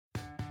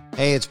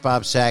Hey, it's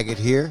Bob Saget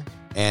here,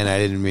 and I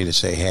didn't mean to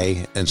say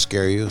hey and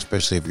scare you,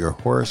 especially if you're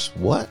a horse.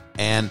 What?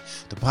 And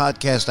the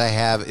podcast I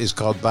have is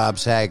called Bob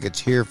Saget's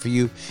Here For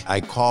You.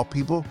 I call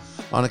people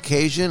on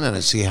occasion, and I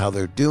see how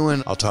they're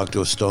doing. I'll talk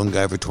to a stone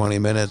guy for 20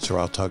 minutes, or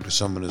I'll talk to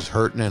someone who's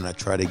hurting, and I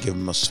try to give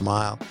them a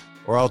smile.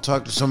 Or I'll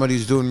talk to somebody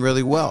who's doing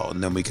really well,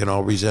 and then we can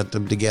all resent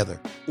them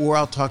together. Or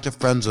I'll talk to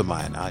friends of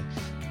mine.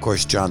 Of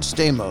course, John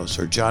Stamos,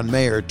 or John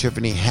Mayer,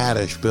 Tiffany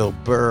Haddish, Bill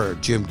Burr,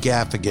 Jim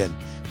Gaffigan,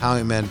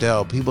 Howie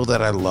Mandel, people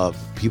that I love,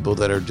 people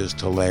that are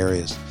just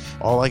hilarious.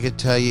 All I can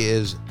tell you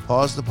is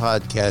pause the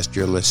podcast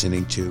you're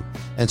listening to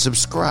and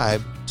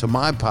subscribe to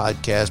my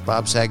podcast,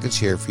 Bob Saget's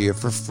Here For You,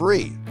 for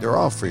free. They're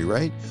all free,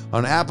 right?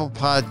 On Apple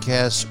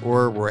Podcasts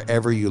or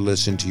wherever you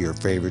listen to your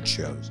favorite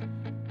shows.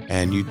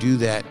 And you do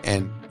that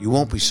and you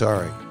won't be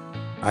sorry.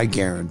 I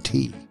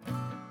guarantee.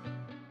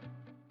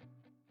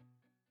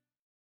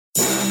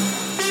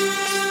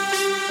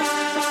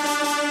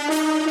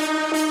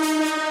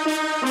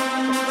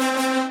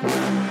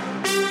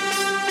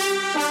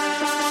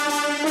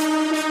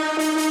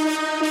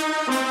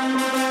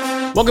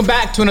 Welcome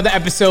back to another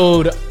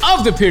episode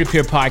of the Peer to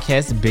Peer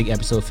Podcast, the big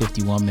episode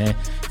 51, man.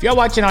 If y'all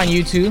watching on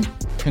YouTube,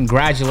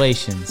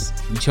 congratulations.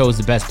 You chose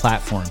the best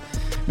platform.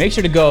 Make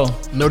sure to go.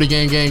 Know the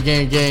gang.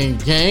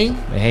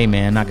 But hey,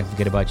 man, not going to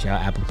forget about y'all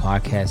Apple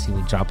Podcasts. You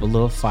will drop a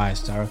little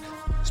 5-star.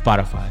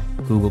 Spotify,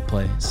 Google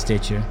Play,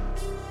 Stitcher.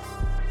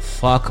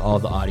 Fuck all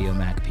the Audio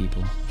Mac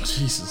people.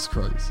 Jesus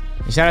Christ.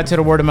 And shout out to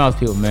the word of mouth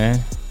people, man.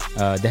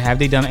 Have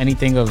they done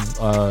anything of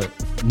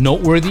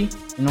noteworthy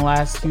in the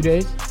last few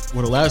days?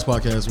 Well, the last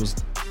podcast was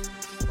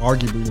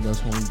arguably the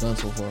best one we've done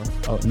so far.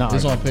 Oh, no.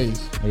 It's on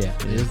pace. Oh, yeah.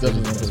 It's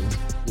definitely on pace.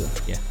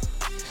 Yeah.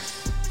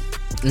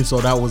 And so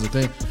that was the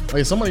thing.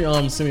 Okay, somebody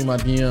sent me my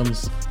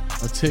DMs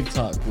a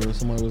TikTok where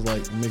somebody was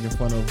like making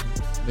fun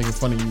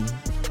of you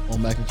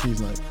on mac and cheese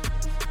night.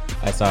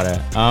 I saw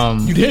that.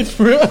 You did,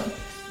 for real?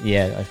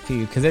 Yeah, I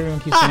feel because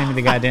everyone keeps sending me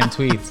the goddamn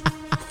tweets.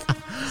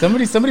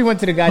 Somebody went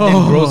to the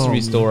goddamn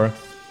grocery store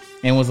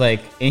and was like,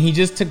 and he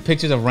just took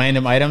pictures of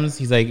random items.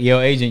 He's like,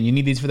 "Yo, agent, you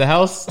need these for the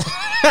house?"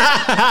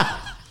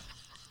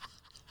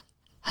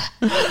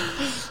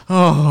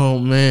 Oh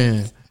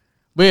man,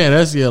 but yeah,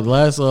 that's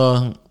last.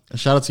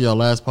 Shout out to y'all.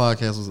 Last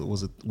podcast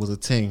was a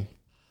ting.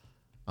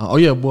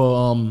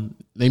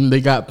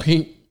 They got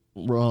Pink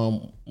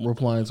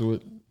replying to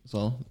it,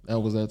 so that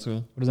was that too.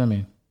 What does that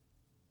mean?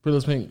 Pretty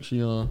Pink,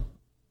 she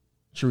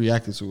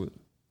reacted to it.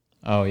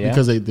 Oh yeah,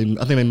 because I think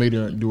they made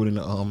her do it in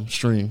the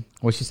stream.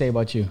 What'd she say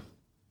about you?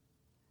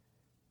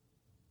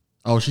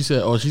 She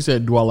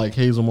said, do I like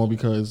Hazel more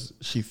because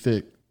she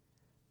thick?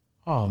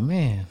 Oh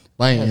man,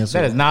 I ain't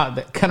answer. That is not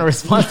the kind of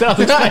response that I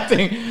was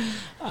expecting.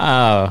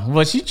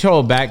 Well, she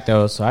trolled back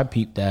though, so I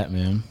peeped that,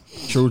 man.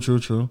 True.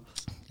 It's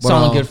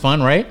all in good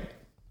fun, right?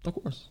 Of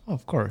course.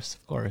 Of course.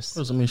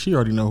 I mean, she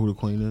already know who the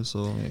queen is,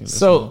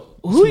 so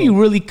who are you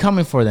really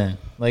coming for then?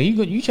 Like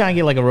you trying to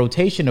get like a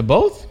rotation of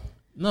both?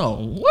 No,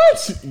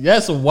 what?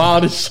 That's the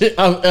wildest shit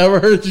I've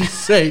ever heard you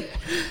say.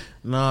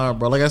 Nah,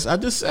 bro. Like I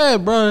just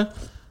said, bro.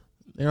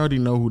 They already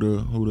know who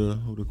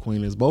the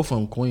queen is. Both of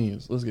them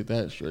queens. Let's get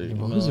that straight.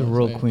 Who's a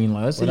real queen?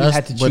 Like, let's say you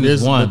had to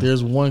choose one. But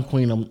there's one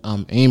queen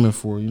I'm aiming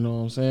for. You know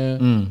what I'm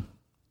saying?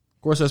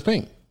 Of course, that's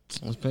Pink.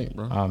 That's Pink,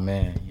 bro. Oh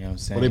man, you know what I'm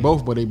saying.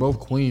 But they both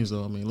queens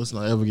though. I mean, let's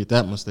not ever get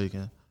that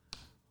mistaken.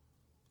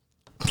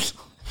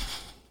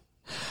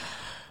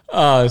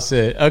 Oh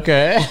shit.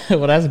 Okay.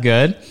 Well, that's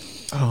good.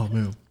 Oh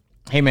man.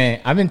 Hey man,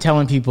 I've been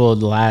telling people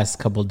the last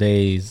couple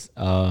days.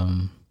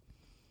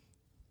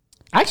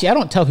 Actually, I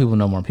don't tell people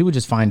no more. People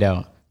just find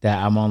out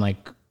that I'm on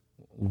like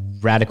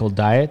radical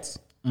diets.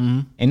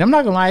 And I'm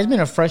not gonna lie, it's been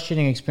a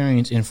frustrating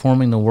experience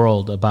informing the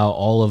world about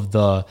all of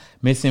the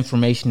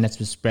misinformation that's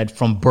been spread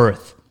from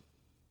birth.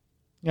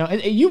 You know,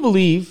 you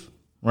believe,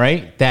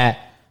 right,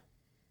 that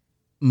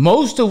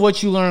most of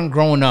what you learned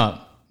growing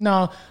up,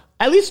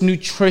 at least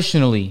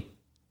nutritionally,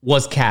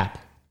 was cap.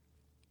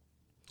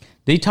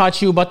 They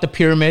taught you about the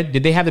pyramid.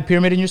 Did they have the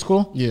pyramid in your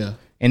school? Yeah.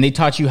 And they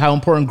taught you how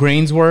important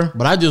grains were?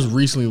 But I just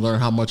recently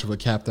learned how much of a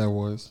cap that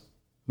was.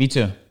 Me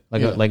too.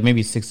 Like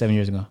maybe 6-7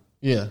 years ago.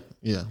 Yeah.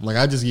 Like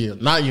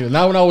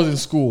not when I was in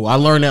school. I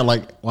learned that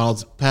like when I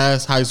was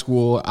past high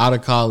school, out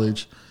of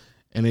college,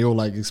 and they were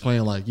like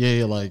explaining like,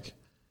 like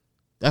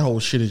that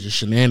whole shit is just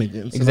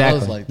shenanigans. Exactly. And I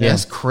was like,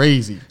 that's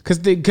crazy.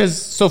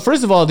 So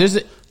first of all, there's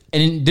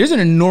an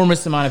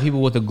enormous amount of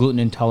people with a gluten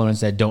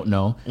intolerance that don't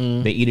know.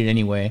 They eat it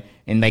anyway.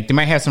 And like they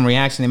might have some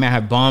reaction. They might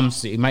have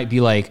bumps. It might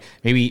be like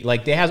maybe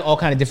like they have all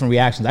kind of different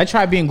reactions. I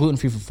tried being gluten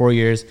free for 4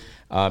 years.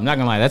 I'm not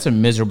gonna lie, that's a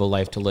miserable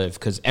life to live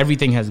because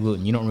everything has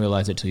gluten. You don't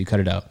realize it till you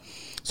cut it out.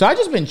 So I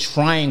just been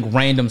trying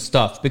random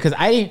stuff because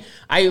I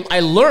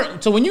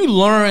learned. So when you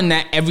learn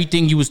that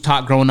everything you was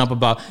taught growing up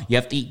about you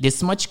have to eat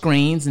this much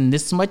grains and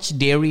this much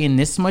dairy and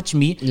this much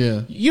meat,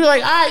 you're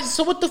like, all right,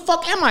 so what the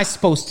fuck am I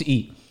supposed to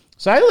eat?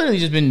 So I literally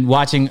just been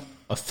watching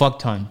a fuck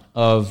ton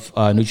of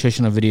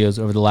nutritional videos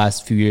over the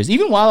last few years.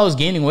 Even while I was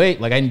gaining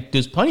weight, like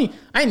there's plenty.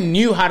 I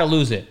knew how to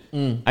lose it.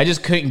 I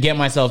just couldn't get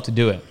myself to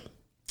do it.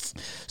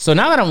 So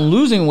now that I'm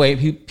losing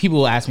weight, people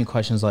will ask me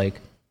questions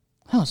like,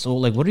 oh, so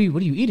like, what are you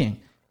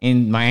eating?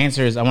 And my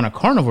answer is, I want a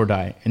carnivore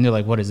diet. And they're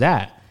like, what is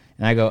that?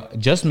 And I go,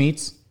 just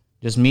meats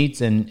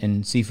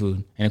and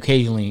seafood, and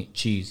occasionally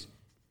cheese.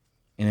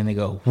 And then they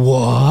go,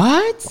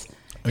 what?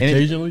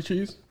 Occasionally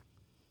cheese?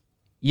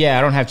 Yeah,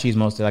 I don't have cheese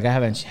most of it. Like I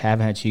haven't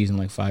had cheese in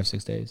like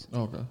 5-6 days.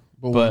 Okay.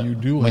 But when you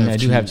do when have I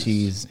do cheese, have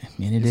cheese,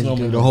 man, it is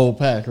normally good. the whole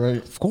pack,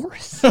 right? Of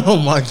course. Oh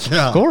my God.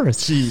 Of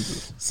course.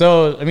 Jesus.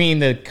 So, I mean,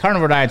 the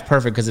carnivore diet's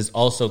perfect because it's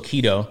also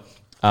keto.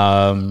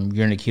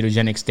 You're in a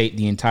ketogenic state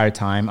the entire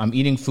time. I'm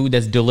eating food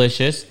that's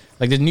delicious.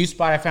 Like this new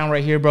spot I found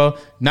right here, bro.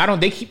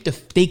 They keep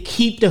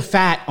the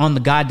fat on the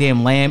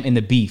goddamn lamb and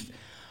the beef.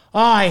 Oh,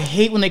 I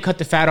hate when they cut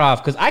the fat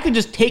off because I could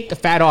just take the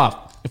fat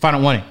off if I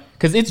don't want it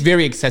because it's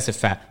very excessive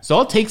fat. So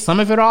I'll take some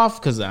of it off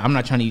because I'm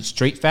not trying to eat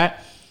straight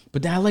fat.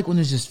 But then I like when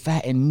there's just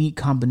fat and meat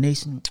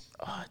combination.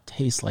 Oh, it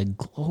tastes like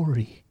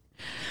glory.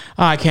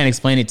 Oh, I can't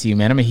explain it to you,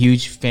 man. I'm a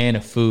huge fan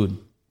of food.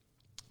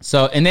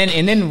 So, and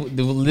then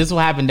this will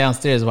happen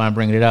downstairs when I'm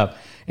bringing it up.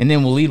 And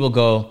then Waleed will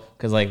go,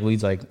 because like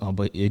Waleed's like, oh,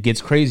 but it gets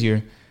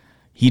crazier.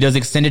 He does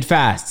extended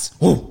fasts.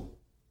 Woo!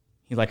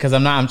 He's like, because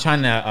I'm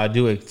trying to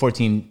do a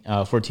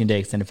 14-day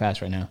extended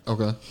fast right now.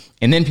 Okay.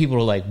 And then people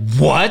are like,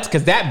 what?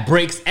 Because that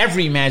breaks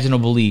every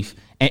imaginable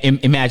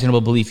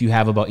belief you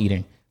have about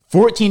eating.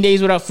 14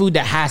 days without food,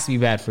 that has to be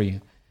bad for you,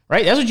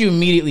 right? That's what you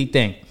immediately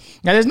think.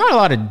 Now, there's not a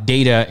lot of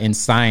data in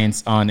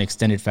science on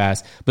extended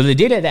fast, but the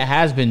data that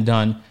has been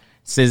done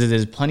says that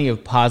there's plenty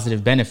of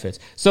positive benefits.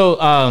 So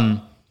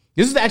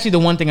this is actually the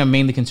one thing I'm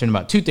mainly concerned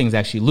about. Two things,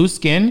 actually. Loose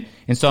skin.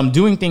 And so I'm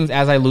doing things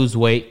as I lose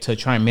weight to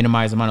try and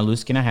minimize the amount of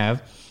loose skin I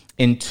have.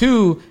 And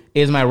two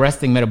is my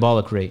resting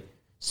metabolic rate.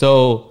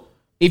 So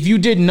if you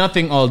did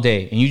nothing all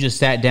day and you just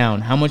sat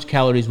down, how much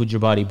calories would your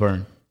body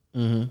burn?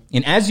 Mm-hmm.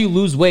 And as you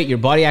lose weight, your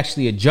body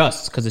actually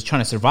adjusts because it's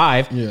trying to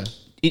survive. Yeah.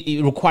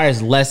 It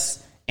requires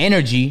less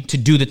energy to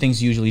do the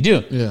things you usually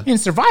do. Yeah. In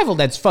survival,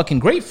 that's fucking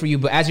great for you.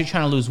 But as you're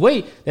trying to lose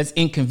weight, that's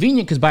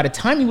inconvenient because by the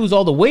time you lose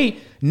all the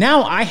weight,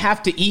 now I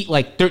have to eat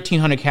like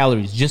 1,300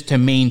 calories just to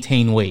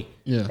maintain weight.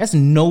 Yeah. That's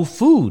no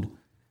food.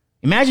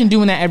 Imagine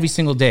doing that every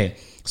single day.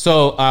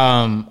 So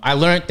I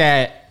learned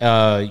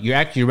that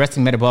your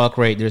resting metabolic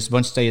rate, there's a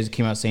bunch of studies that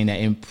came out saying that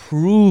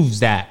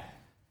improves that.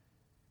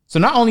 So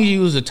not only do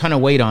you lose a ton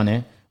of weight on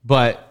it,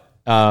 but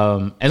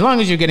as long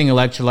as you're getting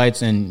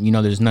electrolytes and you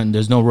know there's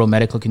no real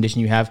medical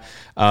condition you have,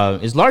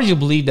 it's largely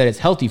believed that it's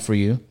healthy for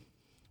you.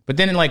 But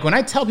then like when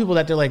I tell people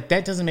that, they're like,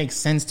 that doesn't make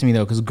sense to me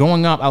though, because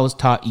growing up I was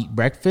taught eat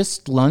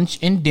breakfast, lunch,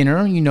 and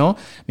dinner. You know,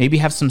 maybe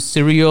have some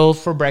cereal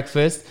for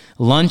breakfast.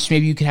 Lunch,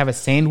 maybe you could have a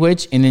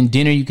sandwich, and then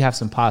dinner you could have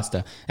some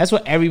pasta. That's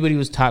what everybody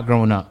was taught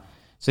growing up.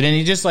 So then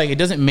it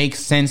doesn't make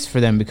sense for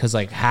them because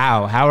like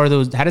how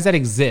does that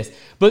exist?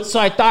 But so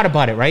I thought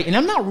about it, right? And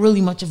I'm not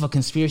really much of a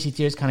conspiracy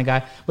theorist kind of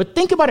guy, but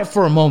think about it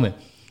for a moment.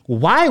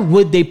 Why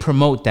would they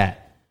promote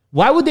that?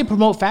 Why would they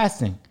promote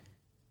fasting?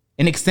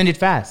 An extended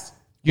fast?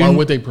 Why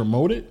would they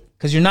promote it?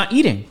 Because you're not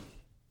eating.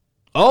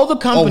 All the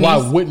companies.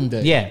 Oh, why wouldn't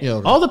they? Yeah.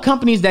 Okay. All the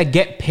companies that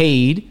get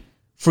paid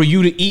for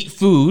you to eat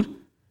food,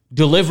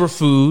 deliver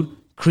food,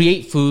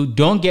 create food,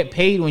 don't get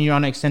paid when you're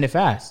on an extended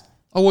fast.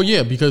 Oh, well,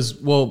 yeah, because,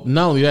 well,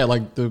 not only that,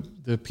 like the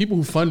people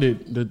who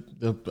funded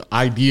the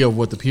idea of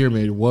what the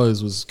pyramid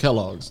was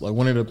Kellogg's. Like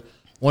one of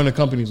the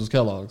companies was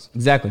Kellogg's.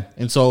 Exactly.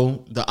 And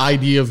so the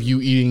idea of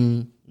you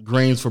eating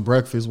grains for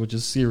breakfast, which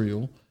is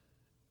cereal,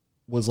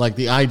 was like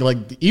the idea, like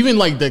even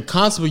like the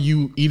concept of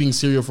you eating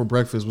cereal for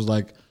breakfast was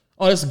like,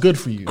 oh, that's good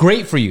for you.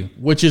 Great for you.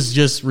 Which is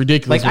just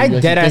ridiculous. Like I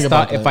deadass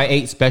thought if I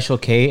ate Special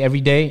K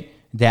every day,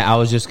 that I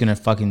was just gonna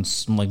fucking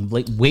like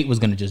weight was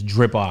gonna just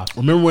drip off.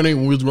 Remember when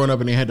we was growing up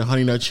and they had the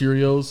Honey Nut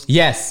Cheerios?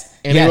 Yes.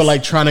 And they were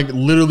like trying to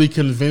literally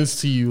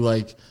convince to you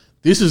like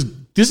this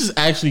is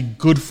actually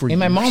good for you. And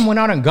my mom went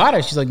out and got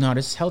it. She's like, no,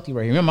 this is healthy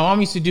right here. Remember, my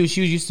mom used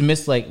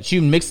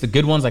to mix the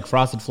good ones like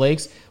Frosted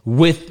Flakes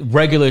with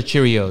regular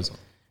Cheerios.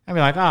 I'd be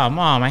like, oh,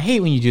 Mom, I hate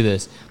when you do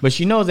this. But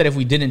she knows that if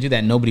we didn't do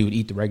that, nobody would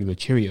eat the regular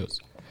Cheerios.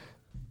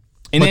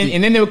 And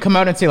then they would come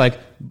out and say like,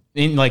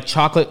 in like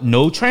chocolate,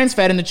 no trans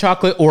fat in the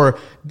chocolate, or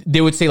they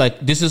would say like,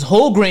 this is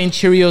whole grain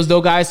Cheerios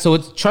though, guys. So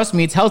trust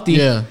me, it's healthy.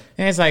 Yeah.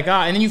 And it's like,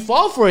 and then you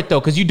fall for it though,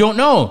 because you don't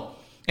know.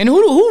 And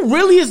who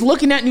really is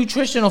looking at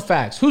nutritional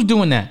facts? Who's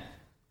doing that?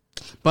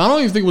 But I don't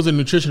even think it was a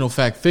nutritional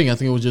fact thing. I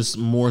think it was just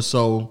more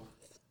so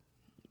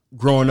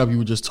growing up, you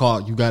were just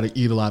taught you got to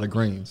eat a lot of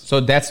grains. So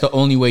that's the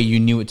only way you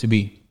knew it to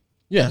be.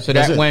 Yeah. So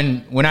that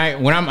when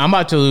I'm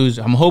about to lose,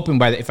 I'm hoping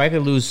if I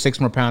could lose 6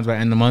 more pounds by the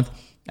end of the month,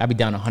 I'd be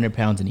down 100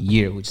 pounds in a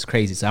year, which is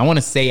crazy. So I want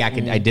to say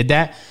I did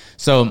that.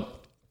 So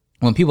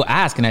when people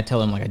ask and I tell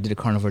them like I did a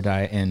carnivore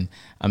diet and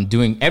I'm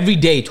doing every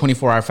day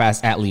 24-hour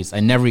fast at least. I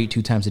never eat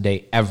 2 times a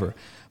day ever.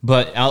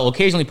 But I'll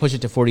occasionally push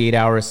it to 48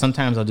 hours.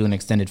 Sometimes I'll do an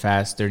extended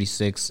fast,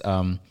 36,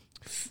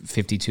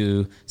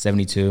 52,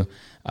 72,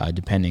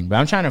 depending. But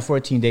I'm trying a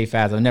 14-day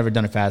fast. I've never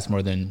done a fast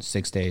more than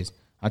 6 days.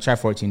 I'll try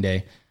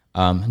 14-day.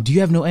 Do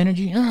you have no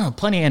energy? No,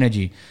 plenty of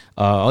energy.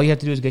 All you have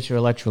to do is get your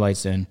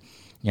electrolytes in.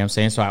 You know what I'm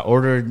saying? So I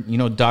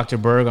ordered, Dr.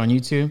 Berg on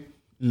YouTube.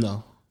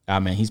 No.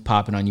 man, he's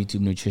popping on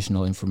YouTube,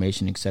 nutritional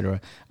information, etc.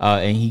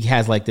 And he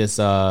has like this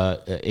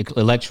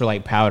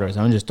electrolyte powder. So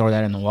I'm gonna just throw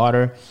that in the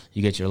water.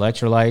 You get your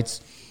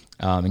electrolytes,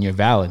 and you're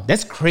valid.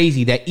 That's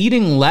crazy. That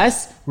eating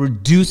less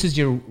reduces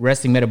your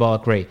resting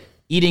metabolic rate.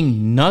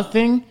 Eating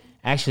nothing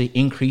actually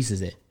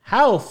increases it.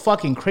 How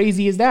fucking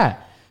crazy is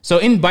that?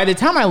 So by the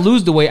time I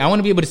lose the weight, I want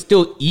to be able to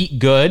still eat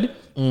good,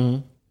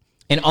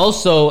 and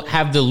also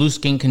have the loose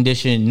skin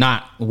condition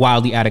not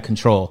wildly out of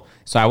control.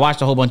 So I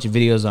watched a whole bunch of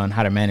videos on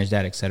how to manage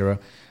that, etc.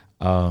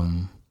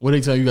 What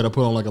they tell you got to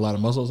put on like a lot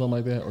of muscle or something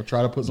like that, or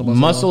try to put some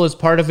muscle on? is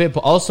part of it,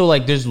 but also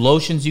like there's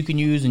lotions you can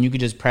use and you can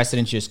just press it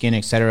into your skin,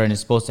 etc. And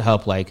it's supposed to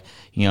help, like,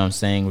 you know what I'm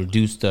saying,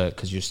 reduce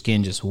because your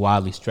skin just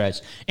wildly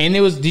stretched. And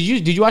did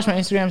you watch my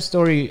Instagram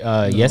story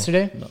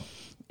yesterday? No.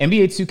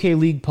 NBA 2K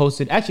League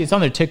posted, actually it's on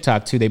their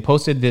TikTok too. They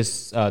posted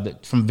this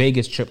from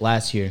Vegas trip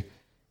last year.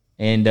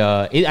 And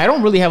I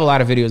don't really have a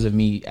lot of videos of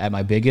me at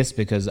my biggest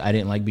because I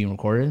didn't like being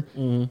recorded.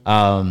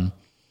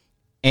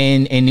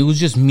 And it was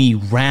just me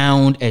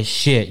round as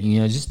shit, you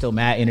know, just still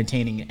mad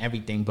entertaining and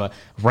everything, but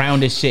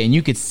round as shit. And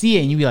you could see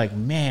it and you'd be like,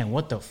 man,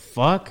 what the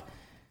fuck?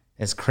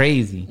 That's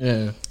crazy.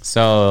 Yeah.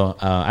 So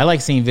I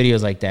like seeing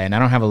videos like that. And I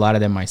don't have a lot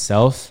of them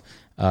myself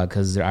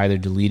because they're either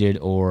deleted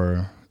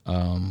or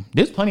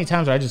there's plenty of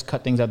times where I just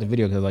cut things out the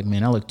video because like,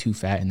 man, I look too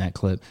fat in that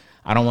clip.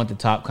 I don't want the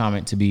top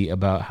comment to be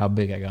about how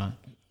big I got.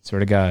 Swear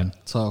to God.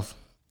 Tough.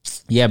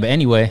 Yeah, but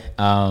anyway,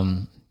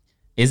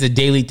 it's a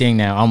daily thing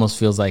now. Almost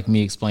feels like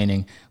me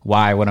explaining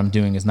why what I'm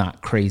doing is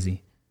not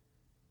crazy.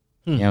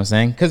 You know what I'm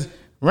saying? Because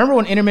remember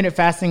when intermittent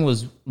fasting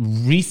was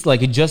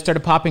like it just started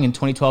popping in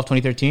 2012,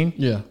 2013?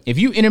 Yeah. If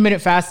you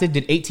intermittent fasted,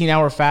 did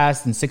 18-hour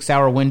fast and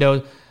 6-hour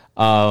window,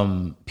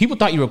 people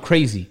thought you were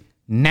crazy.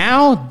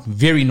 Now,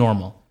 very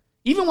normal.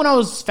 Even when I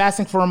was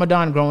fasting for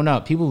Ramadan growing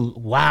up, people,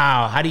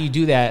 wow, how do you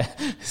do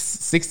that?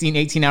 16,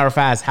 18-hour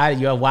fast. How did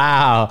you,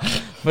 wow.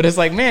 But it's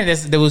like, man,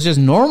 that was just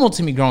normal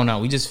to me growing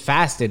up. We just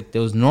fasted. It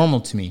was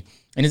normal to me.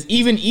 And it's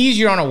even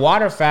easier on a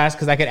water fast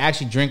because I could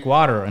actually drink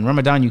water. In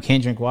Ramadan, you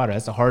can't drink water.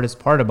 That's the hardest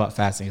part about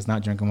fasting. It's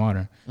not drinking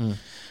water.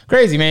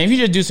 Crazy, man. If you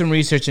just do some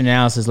research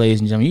analysis, ladies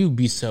and gentlemen, you'd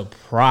be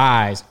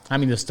surprised how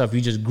many of the stuff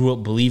you just grew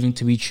up believing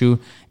to be true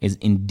is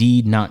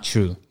indeed not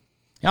true.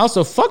 And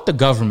also, fuck the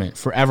government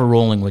for ever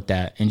rolling with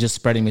that and just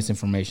spreading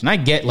misinformation. I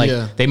get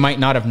they might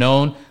not have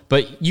known,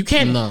 but you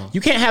can't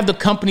have the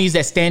companies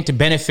that stand to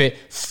benefit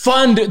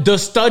fund the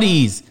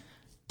studies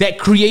that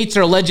creates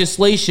our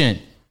legislation.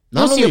 You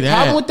don't see a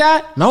problem with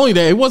that? Not only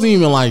that, it wasn't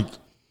even like,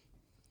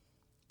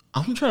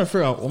 I'm trying to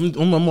figure out,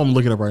 I'm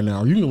looking it up right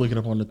now. You can look it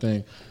up on the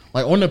thing.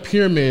 Like on the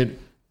pyramid,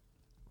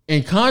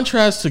 in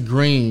contrast to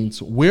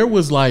grains, where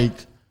was like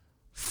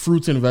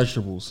fruits and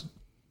vegetables?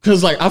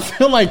 Because like I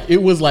feel like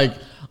it was like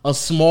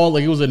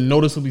it was a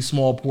noticeably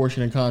small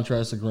portion in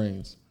contrast to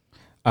grains.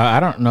 I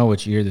don't know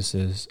which year this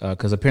is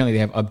because apparently they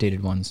have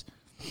updated ones.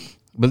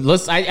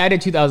 But I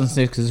added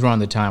 2006 because it's around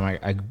the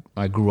time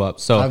I grew up.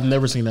 So I've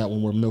never seen that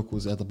one where milk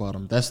was at the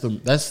bottom. That's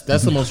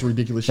the most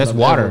ridiculous shit. That's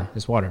water.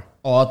 It's water.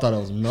 Oh, I thought it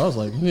was milk. I was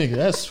like, nigga,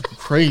 that's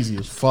crazy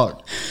as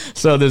fuck.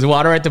 So there's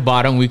water at the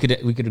bottom. We could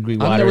agree.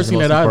 Water I've never is seen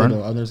the most that either.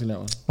 important. Though I've never seen that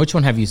one. Which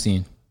one have you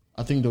seen?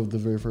 I think the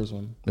very first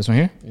one. This one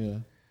here. Yeah.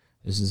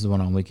 This is the one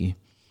on Wiki.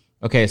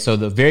 Okay, so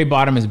the very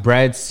bottom is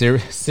bread,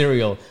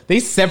 cereal. They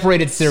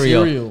separated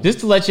cereal. Just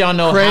to let y'all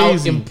know how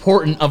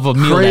important of a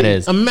meal that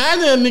is.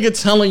 Imagine a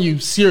nigga telling you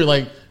cereal.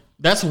 Like,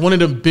 that's one of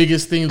the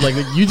biggest things. Like,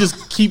 you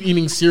just keep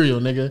eating cereal,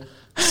 nigga.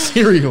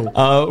 Cereal.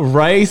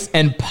 Rice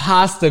and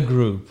pasta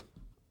group.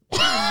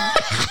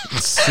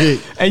 Sick.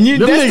 And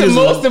that's the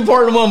most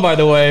important one, by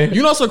the way.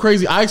 You know what's so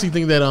crazy? I actually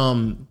think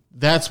that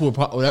that's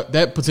what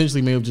that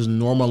potentially may have just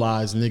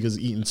normalized niggas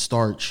eating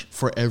starch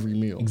for every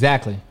meal.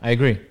 Exactly. I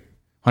agree.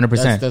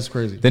 100%. That's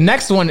crazy. The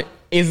next one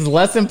is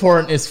less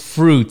important, is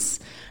fruits.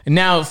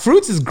 Now,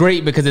 fruits is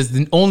great because it's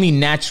the only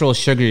natural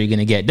sugar you're going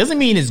to get. Doesn't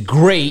mean it's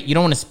great. You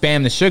don't want to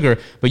spam the sugar,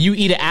 but you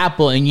eat an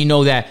apple and you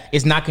know that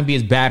it's not going to be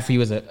as bad for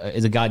you as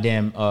a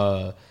goddamn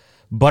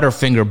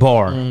Butterfinger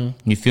bar.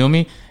 You feel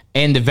me?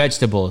 And the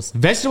vegetables.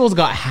 Vegetables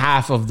got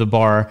half of the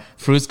bar.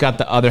 Fruits got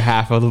the other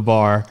half of the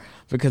bar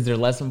because they're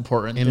less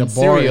important and than the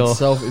bar cereal.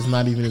 Itself is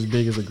not even as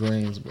big as the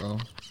grains, bro.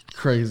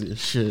 Crazy as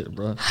shit,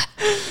 bro.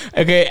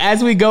 Okay,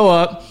 as we go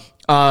up,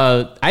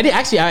 I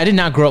did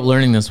not grow up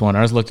learning this one.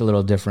 Ours looked a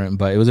little different,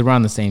 but it was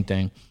around the same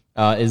thing.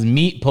 Is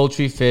meat,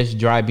 poultry, fish,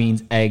 dry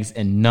beans, eggs,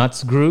 and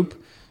nuts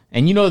group.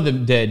 And you know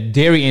the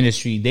dairy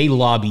industry, they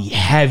lobby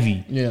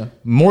heavy. Yeah.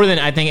 More than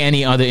I think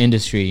any other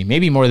industry,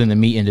 maybe more than the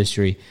meat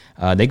industry.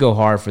 They go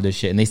hard for this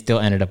shit, and they still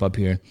ended up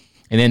here.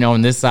 And then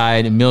on this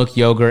side, milk,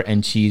 yogurt,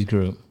 and cheese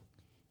group.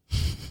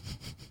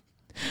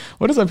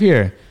 What is up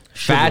here?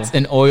 Sugar. Fats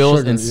and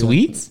oils and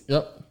sweets?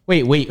 Yep.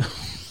 Wait.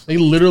 They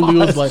literally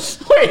was like,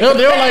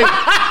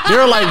 they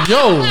were like,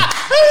 yo,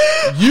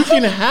 you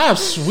can have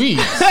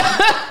sweets.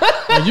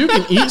 Like, you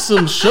can eat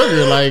some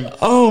sugar. Like,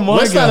 oh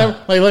my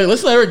God.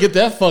 Let's not ever get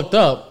that fucked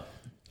up.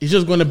 It's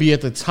just going to be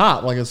at the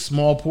top, like a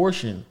small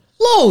portion.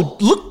 Lo,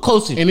 look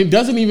closer. And it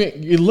doesn't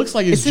even. It looks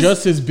like it's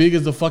just as big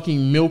as the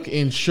fucking milk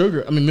and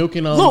sugar. I mean, milk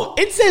and Lo,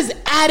 it says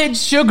added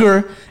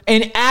sugar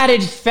and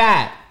added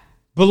fat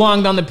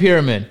belonged on the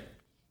pyramid.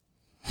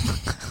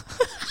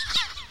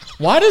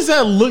 Why does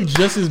that look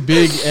just as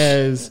big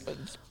as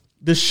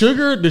the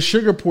sugar? The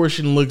sugar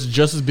portion looks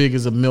just as big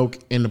as the milk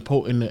and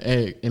the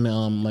egg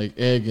and like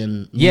egg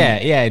and yeah,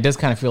 it does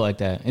kind of feel like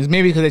that. It's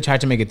maybe because they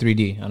tried to make it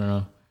 3D. I don't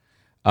know.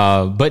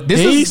 But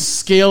they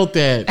scaled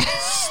that.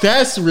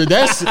 That's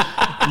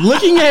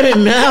looking at it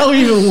now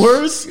even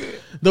worse.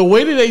 The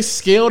way that they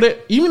scaled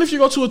it, even if you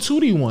go to a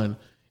 2D one,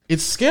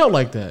 it's scaled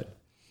like that.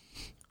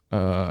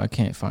 I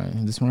can't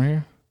find this one right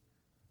here.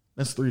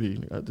 That's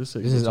 3D. This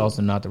is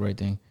also not the right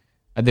thing.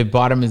 At the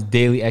bottom is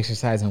daily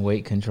exercise and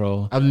weight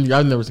control. I've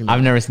never seen that.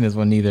 I've never seen this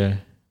one either.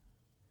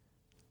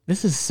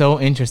 This is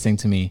so interesting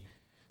to me.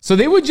 So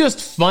they would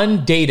just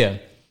fund data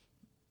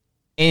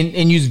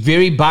and use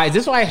very biased.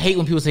 This is why I hate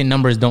when people say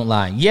numbers don't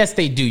lie. Yes,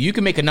 they do. You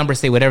can make a number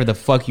say whatever the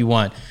fuck you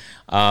want,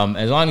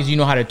 as long as you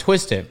know how to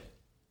twist it.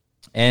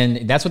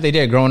 And that's what they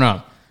did growing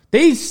up.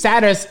 They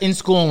sat us in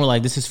school and were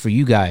like, this is for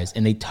you guys.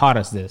 And they taught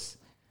us this.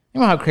 You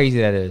know how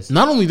crazy that is.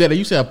 Not only that, they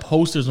used to have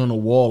posters on the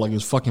wall like it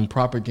was fucking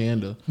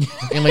propaganda,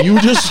 and like you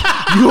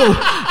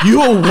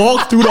will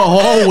walk through the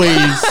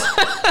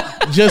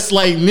hallways, just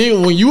like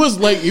nigga. When you was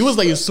like, it was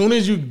like as soon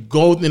as you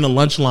go in the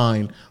lunch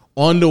line,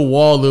 on the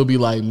wall they'll be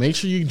like, make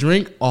sure you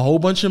drink a whole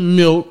bunch of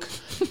milk.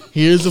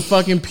 Here's the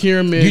fucking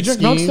pyramid. You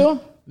drink milk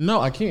still? No,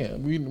 I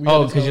can't. We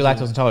because you're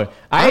lactose intolerant.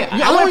 I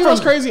don't even know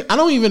what's crazy. I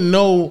don't even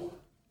know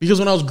because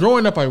when I was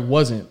growing up, I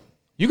wasn't.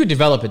 You could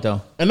develop it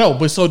though. I know,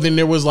 but so then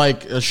there was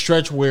like a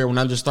stretch where when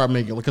I just started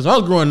making, because I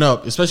was growing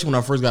up, especially when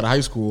I first got to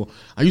high school,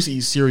 I used to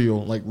eat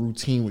cereal like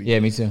routinely.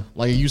 Yeah, me too.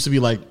 Like it used to be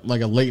like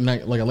a late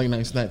night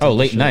snack. Oh,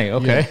 late night.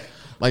 Okay. Yeah.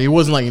 Like it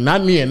wasn't like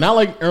not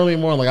like early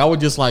morning. Like I would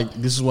just like,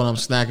 this is what I'm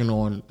snacking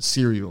on,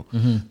 cereal.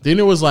 Mm-hmm. Then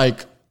there was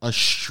like a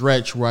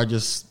stretch where I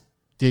just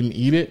didn't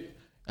eat it.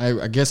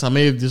 I guess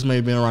this may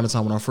have been around the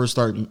time when I first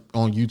started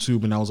on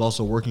YouTube, and I was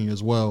also working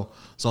as well,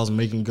 so I was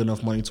making good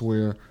enough money to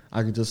where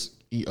I could just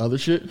eat other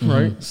shit, mm-hmm.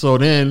 right? So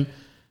then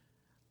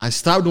I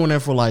stopped doing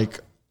that for like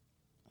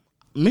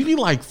maybe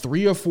like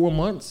 3 or 4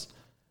 months,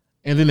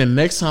 and then the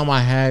next time I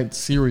had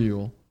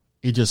cereal,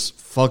 it just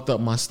fucked up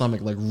my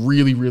stomach like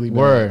really, really bad.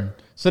 Word.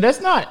 So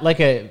that's not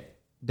an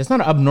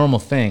abnormal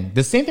thing.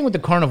 The same thing with the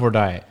carnivore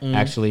diet,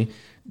 actually.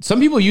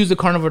 Some people use the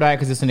carnivore diet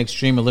because it's an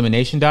extreme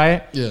elimination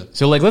diet. Yeah.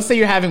 So like, let's say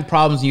you're having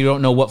problems and you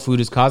don't know what food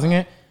is causing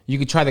it. You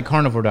could try the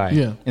carnivore diet.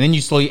 Yeah. And then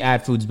you slowly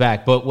add foods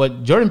back. But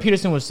what Jordan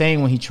Peterson was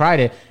saying when he tried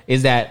it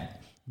is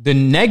that the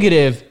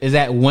negative is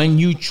that when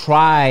you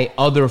try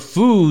other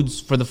foods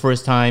for the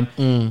first time,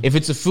 if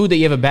it's a food that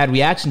you have a bad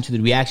reaction to,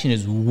 the reaction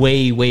is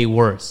way, way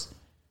worse.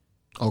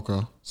 Okay.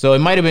 So it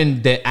might have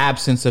been the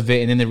absence of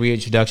it and then the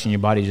reintroduction, your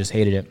body just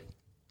hated it.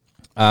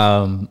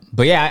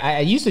 But yeah, I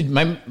used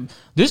to,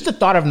 just the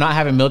thought of not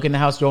having milk in the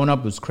house growing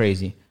up was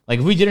crazy. Like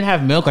if we didn't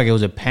have milk, like it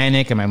was a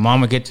panic, and my mom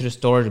would get to the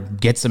store to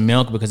get some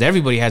milk because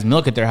everybody has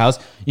milk at their house.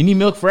 You need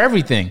milk for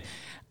everything.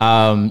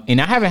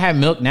 And I haven't had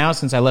milk now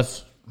since I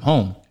left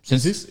home.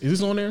 Is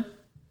this on there?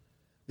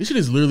 This shit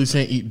is literally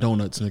saying eat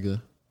donuts,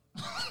 nigga.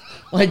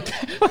 Like,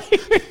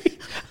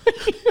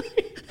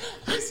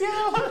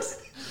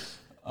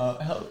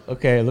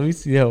 okay, let me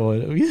see that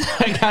one.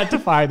 I got to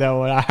find that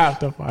one. I have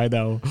to find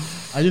that one.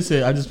 I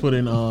just put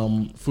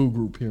in food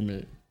group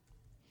pyramid.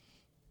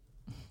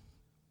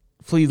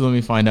 Please let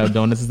me find out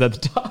donuts is at the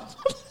top.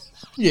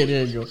 Yeah,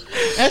 there you go.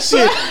 That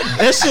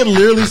shit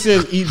literally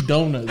says eat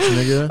donuts,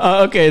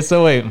 nigga. Okay,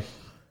 so wait.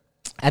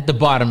 At the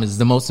bottom is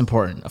the most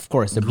important, of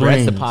course, the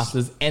breads, the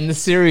pastas, and the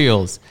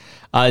cereals.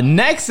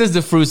 Next is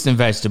the fruits and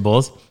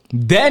vegetables.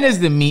 Then is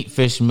the meat,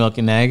 fish, milk,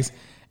 and eggs.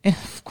 And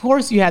of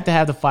course, you have to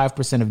have the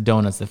 5% of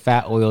donuts, the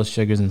fat, oils,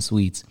 sugars, and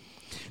sweets.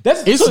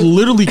 It's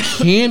literally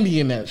candy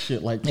in that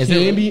shit. Like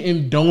candy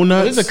and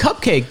donuts. There's a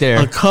cupcake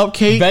there. A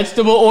cupcake.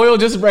 Vegetable oil,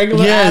 just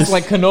regular ass,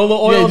 like canola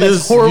oil. Yeah,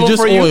 that's horrible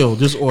just for you. Oil,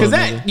 just oil. Because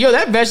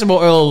that vegetable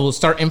oil will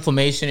start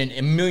inflammation and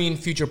a million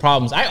future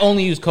problems. I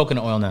only use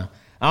coconut oil now.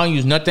 I don't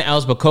use nothing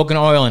else but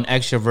coconut oil and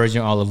extra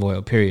virgin olive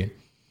oil, period.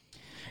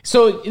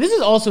 So this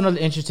is also another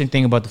interesting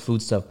thing about the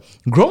food stuff.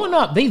 Growing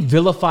up, they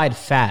vilified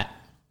fat.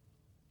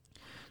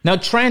 Now,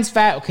 trans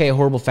fat, okay,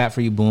 horrible fat for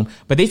you, boom.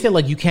 But they said,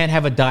 like, you can't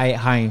have a diet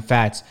high in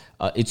fats.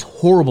 It's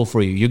horrible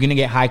for you. You're going to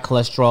get high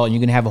cholesterol and you're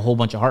going to have a whole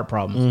bunch of heart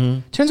problems.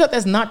 Mm-hmm. Turns out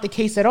that's not the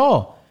case at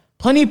all.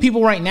 Plenty of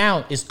people right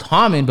now, it's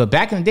common, but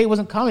back in the day it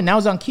wasn't common. Now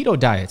it's on keto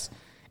diets.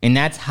 And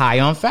that's high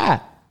on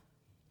fat.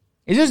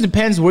 It just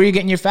depends where you're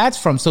getting your fats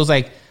from. So it's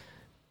like,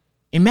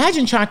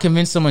 imagine trying to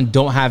convince someone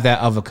don't have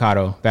that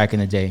avocado back in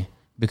the day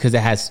because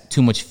it has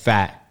too much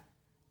fat.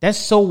 That's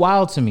so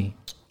wild to me.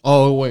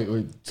 Oh,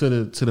 wait, to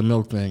the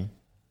milk thing.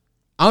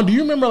 Do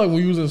you remember like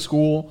when you was in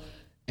school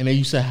and they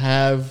used to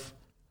have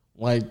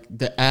like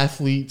the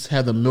athletes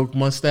have the milk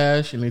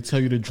mustache and they tell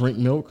you to drink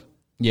milk?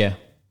 Yeah.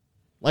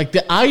 Like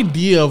the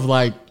idea of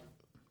like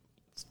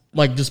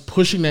just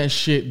pushing that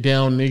shit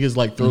down niggas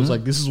like throats,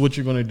 like this is what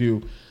you're gonna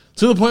do.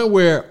 To the point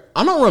where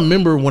I don't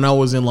remember when I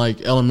was in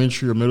like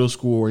elementary or middle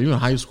school or even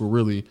high school,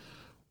 really,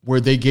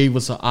 where they gave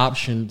us an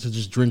option to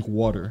just drink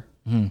water.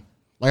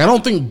 Like I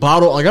don't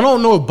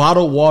know if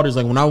bottled water is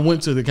like when I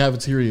went to the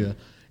cafeteria.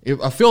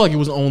 I feel like it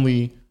was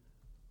only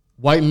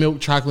white milk,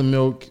 chocolate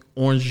milk,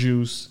 orange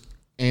juice,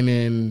 and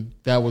then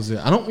that was it.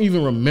 I don't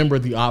even remember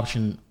the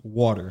option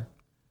water.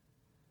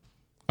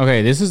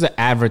 Okay, this is an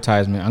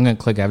advertisement. I'm going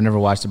to click it. I've never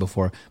watched it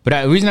before.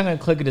 But the reason I'm going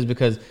to click it is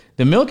because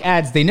the milk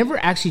ads, they never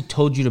actually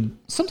told you to...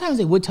 Sometimes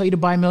they would tell you to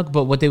buy milk,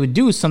 but what they would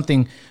do is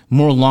something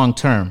more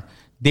long-term.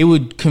 They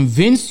would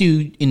convince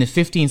you in the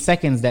 15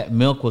 seconds that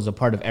milk was a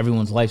part of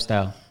everyone's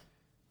lifestyle.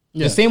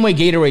 Yeah. The same way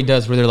Gatorade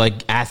does, where they're like,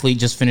 athlete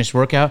just finished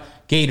workout.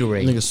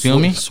 Gatorade. Niggas feel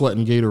me?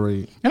 Sweating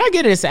Gatorade. And I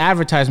get it. It's an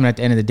advertisement at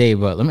the end of the day,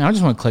 but I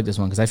just want to click this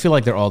one because I feel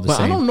like they're all the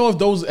same. I don't know if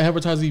those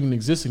advertisements even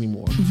exist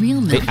anymore.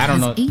 Real milk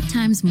has 8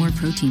 times more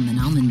protein than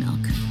almond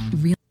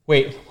milk.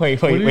 Wait.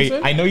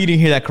 I know you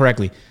didn't hear that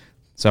correctly.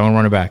 So I'm going to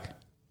run it back.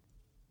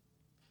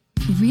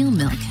 Real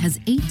milk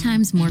has 8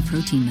 times more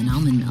protein than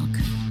almond milk.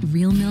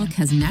 Real milk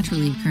has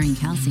naturally occurring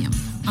calcium.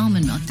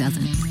 Almond milk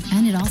doesn't.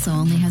 And it also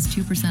only has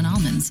 2%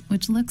 almonds,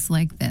 which looks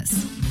like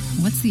this.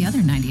 What's the other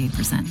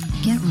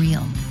 98%? Get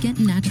real. Get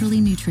naturally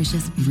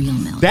nutritious real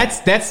milk.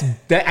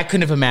 That I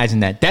couldn't have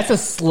imagined that. That's a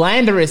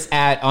slanderous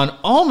ad on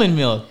almond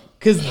milk.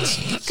 Because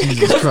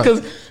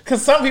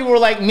some people were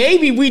like,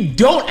 maybe we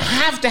don't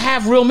have to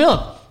have real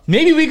milk.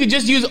 Maybe we could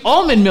just use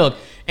almond milk.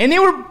 And they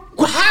were,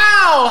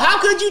 how?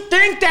 How could you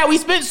think that? We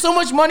spent so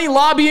much money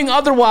lobbying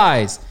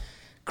otherwise.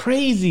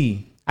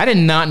 Crazy. I did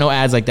not know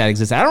ads like that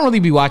existed. I don't really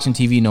be watching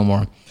TV no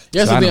more.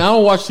 Yeah, so I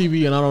don't watch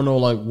TV and I don't know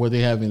like what they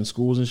have in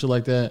schools and shit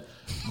like that.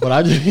 But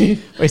I just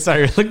wait.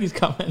 Sorry, look at these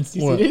comments.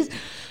 You see these?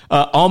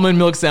 Almond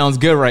milk sounds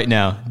good right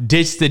now.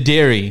 Ditch the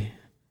dairy.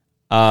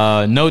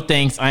 No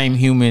thanks. I am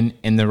human,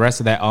 and the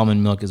rest of that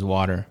almond milk is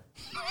water.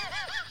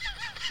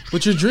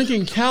 But you're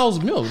drinking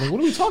cow's milk. Like,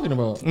 what are we talking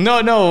about?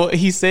 No.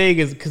 He's saying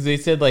is because they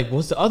said like,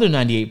 what's the other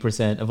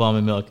 98% of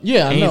almond milk?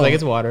 Yeah, and I know. He's like,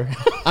 it's water.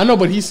 I know,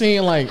 but he's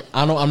saying like,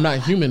 I'm not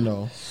human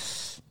though.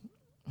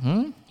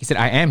 He said,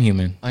 I am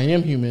human. I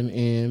am human,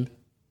 and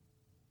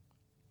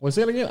what's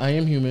that again? I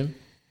am human.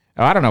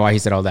 Oh, I don't know why he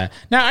said all that.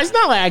 Now, it's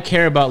not like I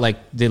care about like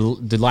the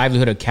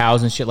livelihood of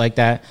cows and shit like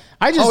that.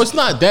 It's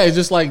not that. It's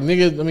just like,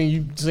 nigga, I mean,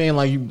 you saying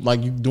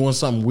like you doing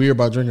something weird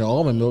by drinking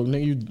almond milk.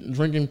 Nigga, you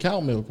drinking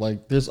cow milk.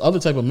 Like, there's other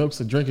type of milks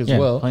to drink as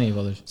well. Plenty of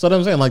others. So what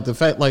I'm saying, like the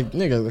fact, like,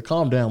 nigga,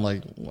 calm down.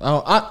 Like,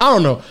 I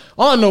don't know.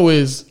 All I know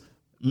is,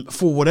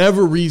 for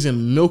whatever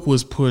reason, milk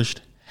was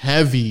pushed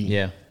heavy.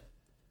 Yeah.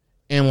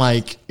 And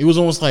like it was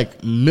almost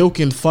like milk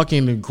and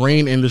fucking the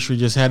grain industry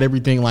just had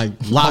everything like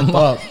locked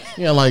up.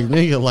 Yeah, like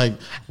nigga, like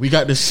we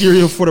got the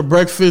cereal for the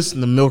breakfast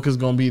and the milk is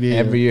gonna be there.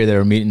 Every year they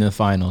were meeting in the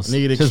finals.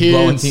 Nigga, the just kids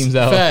blowing teams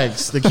out.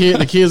 Facts.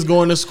 The kids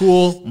going to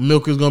school,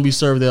 milk is gonna be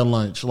served at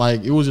lunch.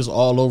 Like it was just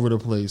all over the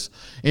place.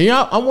 And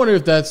yeah, I wonder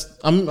if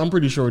I'm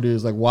pretty sure it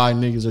is like why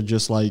niggas are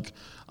just like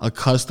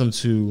accustomed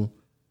to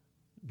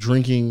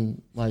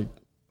drinking like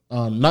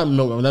not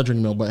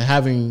drinking milk, but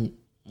having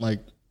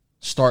like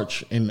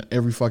starch in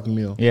every fucking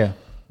meal. Yeah.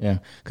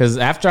 Because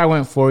after I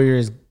went 4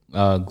 years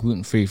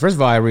gluten free, first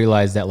of all, I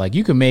realized that like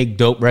you can make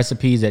dope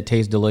recipes that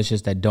taste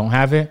delicious that don't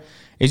have it.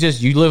 It's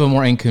just you live a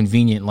more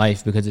inconvenient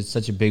life because it's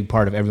such a big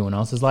part of everyone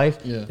else's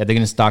life that they're going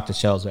to stock the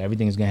shelves where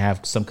everything is going to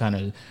have some kind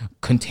of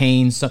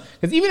contains some.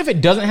 Because even if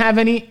it doesn't have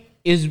any,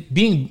 is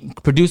being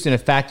produced in a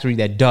factory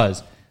that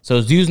does. So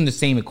it's using the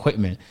same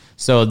equipment.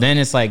 So then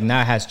it's like now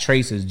it has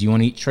traces. Do you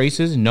want to eat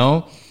traces?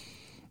 No.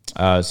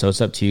 So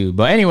it's up to you.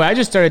 But anyway, I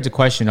just started to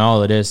question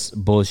all of this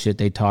bullshit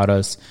they taught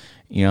us.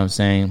 You know what I'm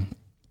saying?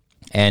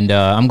 And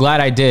I'm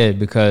glad I did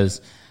because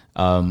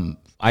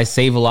I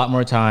save a lot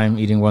more time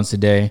eating once a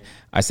day.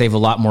 I save a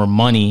lot more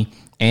money.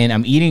 And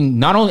I'm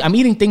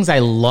eating things I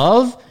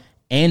love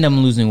and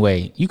I'm losing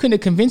weight. You couldn't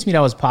have convinced me that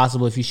was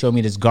possible if you showed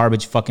me this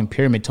garbage fucking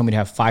pyramid, told me to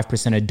have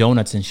 5% of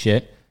donuts and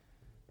shit.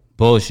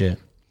 Bullshit.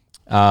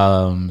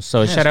 So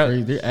that's shout out.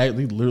 Crazy. They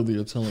literally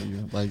are telling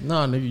you like,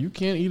 nah, nigga, you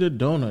can't eat a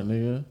donut,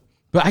 nigga.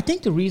 But I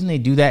think the reason they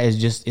do that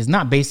is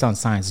not based on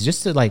science. It's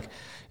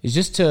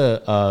just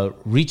to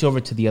reach over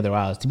to the other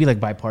aisles, to be like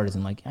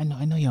bipartisan. Like, I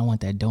know y'all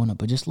want that donut,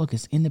 but just look,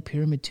 it's in the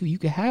pyramid too. You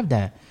can have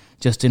that,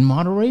 just in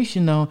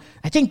moderation though.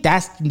 I think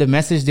that's the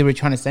message they were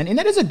trying to send. And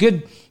that is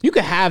you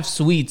could have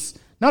sweets.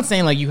 Not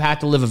saying like you have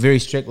to live a very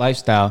strict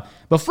lifestyle,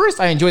 but first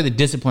I enjoy the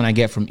discipline I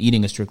get from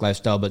eating a strict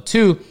lifestyle. But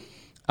two,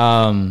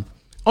 oh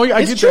yeah,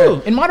 it's true.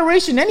 That. In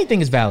moderation,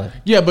 anything is valid.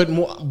 Yeah,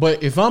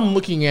 but if I'm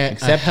looking at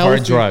except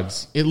hard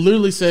drugs, it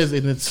literally says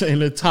in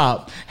the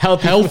top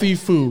healthy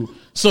food.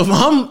 So if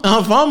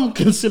I'm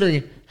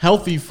considering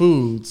healthy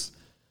foods,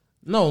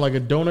 no, like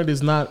a donut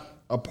is not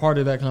a part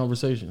of that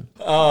conversation.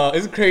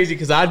 It's crazy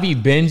because I'd be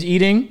binge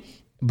eating,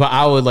 but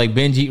I would like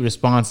binge eat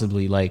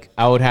responsibly. Like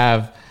I would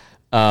have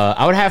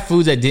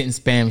foods that didn't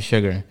spam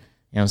sugar. You know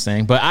what I'm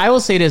saying? But I will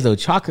say this though,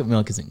 chocolate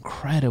milk is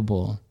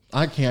incredible.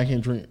 I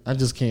can't drink. I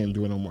just can't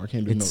do it no more. I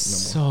can't do it no more.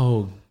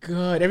 So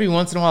good. Every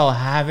once in a while I'll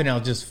have it and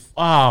I'll just,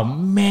 oh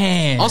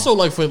man. Also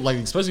like for like,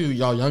 especially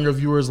y'all younger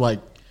viewers,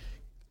 like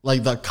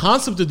like the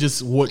concept of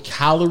just what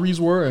calories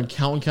were and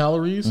counting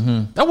calories,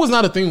 that was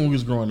not a thing when we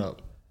was growing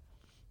up.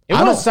 It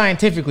was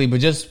scientifically,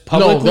 but just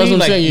publicly, No, that's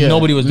what I'm saying. Yeah.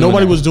 nobody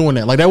was doing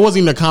that. Like that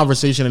wasn't even a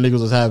conversation that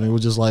niggas was having. It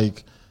was just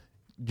like,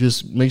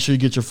 just make sure you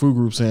get your food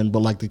groups in. But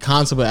like the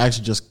concept of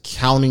actually just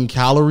counting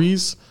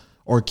calories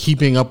or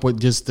keeping up with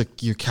just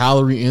your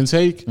calorie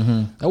intake,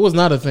 that was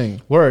not a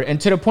thing. Word. And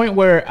to the point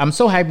where I'm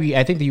so happy,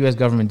 I think the U.S.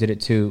 government did it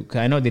too, because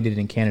I know they did it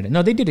in Canada.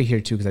 No, they did it here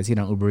too, because I see it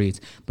on Uber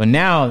Eats. But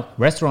now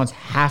restaurants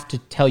have to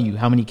tell you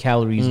how many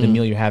calories the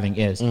meal you're having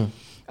is.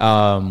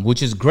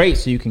 Which is great,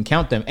 so you can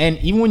count them. And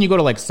even when you go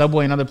to like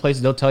Subway and other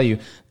places, they'll tell you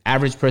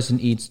average person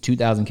eats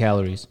 2,000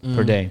 calories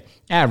per day.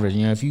 Average.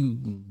 You know, if you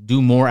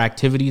do more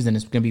activities, then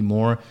it's going to be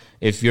more.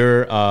 If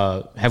you're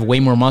have way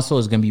more muscle,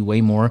 it's going to be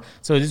way more.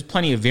 So there's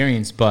plenty of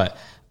variance, but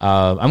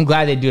I'm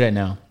glad they do that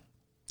now.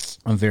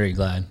 I'm very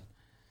glad.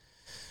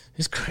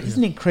 It's crazy.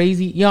 Isn't it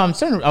crazy? Yo,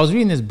 I was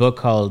reading this book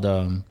called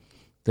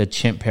The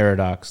Chimp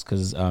Paradox,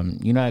 because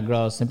you know that girl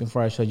I was simping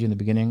for I showed you in the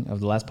beginning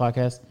of the last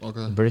podcast?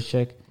 Okay. The British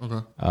chick?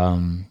 Okay.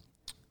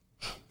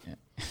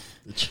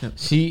 The chimp.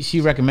 She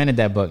recommended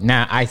that book.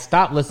 Now, I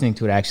stopped listening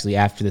to it actually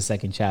after the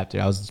second chapter.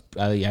 I thought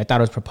it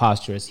was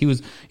preposterous. He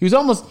was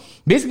almost,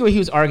 basically what he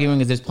was arguing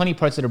is there's plenty of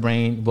parts of the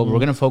brain. What we're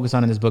going to focus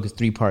on in this book is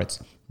 3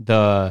 parts.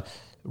 The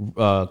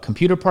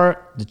computer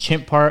part, the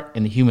chimp part,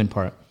 and the human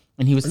part.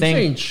 And he was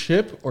saying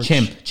chip or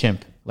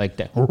chimp, like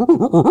that.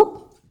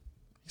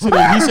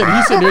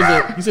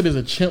 He said there's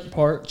a chimp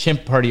part.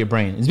 Chimp part of your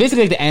brain. It's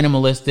basically like the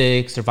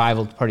animalistic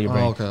survival part of your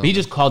brain. Okay. But he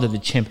just called it the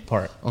chimp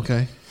part.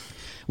 Okay.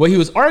 What he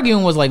was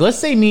arguing was like, let's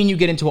say me and you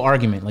get into an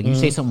argument. Like you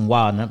say something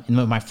wild.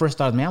 And my first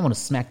thought was, man, I want to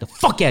smack the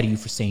fuck out of you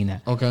for saying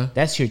that. Okay.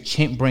 That's your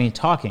chimp brain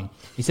talking.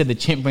 He said the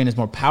chimp brain is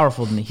more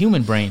powerful than the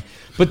human brain.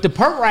 But the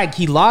part where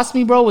he lost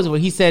me, bro, was where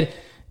he said,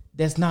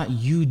 that's not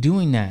you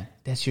doing that.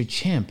 That's your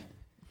chimp.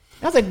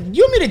 I was like,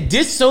 you want me to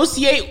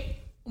dissociate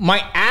my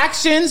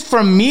actions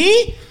from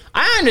me?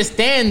 I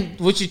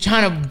understand what you're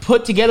trying to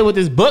put together with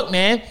this book,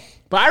 man.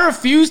 But I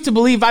refuse to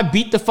believe I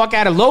beat the fuck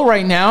out of Lo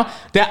right now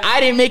that I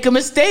didn't make a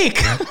mistake.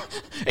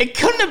 It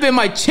couldn't have been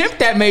my chimp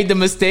that made the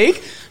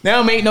mistake. That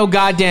don't make no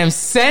goddamn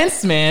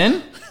sense,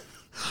 man.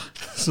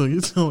 So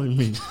you're telling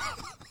me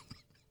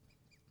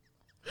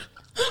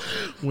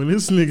when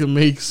this nigga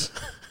makes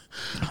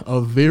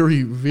a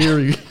very,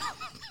 very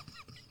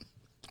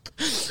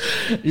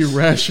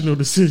irrational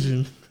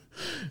decision,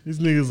 this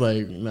nigga's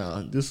like,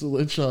 nah, this will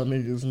let y'all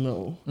niggas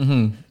know.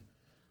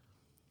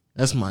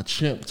 That's my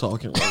chimp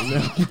talking right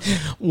now.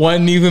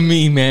 Wasn't even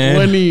me, man.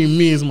 Wasn't even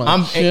me, is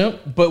my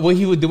chimp. But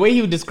the way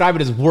he would describe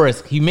it is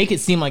worse. He make it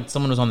seem like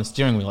someone was on the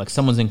steering wheel, like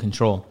someone's in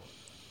control.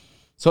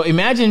 So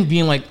imagine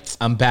being like,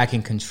 I'm back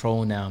in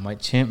control now. My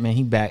chimp, man,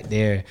 he back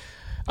there.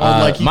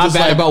 Like my bad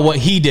like, about what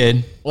he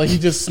did. Like he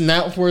just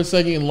snapped for a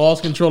second and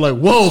lost control. Like,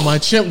 whoa, my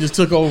chimp just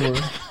took over.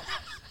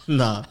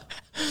 Nah.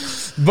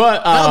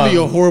 But that would be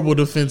a horrible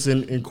defense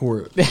in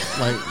court.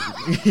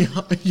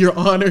 Like, Your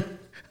Honor,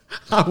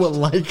 I would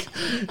like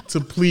to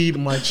plead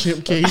my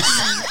chimp case.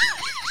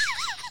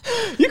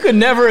 You could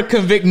never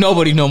convict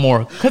nobody no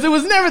more, because it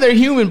was never their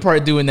human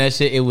part doing that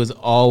shit. It was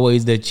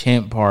always the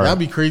chimp part. That'd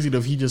be crazy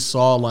if he just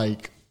saw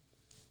like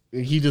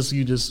you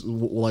just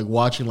like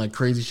watching like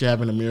crazy shit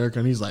happen in America,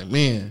 and he's like,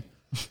 man,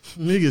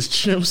 niggas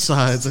chimp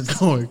sides are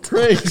going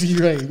crazy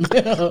right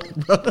now,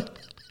 bro.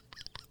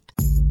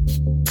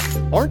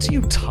 Aren't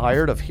you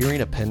tired of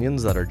hearing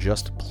opinions that are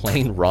just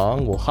plain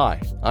wrong? Well,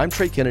 hi, I'm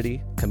Trey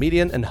Kennedy,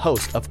 comedian and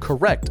host of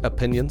Correct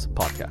Opinions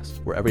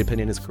podcast, where every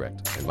opinion is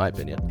correct, in my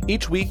opinion.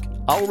 Each week,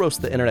 I'll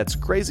roast the internet's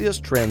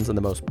craziest trends and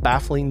the most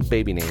baffling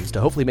baby names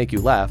to hopefully make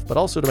you laugh, but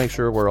also to make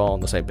sure we're all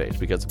on the same page,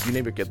 because if you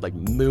name your kid like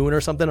Moon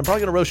or something, I'm probably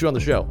gonna roast you on the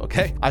show,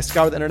 okay? I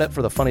scour the internet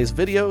for the funniest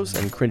videos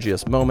and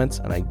cringiest moments,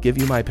 and I give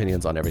you my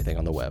opinions on everything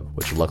on the web,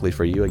 which luckily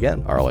for you,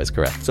 again, are always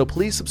correct. So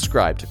please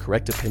subscribe to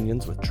Correct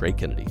Opinions with Trey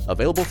Kennedy,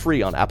 available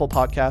free on Apple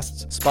Podcasts,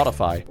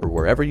 Spotify, or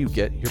wherever you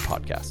get your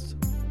podcasts.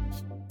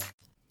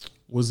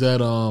 Was that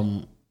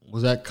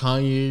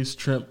Kanye's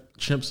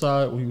chimp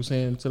side? What he was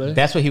saying today?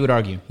 That's what he would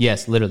argue.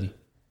 Yes, literally.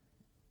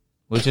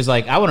 Which is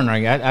like, I wouldn't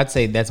argue. I'd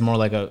say that's more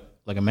like a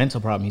mental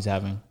problem he's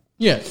having.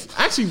 Yeah,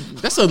 actually,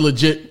 that's a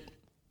legit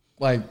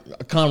like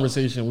a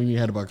conversation we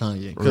had about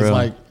Kanye, because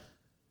like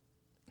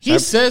he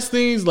says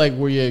things like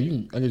where I guess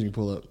you can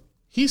pull up.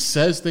 He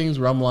says things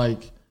where I'm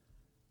like,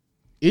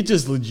 it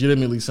just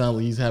legitimately sounds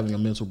like he's having a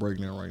mental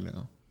breakdown right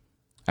now.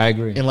 I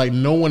agree. And like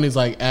no one is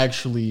like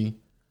actually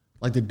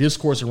like the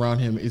discourse around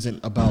him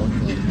isn't about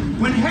like,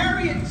 when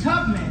Harriet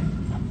Tubman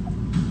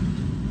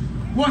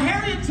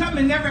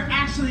never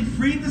actually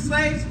freed the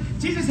slaves.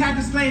 She just had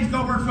the slaves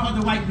go work for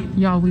other white people.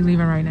 Y'all, we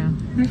leaving right now.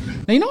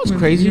 Now, you know what's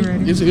crazy?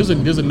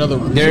 There's another.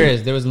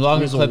 There was a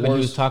long clip and he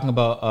was talking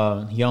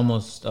about he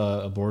almost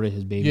aborted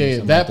his baby. Yeah,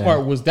 that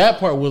part was I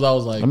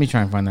was like, let me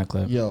try and find that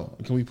clip. Yo,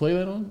 can we play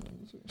that on?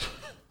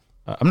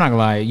 I'm not gonna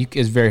lie,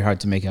 it's very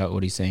hard to make out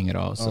what he's saying at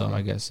all. So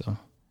I guess so.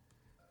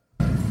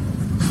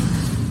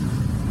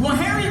 Well,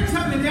 Harriet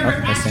Tubman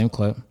never. That same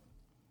clip.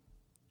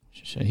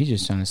 He's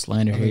just trying to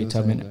slander Harriet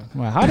Tubman.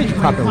 Wow, how did you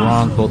crop it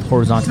wrong, both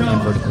horizontally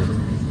and vertically?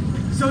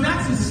 So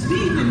that's a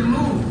Stephen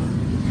move.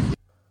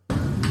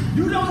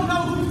 You don't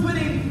know who's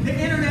putting the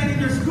internet in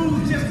your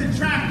schools just to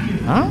track you.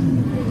 Huh?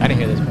 I didn't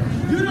hear this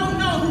part. You don't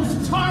know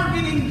who's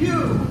targeting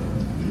you.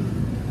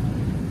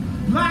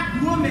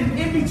 Black woman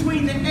in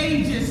between the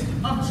ages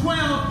of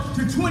 12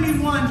 to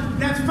 21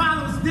 that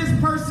follows this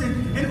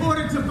person in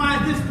order to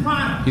buy this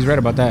product. He's right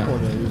about that.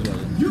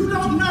 You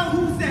don't know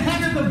who's the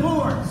head of the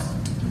boards.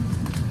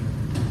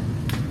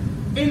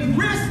 In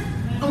risk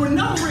or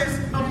no risk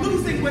of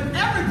losing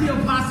whatever deal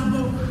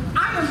possible,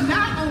 I am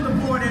not on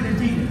the board at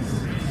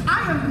Adidas.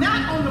 I am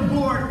not on the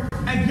board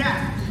at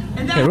Gap.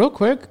 And Okay, real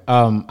quick,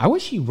 I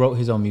wish he wrote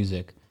his own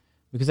music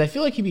because I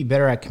feel like he'd be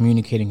better at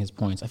communicating his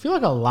points. I feel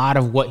like a lot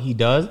of what he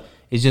does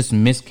is just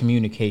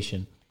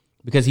miscommunication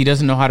because he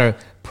doesn't know how to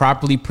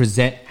properly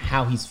present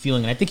how he's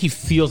feeling. And I think he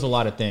feels a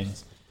lot of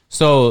things.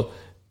 So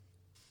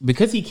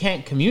because he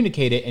can't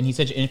communicate it and he's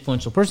such an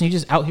influential person,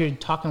 he's just out here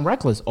talking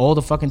reckless all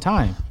the fucking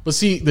time. But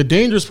see, the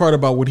dangerous part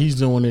about what he's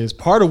doing is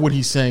part of what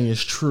he's saying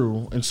is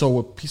true. And so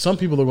what some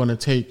people are going to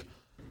take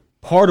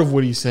part of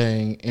what he's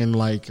saying and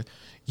like,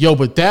 yo,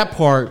 but that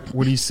part,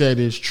 what he said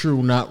is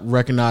true, not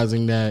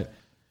recognizing that,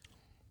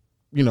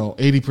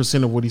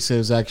 80% of what he said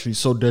is actually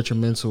so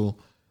detrimental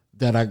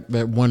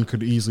that one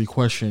could easily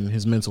question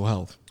his mental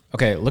health.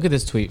 Okay, look at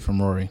this tweet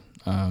from Rory.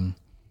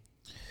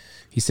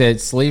 He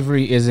said,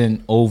 slavery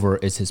isn't over,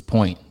 is his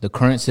point. The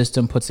current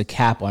system puts a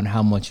cap on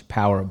how much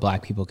power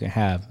black people can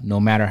have, no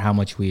matter how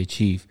much we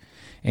achieve.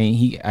 And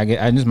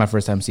this is my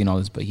first time seeing all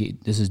this, but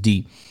this is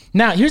deep.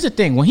 Now, here's the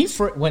thing.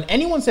 When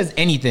anyone says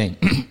anything,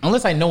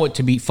 unless I know it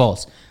to be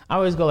false, I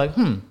always go like,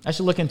 I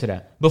should look into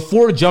that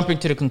before jumping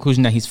to the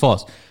conclusion that he's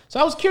false. So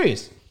I was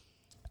curious.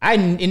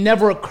 It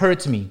never occurred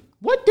to me.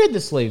 What did the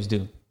slaves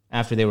do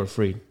after they were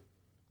freed?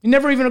 It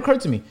never even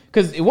occurred to me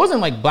because it wasn't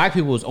like black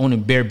people was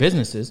owning bare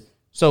businesses.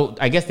 So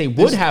I guess they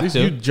would have to.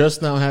 You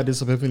just now had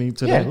this epiphany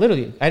today. Yeah,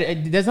 literally.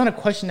 There's not a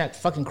question that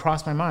fucking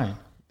crossed my mind.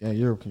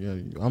 Yeah,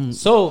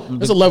 So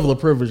there's a level of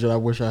privilege that I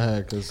wish I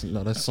had because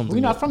that's something.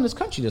 We're not from this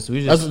country, so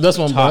we just that's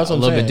what I'm a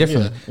little bit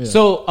different. Yeah.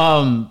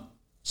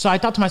 So I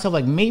thought to myself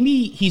like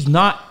maybe he's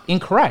not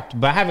incorrect,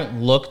 but I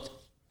haven't looked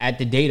at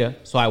the data,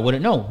 so I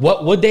wouldn't know.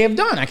 What would they have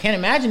done? I can't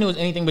imagine it was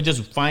anything but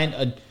just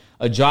find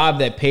a job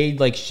that paid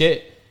like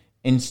shit,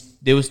 and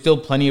there was still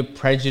plenty of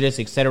prejudice,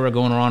 et cetera,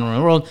 going on around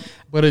the world.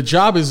 But a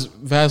job is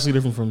vastly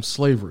different from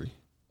slavery.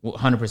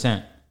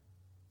 100%.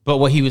 But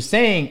what he was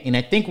saying, and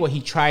I think what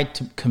he tried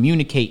to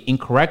communicate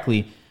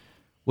incorrectly,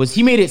 was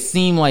he made it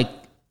seem like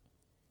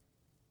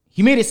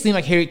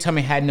Harriet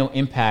Tubman had no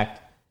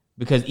impact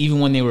because even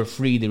when they were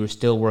free, they were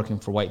still working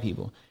for white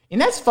people. And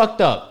that's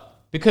fucked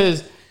up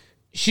because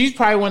she's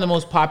probably one of the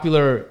most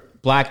popular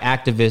black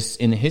activists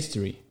in the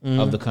history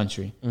of the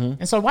country. Mm-hmm.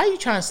 And so why are you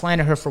trying to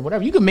slander her for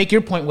whatever? You can make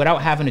your point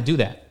without having to do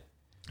that.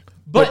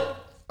 But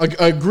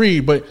I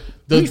agree, but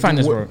let me find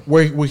this word.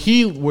 Where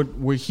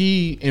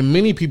he and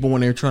many people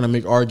when they're trying to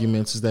make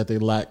arguments is that they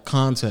lack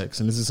context,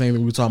 and it's the same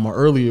thing we were talking about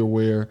earlier,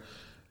 where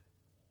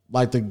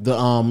like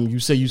the you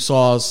say you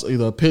saw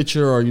either a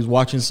picture or you was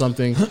watching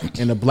something,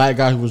 and the black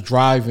guy who was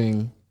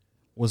driving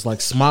was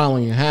like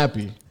smiling and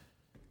happy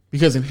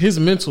because in his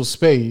mental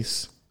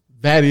space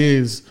that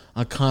is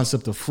a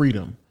concept of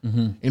freedom.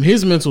 Mm-hmm. In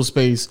his mental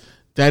space,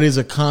 that is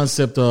a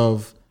concept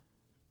of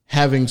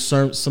having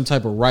some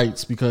type of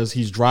rights because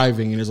he's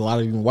driving, and there's a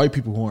lot of even white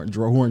people who aren't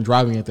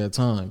driving at that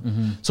time.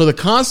 Mm-hmm. So the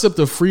concept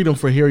of freedom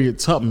for Harriet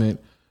Tubman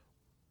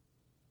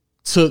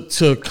to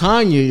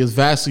Kanye is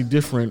vastly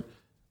different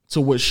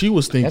to what she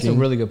was thinking. That's a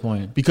really good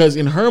point. Because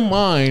in her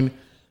mind,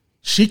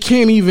 she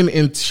can't even,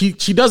 and she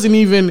doesn't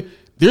even,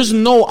 there's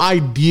no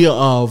idea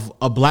of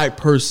a black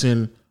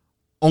person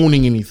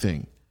owning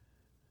anything.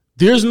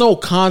 There's no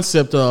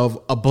concept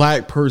of a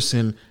black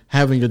person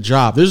having a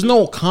job. There's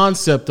no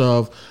concept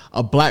of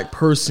a black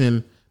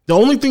person. The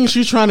only thing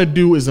she's trying to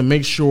do is to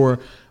make sure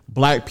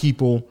black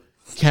people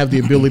have the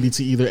ability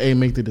to either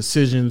make the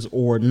decisions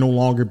or no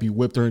longer be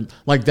whipped. Or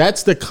like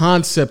that's the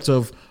concept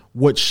of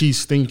what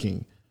she's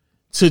thinking.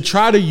 To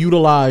try to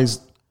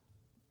utilize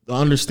the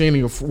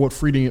understanding of what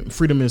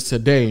freedom is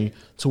today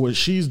to what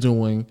she's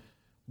doing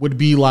would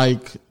be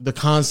like the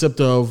concept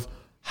of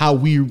how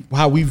we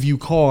view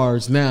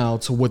cars now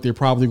to what they're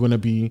probably going to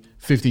be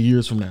 50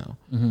 years from now.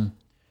 Mm-hmm.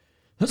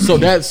 So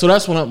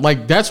that's when I'm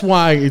like, that's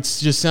why it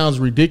just sounds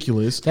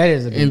ridiculous.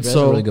 That's a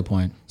really good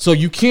point. So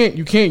you can't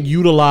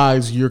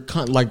utilize your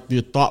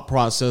thought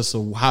process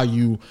of how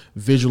you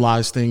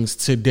visualize things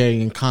today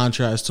in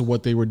contrast to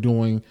what they were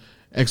doing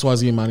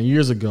XYZ amount of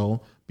years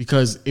ago,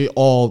 because it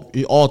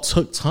all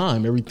took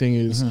time. Everything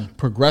is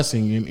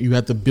progressing, and you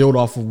have to build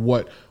off of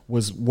what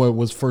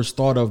was first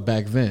thought of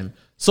back then.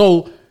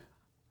 So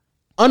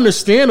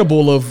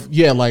understandable I'm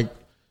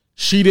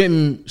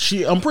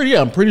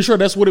pretty sure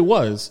that's what it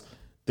was.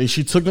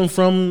 She took them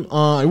from,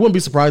 it wouldn't be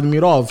surprising to me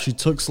at all if she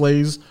took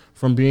slaves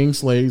from being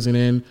slaves and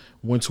then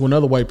went to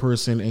another white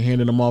person and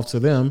handed them off to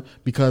them,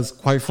 because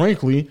quite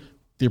frankly,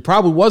 there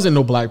probably wasn't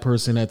no black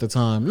person at the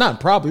time. Not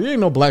probably, there ain't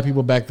no black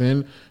people back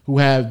then who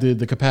had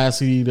the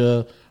capacity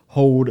to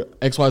hold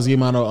XYZ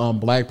amount of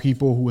black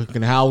people who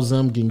can house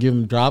them, can give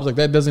them jobs. Like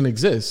that doesn't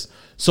exist.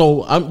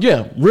 So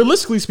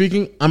realistically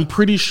speaking, I'm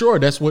pretty sure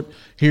that's what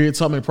Harriet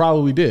Tubman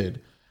probably did.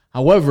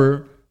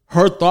 However,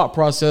 her thought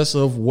process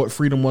of what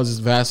freedom was is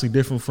vastly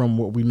different from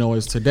what we know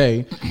as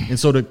today. And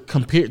so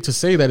to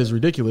say that is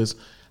ridiculous.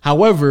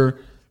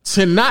 However,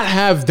 to not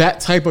have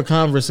that type of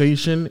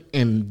conversation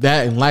and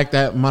lack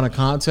that amount of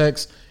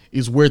context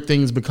is where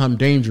things become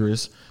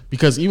dangerous,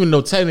 because even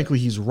though technically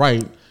he's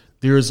right,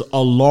 there's a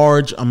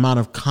large amount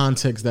of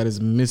context that is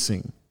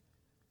missing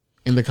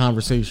in the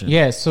conversation.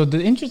 Yeah, so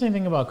the interesting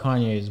thing about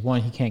Kanye is,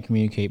 one, he can't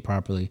communicate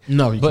properly.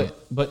 No, he can't.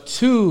 But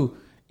two,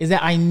 is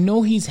that I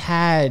know he's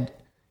had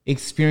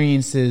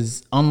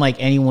experiences unlike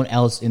anyone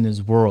else in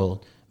this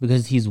world,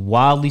 because he's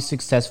wildly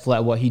successful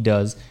at what he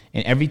does.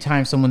 And every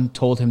time someone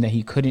told him that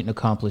he couldn't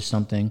accomplish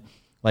something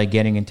like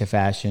getting into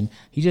fashion,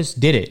 he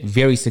just did it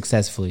very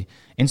successfully.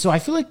 And so I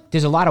feel like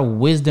there's a lot of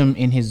wisdom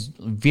in his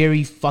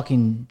very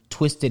fucking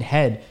twisted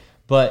head,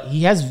 but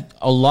he has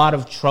a lot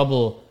of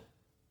trouble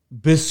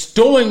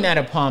bestowing that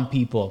upon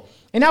people.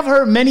 And I've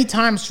heard many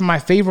times from my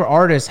favorite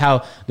artists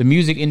how the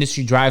music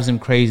industry drives them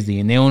crazy,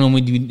 and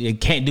they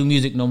can't do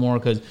music no more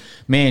because,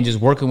 man, just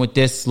working with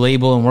this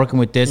label and working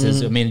with this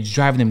it's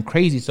driving them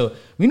crazy. So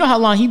we know how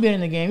long he been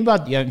in the game.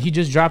 He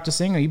just dropped a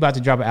single. He about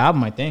to drop an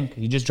album, I think.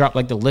 He just dropped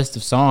like the list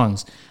of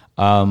songs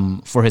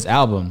for his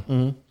album.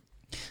 Mm-hmm.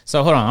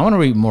 So hold on, I want to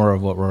read more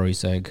of what Rory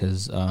said,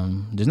 because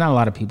there's not a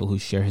lot of people who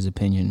share his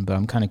opinion, but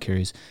I'm kind of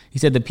curious. He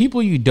said, the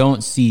people you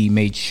don't see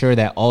made sure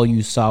that all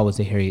you saw was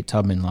the Harriet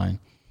Tubman line.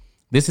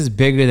 This is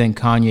bigger than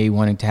Kanye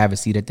wanting to have a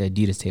seat at the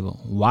Adidas table.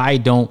 Why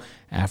don't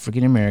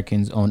African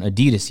Americans own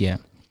Adidas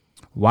yet?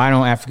 Why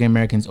don't African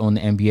Americans own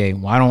the NBA?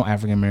 Why don't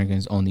African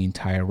Americans own the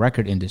entire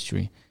record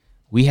industry?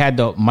 We had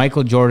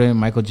Michael Jordan,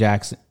 Michael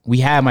Jackson.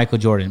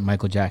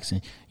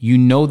 You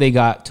know they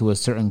got to a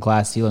certain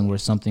glass ceiling where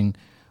something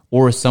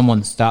or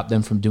someone stopped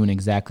them from doing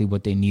exactly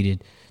what they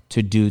needed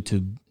to do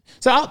to.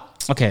 So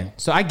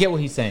I get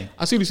what he's saying.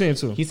 I see what he's saying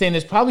too. He's saying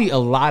there's probably a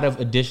lot of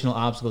additional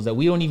obstacles that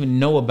we don't even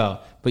know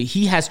about, but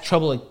he has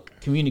trouble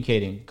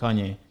communicating,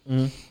 Kanye.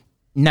 Mm-hmm.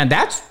 Now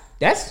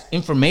that's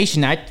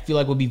information I feel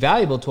like would be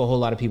valuable to a whole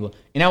lot of people.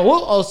 And I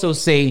will also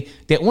say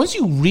that once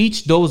you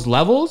reach those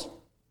levels,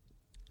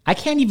 I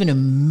can't even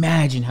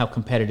imagine how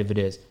competitive it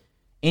is.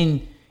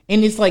 And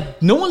it's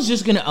like no one's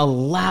just gonna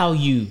allow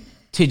you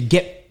to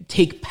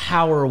take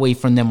power away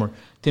from them, or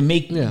to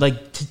make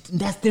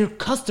that's their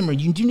customer.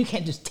 You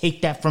can't just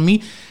take that from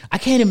me. I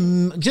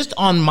can't just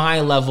on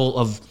my level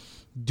of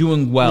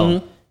doing well.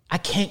 Mm-hmm. I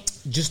can't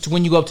just,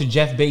 when you go up to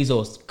Jeff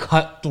Bezos,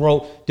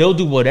 cutthroat, they'll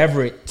do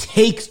whatever it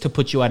takes to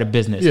put you out of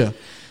business. Yeah.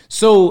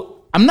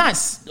 So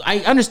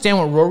I understand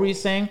what Rory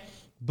is saying,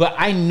 but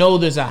I know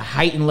there's a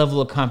heightened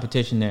level of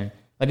competition there.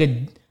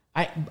 Like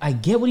I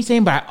get what he's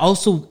saying, but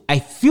I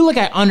feel like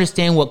I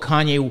understand what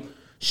Kanye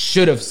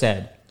should have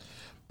said.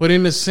 But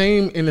in the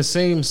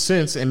same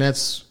sense, and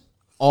that's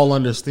all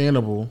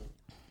understandable,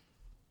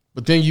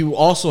 but then you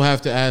also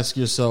have to ask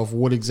yourself,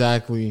 what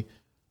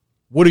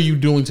are you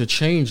doing to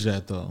change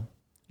that, though?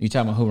 You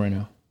talking about who right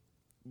now?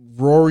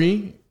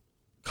 Rory,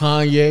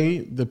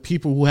 Kanye, the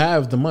people who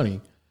have the money.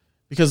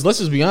 Because let's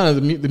just be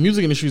honest, the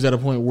music industry is at a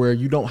point where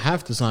you don't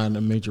have to sign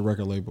a major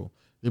record label.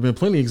 There have been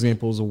plenty of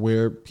examples of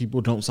where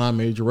people don't sign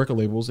major record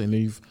labels and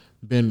they've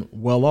been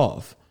well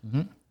off.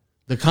 Mm-hmm.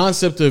 The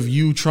concept of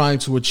you trying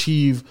to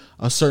achieve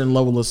a certain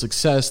level of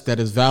success that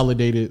is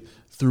validated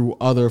through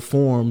other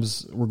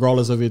forms,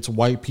 regardless of it's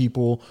white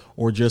people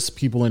or just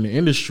people in the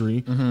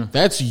industry, mm-hmm.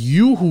 that's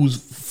you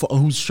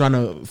who's trying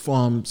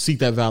to seek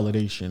that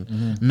validation,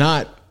 mm-hmm.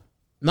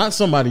 not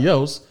somebody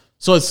else.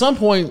 So at some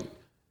point,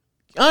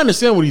 I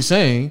understand what he's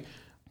saying,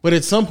 but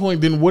at some point,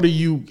 then what are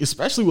you,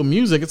 especially with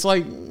music, it's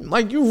like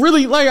you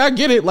really, like, I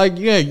get it. Like,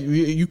 yeah,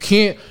 you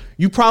can't,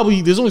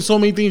 there's only so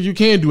many things you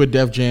can do at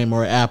Def Jam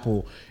or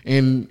Apple.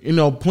 And,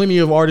 plenty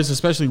of artists,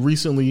 especially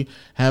recently,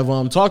 have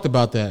talked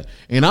about that.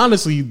 And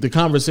honestly, the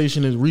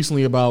conversation is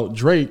recently about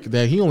Drake,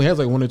 that he only has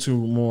like 1 or 2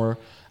 more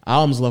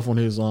albums left on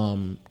his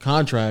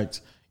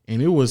contract.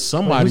 And it was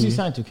somebody. Who's he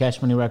signed to?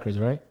 Cash Money Records,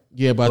 right?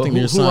 Yeah, but I think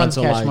they're signed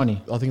to Cash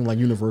Money? I think like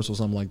Universal or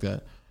something like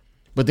that.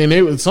 But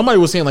then somebody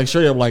was saying, like,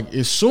 straight up, like,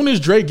 as soon as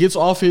Drake gets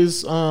off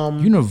his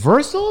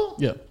Universal?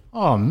 Yeah.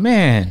 Oh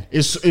man.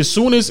 As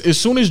soon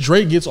as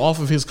Drake gets off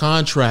of his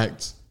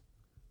contract,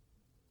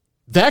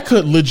 that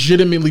could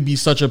legitimately be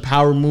such a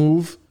power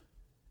move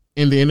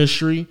in the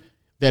industry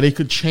that it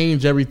could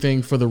change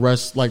everything for the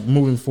rest, like,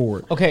 moving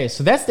forward. Okay,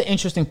 so that's the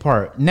interesting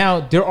part. Now,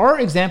 there are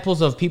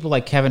examples of people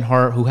like Kevin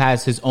Hart, who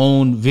has his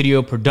own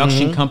video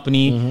production mm-hmm.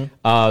 company.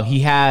 Mm-hmm.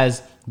 He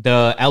has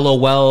the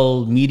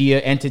LOL media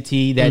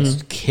entity that's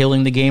mm-hmm.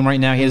 killing the game right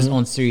now. He has mm-hmm. his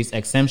own Sirius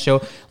XM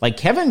show. Like,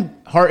 Kevin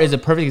Hart is a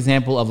perfect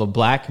example of a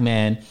black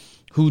man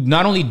who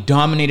not only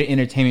dominated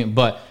entertainment,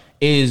 but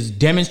is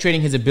demonstrating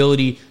his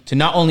ability to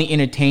not only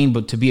entertain,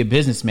 but to be a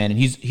businessman. And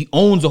he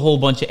owns a whole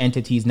bunch of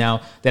entities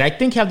now that I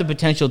think have the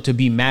potential to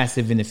be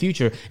massive in the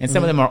future. And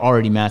some mm-hmm. of them are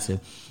already massive.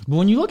 But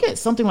when you look at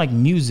something like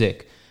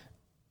music,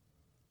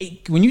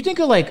 when you think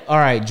of like, all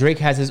right, Drake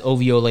has his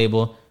OVO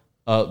label,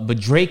 But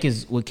Drake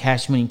is with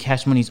Cash Money.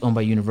 Cash Money is owned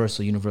by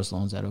Universal. Universal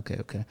owns that.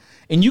 Okay.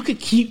 And you could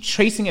keep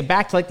tracing it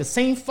back to like the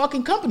same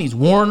fucking companies: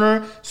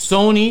 Warner,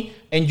 Sony,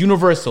 and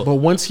Universal. But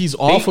once he's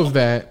off of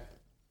that,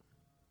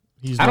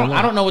 I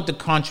don't know what the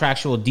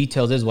contractual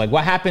details is. Like,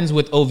 what happens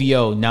with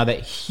OVO now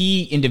that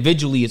he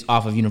individually is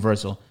off of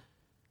Universal?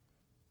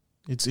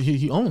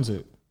 He owns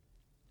it.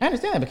 I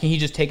understand that, but can he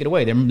just take it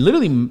away?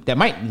 That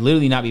might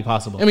literally not be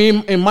possible. I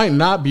mean, it might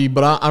not be,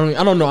 but I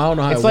don't know. I don't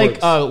know how it's it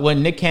like works.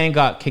 When Nick Cannon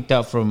got kicked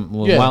out from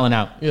Wildin'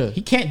 Out. Yeah.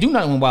 He can't do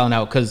nothing with Wildin'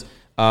 Out because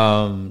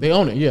they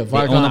own it. Yeah, they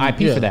own the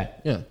IP for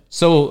that. Yeah.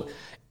 So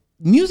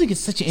music is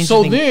such an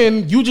interesting. So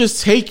then you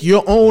just take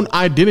your own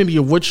identity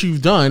of what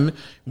you've done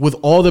with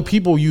all the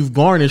people you've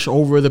garnished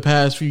over the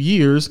past few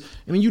years,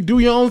 and then you do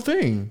your own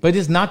thing. But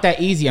it's not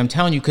that easy. I'm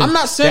telling you, because I'm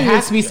not saying there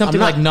has to be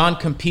something like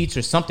non-competes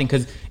or something.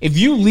 Because if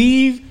you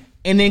leave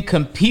and then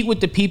compete with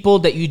the people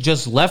that you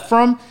just left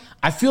from,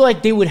 I feel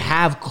like they would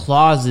have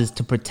clauses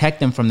to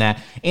protect them from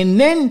that. And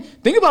then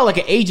think about like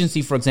an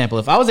agency, for example.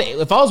 If I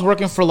was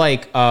working for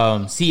like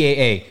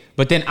CAA,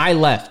 but then I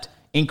left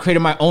and created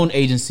my own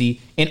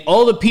agency, and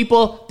all the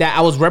people that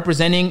I was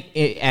representing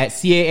at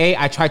CAA,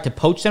 I tried to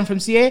poach them from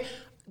CAA.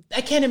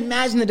 I can't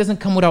imagine that doesn't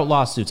come without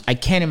lawsuits. I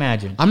can't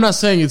imagine. I'm not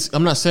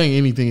saying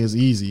anything is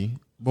easy,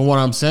 but what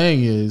I'm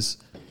saying is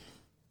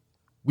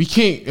we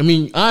can't. I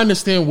mean, I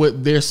understand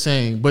what they're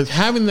saying, but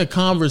having the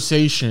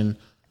conversation,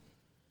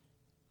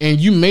 and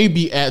you may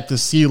be at the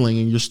ceiling,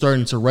 and you're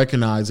starting to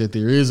recognize that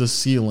there is a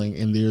ceiling,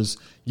 and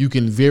you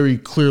can very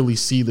clearly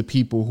see the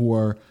people who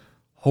are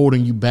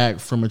holding you back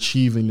from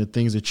achieving the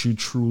things that you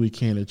truly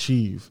can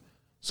achieve.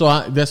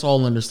 So that's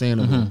all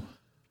understandable. Mm-hmm.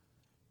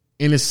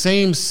 In the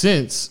same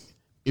sense,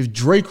 if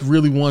Drake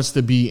really wants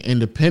to be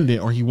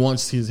independent or he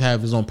wants to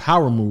have his own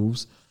power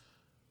moves,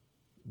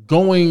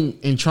 going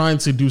and trying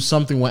to do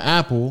something with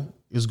Apple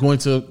is going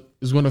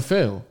to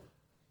fail,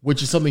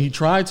 which is something he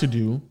tried to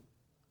do.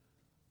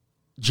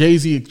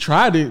 Jay-Z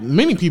tried it.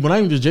 Many people, not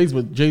even just Jay-Z,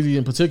 but Jay-Z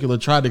in particular,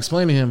 tried to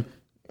explain to him,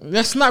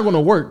 that's not going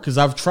to work because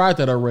I've tried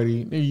that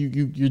already.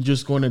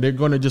 They're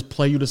going to just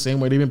play you the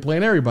same way they've been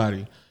playing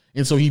everybody.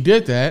 And so he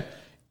did that,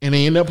 and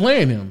they end up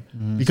playing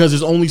him because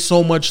there's only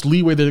so much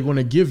leeway that they're going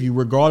to give you,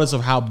 regardless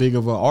of how big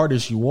of an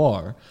artist you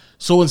are.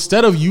 So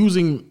instead of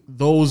using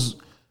those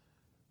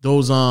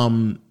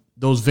venues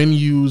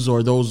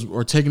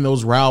or taking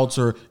those routes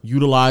or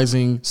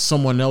utilizing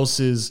someone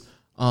else's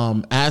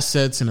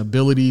assets and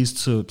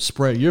abilities to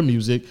spread your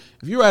music,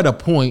 if you're at a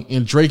point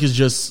and Drake is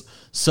just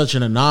such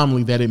an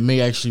anomaly that it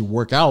may actually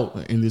work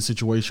out in this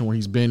situation where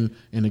he's been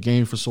in the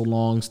game for so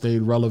long,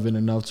 stayed relevant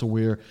enough to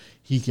where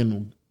he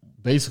can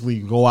basically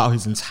go out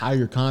his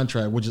entire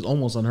contract, which is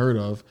almost unheard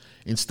of,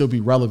 and still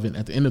be relevant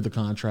at the end of the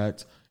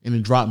contract and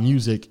then drop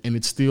music, and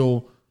it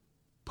still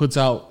puts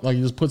out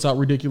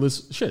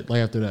ridiculous shit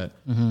like after that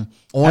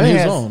on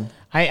his own.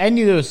 I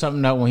knew there was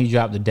something out when he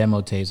dropped the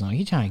demo tapes on.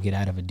 He trying to get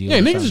out of a deal. Yeah,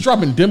 niggas is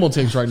dropping demo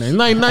tapes right now.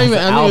 Not even. I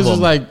think it's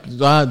just like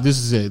this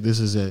is it. This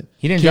is it.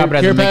 He didn't drop it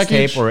as a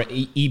mixtape or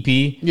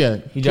EP. Yeah,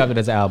 he dropped it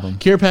as an album.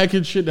 Care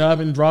package shit that I've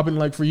been dropping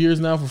like for years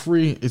now for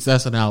free.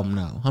 That's an album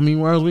now. How many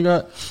rounds we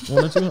got?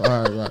 1 or 2? All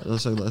right.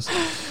 Let's say less.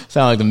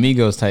 Sound like the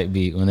Migos type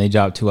beat when they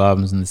dropped 2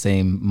 albums in the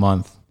same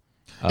month.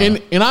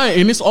 And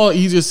it's all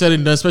easier said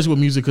and done, especially with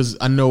music, because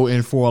I know,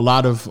 and for a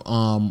lot of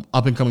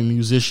up and coming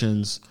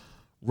musicians,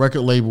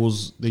 record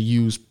labels, they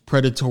use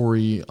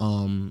predatory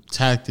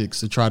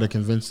tactics to try to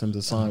convince them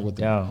to sign with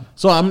them. Yeah.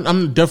 So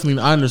I'm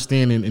definitely, I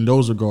understand in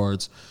those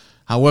regards.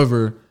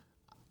 However,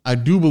 I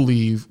do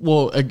believe,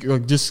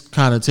 just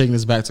kind of taking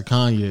this back to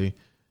Kanye,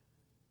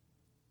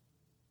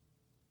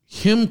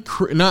 I'm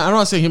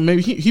not saying him.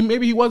 Maybe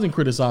he wasn't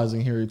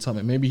criticizing Harriet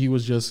Tubman. Maybe he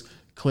was just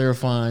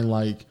clarifying,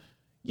 like,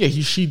 yeah,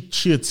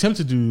 she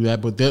attempted to do that,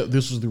 but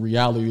this was the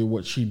reality of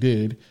what she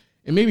did,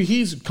 and maybe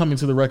he's coming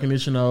to the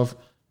recognition of,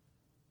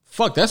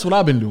 fuck, that's what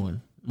I've been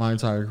doing my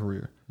entire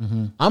career.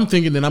 Mm-hmm. I'm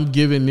thinking that I'm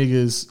giving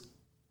niggas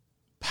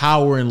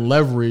power and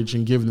leverage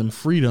and giving them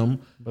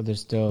freedom, but they're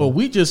still. But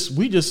we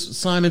just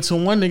signed into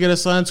one nigga that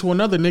signed to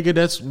another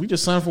nigga. We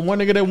just signed from one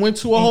nigga that went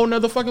to a whole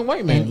nother fucking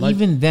white man. And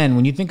even then,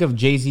 when you think of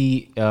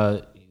Jay-Z,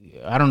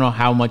 I don't know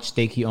how much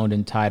stake he owned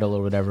in Tidal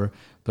or whatever,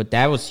 but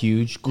that was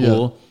huge,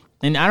 cool. Yeah.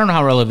 And I don't know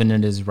how relevant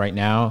it is right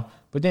now,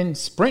 but then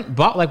Sprint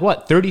bought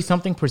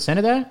 30-something%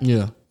 of that.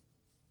 Yeah.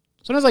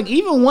 So it's like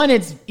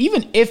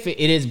even if it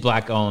is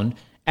black owned,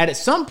 at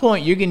some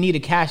point you're gonna need a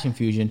cash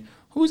infusion.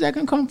 Who's that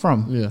gonna come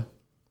from? Yeah.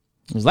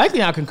 It's likely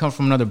not gonna come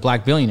from another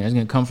black billionaire. It's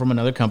gonna come from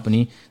another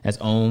company that's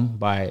owned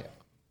by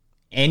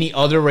any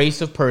other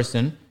race of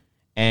person.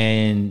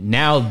 And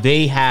now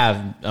they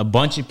have a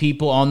bunch of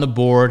people on the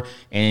board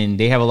and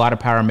they have a lot of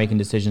power making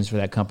decisions for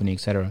that company, et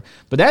cetera.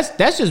 But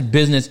that's just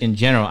business in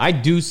general. I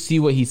do see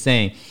what he's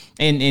saying.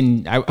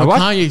 And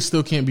Kanye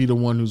still can't be the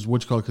one who's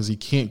because he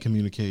can't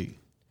communicate.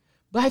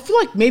 But I feel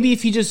like maybe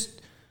if he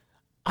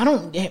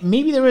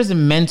maybe there is a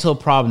mental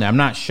problem there. I'm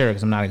not sure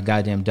because I'm not a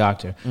goddamn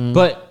doctor.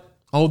 But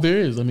there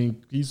is. I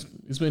mean,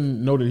 it's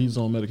been noted he's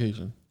on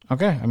medication.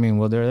 Okay. I mean,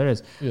 well, there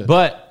is. Yeah.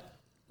 But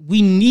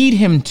we need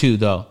him to,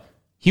 though.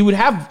 He would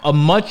have a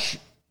much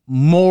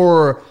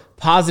more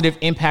positive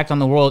impact on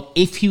the world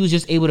if he was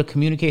just able to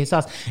communicate his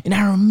thoughts. And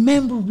I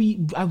remember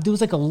there was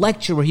like a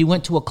lecture where he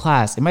went to a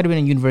class. It might have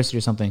been a university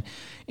or something.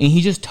 And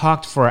he just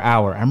talked for an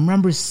hour. I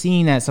remember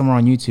seeing that somewhere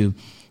on YouTube.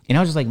 And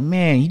I was just like,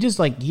 man,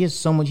 he has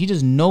so much. He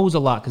just knows a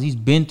lot because he's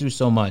been through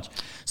so much.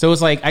 So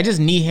it's like, I just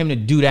need him to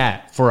do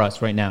that for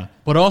us right now.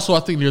 But also,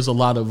 I think there's a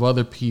lot of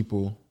other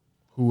people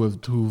who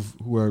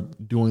are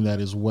doing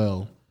that as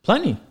well.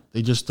 Plenty.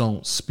 They just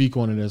don't speak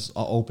on it as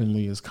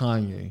openly as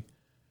Kanye.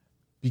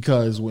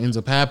 Because what ends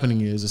up happening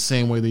is the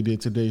same way they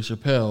did to Dave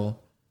Chappelle,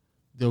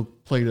 they'll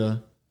play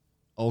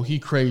he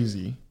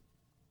crazy.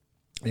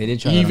 They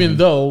did try even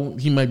though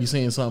he might be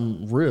saying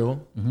something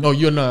real. No,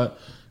 you're not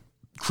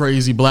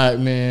crazy black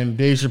man.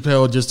 Dave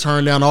Chappelle just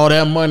turned down all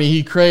that money.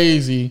 He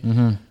crazy.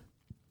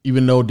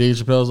 Even though Dave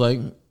Chappelle's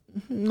like,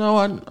 no,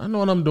 I know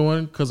what I'm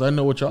doing because I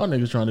know what y'all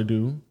niggas trying to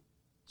do.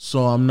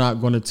 So I'm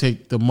not going to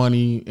take the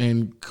money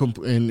and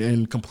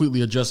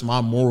completely adjust my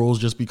morals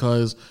just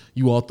because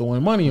you all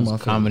throwing money in my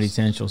face. Comedy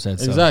Central said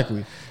so.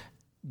 Exactly.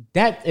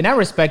 That, and I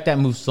respect that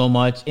move so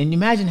much. And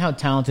imagine how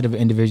talented of an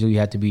individual you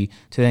have to be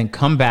to then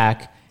come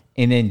back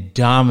and then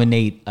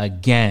dominate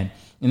again.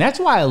 And that's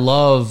why I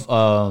love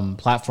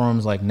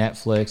platforms like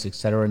Netflix, et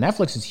cetera.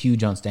 Netflix is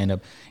huge on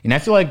stand-up. And I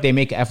feel like they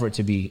make an effort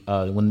to be,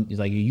 when it's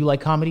like, you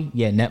like comedy?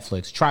 Yeah,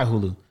 Netflix. Try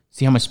Hulu.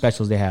 See how much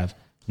specials they have.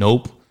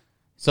 Nope.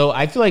 So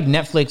I feel like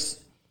Netflix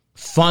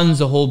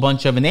funds a whole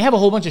bunch of, and they have a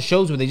whole bunch of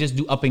shows where they just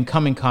do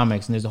up-and-coming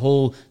comics, and there's a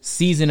whole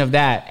season of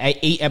that,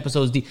 8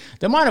 episodes deep.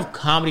 The amount of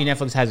comedy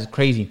Netflix has is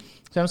crazy.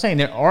 So I'm saying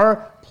there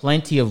are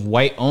plenty of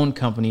white-owned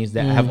companies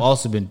that have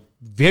also been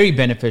very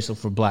beneficial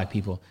for black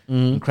people,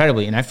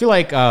 incredibly. And I feel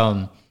like,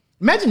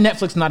 imagine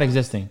Netflix not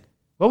existing.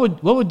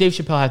 What would Dave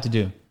Chappelle have to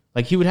do?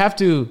 Like, he would have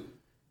to,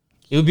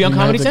 it would be on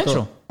Comedy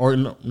Central.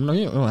 No,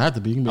 you don't have to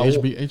be. You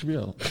can be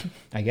HBO.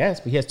 I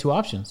guess, but he has 2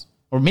 options.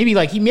 Or maybe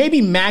like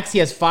max he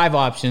has 5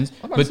 options,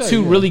 but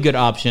 2 really good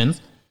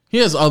options. He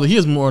has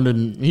more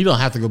than, he don't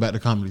have to go back to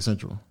Comedy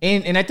Central.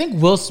 And I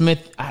think Will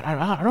Smith,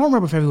 I don't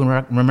remember if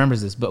everyone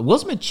remembers this, but Will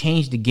Smith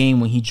changed the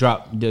game when he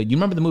dropped, you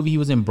remember the movie he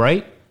was in,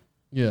 Bright?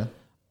 Yeah.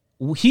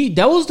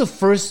 That was the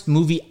first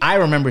movie I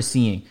remember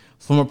seeing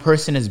from a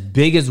person as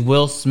big as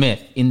Will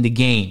Smith in the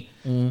game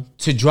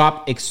to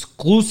drop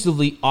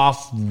exclusively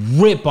off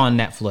rip on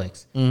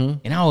Netflix.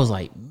 And I was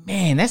like,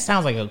 man, that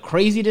sounds like a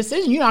crazy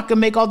decision. You're not going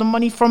to make all the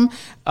money from,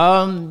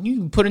 you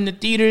can put in the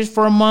theaters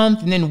for a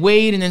month and then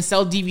wait and then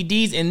sell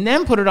DVDs and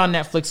then put it on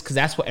Netflix because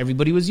that's what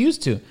everybody was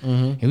used to.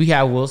 And we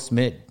have Will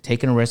Smith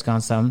taking a risk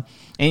on something.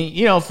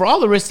 And, for all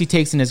the risks he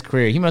takes in his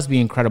career, he must be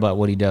incredible at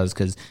what he does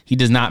because he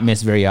does not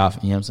miss very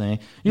often. You know what I'm saying?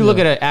 You look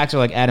at an actor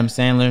like Adam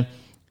Sandler,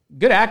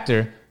 good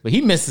actor, but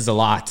he misses a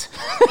lot.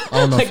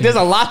 Like, there's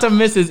a lot of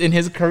misses in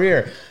his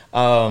career.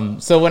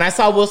 So when I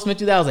saw Will Smith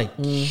do that, I was like,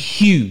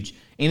 huge.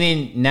 And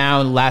then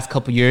now, in the last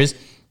couple years,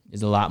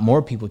 there's a lot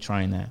more people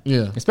trying that.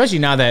 Yeah. Especially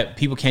now that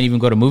people can't even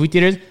go to movie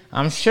theaters.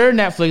 I'm sure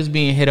Netflix is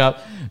being hit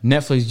up.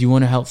 Netflix, do you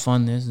want to help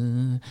fund this?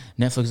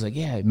 Netflix is like,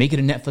 yeah, make it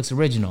a Netflix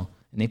original.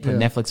 And they put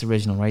Netflix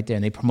original right there,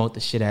 and they promote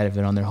the shit out of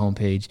it on their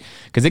homepage.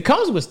 Because it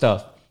comes with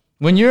stuff.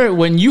 When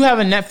you have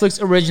a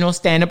Netflix original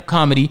stand-up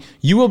comedy,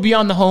 you will be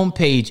on the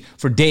homepage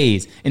for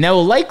days. And that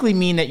will likely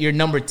mean that you're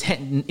number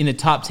 10 in the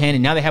top 10.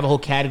 And now they have a whole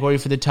category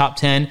for the top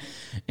 10.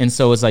 And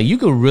so it's like you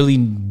could really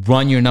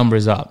run your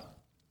numbers up,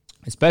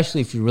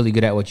 especially if you're really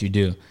good at what you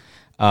do.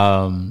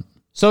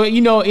 So,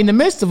 in the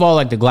midst of all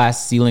like the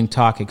glass ceiling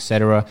talk,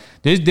 etc.,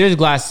 there's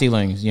glass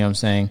ceilings, you know what I'm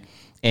saying?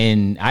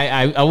 And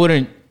I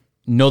wouldn't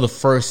know the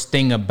first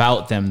thing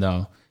about them,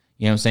 though.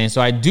 You know what I'm saying? So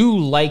I do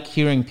like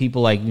hearing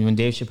people like when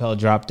Dave Chappelle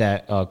dropped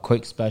that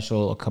quick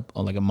special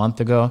a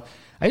month ago.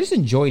 I just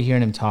enjoyed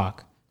hearing him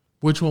talk.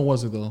 Which one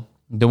was it though?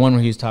 The one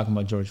where he was talking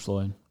about George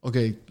Floyd.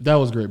 Okay, that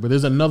was great. But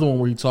there's another one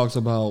where he talks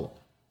about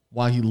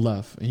why he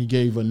left, and he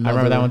gave another. I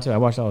remember that one too. I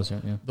watched all this.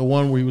 Yeah. The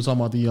one where he was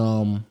talking about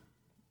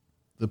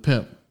the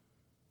pimp.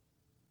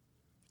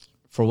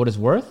 For what it's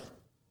worth?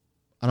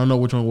 I don't know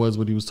which one it was,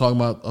 but he was talking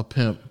about a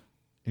pimp.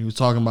 He was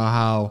talking about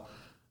how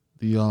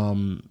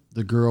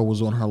the girl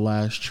was on her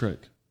last trick.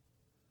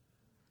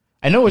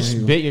 I know which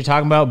bit you're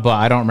talking about, but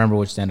I don't remember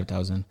which stand-up that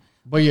was in.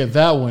 But yeah,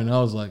 that one,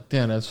 I was like,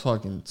 damn, that's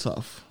fucking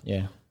tough.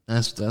 Yeah.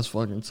 That's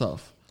fucking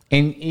tough.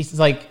 And it's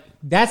like,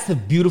 that's the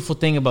beautiful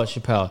thing about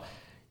Chappelle.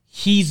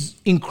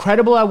 He's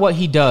incredible at what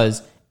he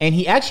does, and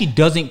he actually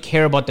doesn't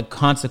care about the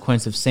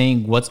consequence of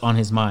saying what's on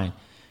his mind.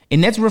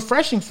 And that's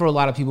refreshing for a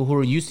lot of people who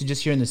are used to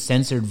just hearing the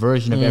censored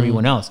version of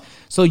everyone else.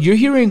 So you're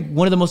hearing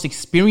one of the most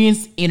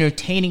experienced,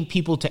 entertaining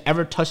people to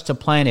ever touch the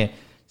planet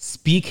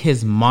speak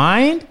his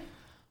mind.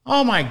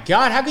 Oh my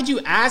God, how could you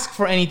ask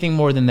for anything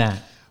more than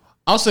that?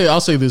 I'll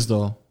say this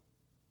though.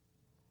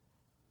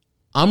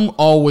 I'm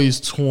always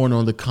torn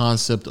on the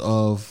concept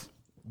of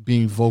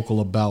being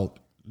vocal about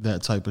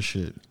that type of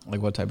shit.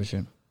 Like what type of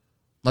shit?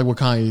 Like what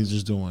Kanye is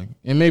just doing.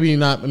 And maybe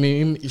not,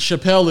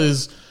 Chappelle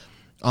is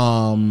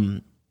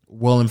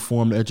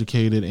well-informed,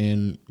 educated,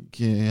 and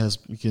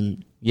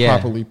can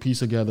properly piece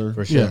together.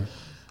 For sure.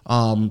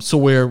 Yeah. So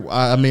where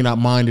I may not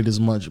mind it as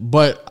much.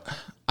 But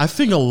I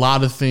think a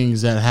lot of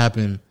things that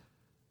happen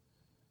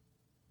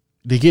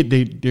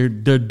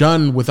they're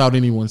done without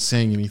anyone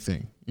saying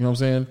anything. You know what I'm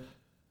saying?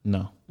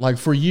 No. Like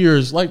for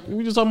years, like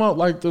we just talking about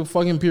like the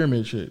fucking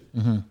pyramid shit.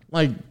 Mm-hmm.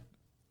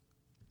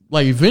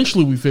 Like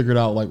eventually we figured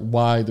out like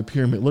why the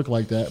pyramid looked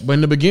like that. But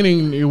in the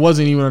beginning, it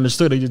wasn't even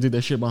understood. They just did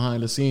that shit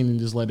behind the scene and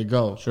just let it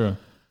go. Sure.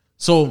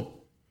 So,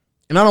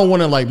 and I don't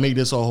want to like make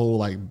this a whole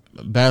like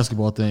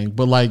basketball thing,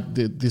 but like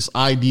this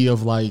idea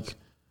of like,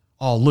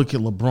 oh, look at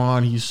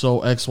LeBron, he's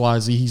so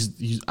XYZ,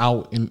 he's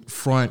out in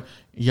front,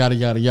 yada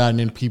yada yada, and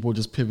then people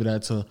just pivot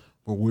that to,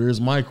 well,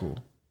 where's Michael?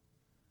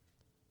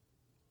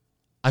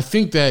 I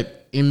think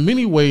that in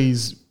many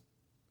ways,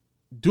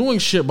 doing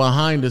shit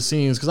behind the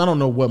scenes, because I don't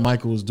know what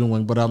Michael is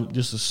doing, but I'm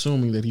just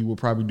assuming that he will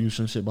probably do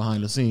some shit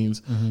behind the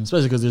scenes,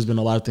 especially because there's been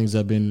a lot of things that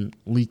have been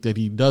leaked that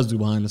he does do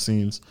behind the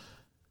scenes.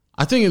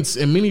 I think it's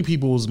in many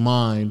people's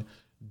mind,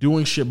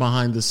 doing shit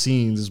behind the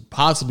scenes is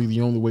possibly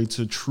the only way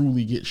to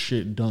truly get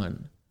shit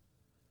done.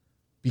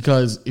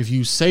 Because if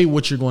you say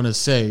what you're going to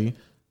say,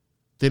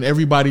 then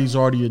everybody's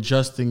already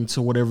adjusting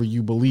to whatever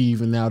you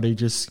believe, and now they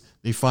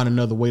find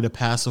another way to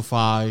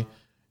pacify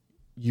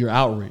your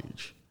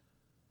outrage.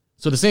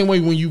 So the same way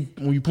when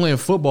you playing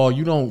football,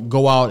 you don't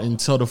go out and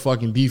tell the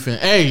fucking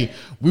defense, hey,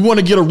 we want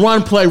to get a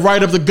run play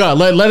right up the gut.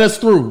 Let us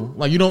through.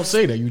 Like, you don't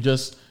say that.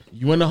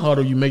 You in the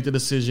huddle, you make the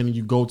decision, and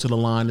you go to the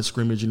line of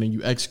scrimmage, and then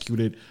you execute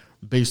it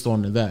based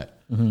on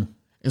that. Mm-hmm.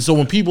 And so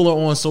when people are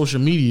on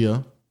social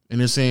media and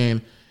they're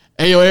saying,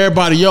 hey, yo,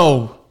 everybody,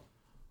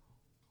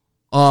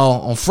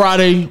 on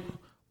Friday,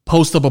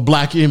 post up a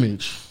black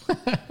image.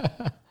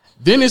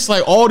 Then it's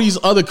like all these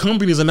other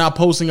companies are now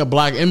posting up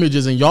black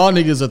images, and y'all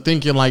niggas are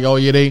thinking like, oh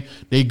yeah,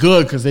 they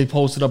good because they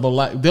posted up a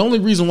black. The only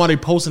reason why they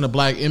posting a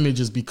black image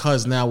is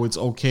because now it's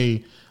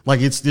okay. Like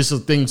it's this a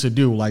thing to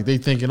do. Like they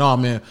thinking, oh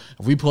man,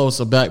 if we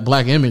post a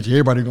black image,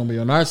 everybody gonna be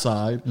on our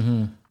side.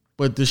 Mm-hmm.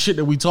 But the shit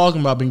that we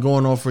talking about been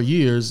going on for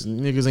years.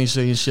 Niggas ain't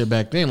saying shit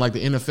back then. Like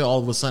the NFL all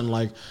of a sudden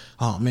like,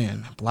 oh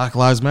man, Black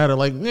Lives Matter.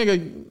 Like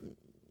nigga,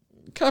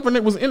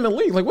 Kaepernick was in the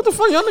league. Like, what the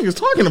fuck y'all niggas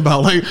talking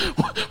about? Like,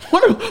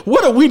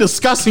 what are we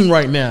discussing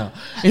right now?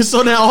 And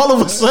so now all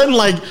of a sudden,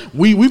 like,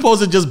 we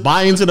supposed to just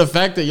buy into the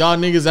fact that y'all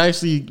niggas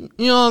actually,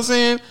 you know what I'm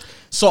saying?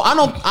 So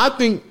I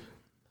think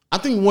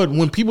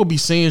when people be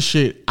saying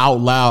shit out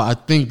loud, I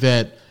think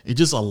that it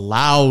just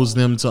allows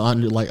them to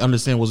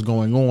understand what's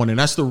going on. And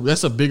that's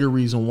a bigger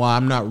reason why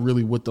I'm not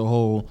really with the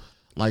whole,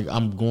 like,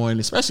 I'm going,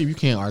 especially if you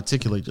can't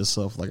articulate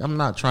yourself. Like, I'm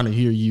not trying to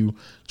hear you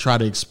try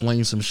to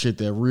explain some shit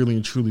that really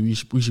and truly we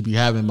should be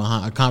having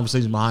behind a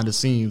conversation behind the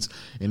scenes,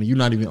 and you're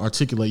not even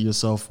articulate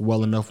yourself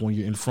well enough when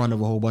you're in front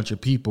of a whole bunch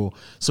of people,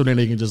 so then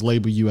they can just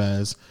label you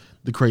as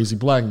the crazy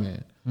black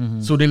man.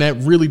 Mm-hmm. So then that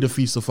really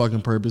defeats the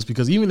fucking purpose,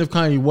 because even if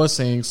Kanye was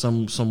saying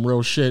some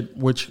real shit,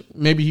 which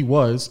maybe he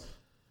was,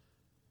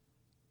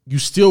 you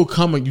still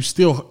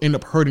end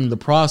up hurting the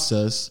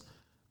process,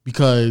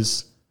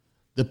 because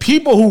the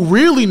people who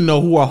really know,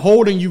 who are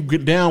holding you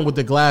down with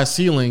the glass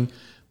ceiling,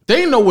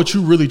 they know what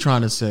you're really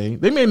trying to say.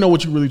 They may know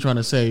what you're really trying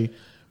to say,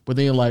 but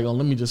they're like, oh,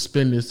 let me just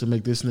spin this to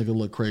make this nigga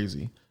look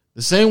crazy.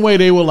 The same way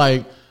they were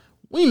like,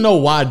 we know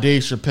why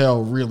Dave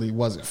Chappelle really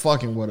wasn't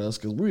fucking with us,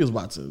 because we was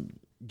about to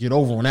get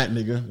over on that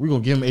nigga. We're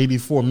going to give him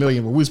 $84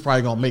 million, but we was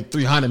probably going to make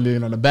 $300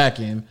 million on the back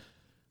end.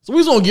 So we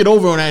was going to get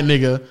over on that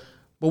nigga,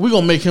 but we're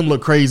going to make him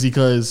look crazy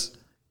because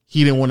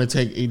he didn't want to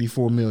take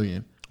 $84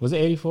 million. Was it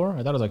 84? I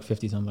thought it was like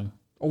 50 something.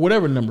 Or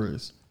whatever the number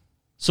is.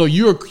 So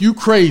you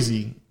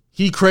crazy.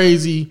 He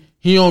crazy.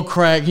 He on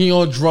crack. He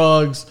on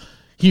drugs.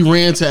 He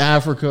ran to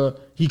Africa.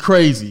 He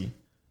crazy.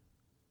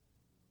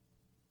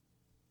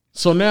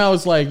 So now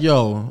it's like,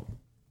 yo,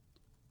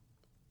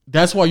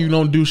 that's why you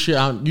don't do shit.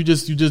 You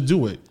just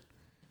do it.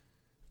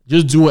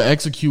 Just do it,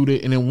 execute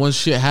it, and then once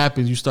shit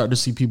happens, you start to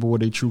see people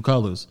with their true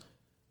colors.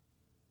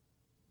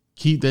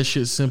 Keep that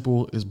shit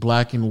simple. It's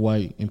black and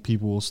white, and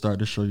people will start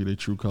to show you their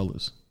true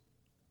colors.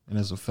 And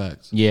that's a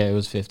fact. Yeah, it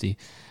was 50.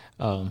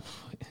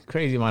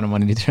 Crazy amount of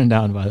money to turn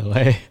down, by the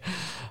way.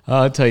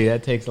 I'll tell you,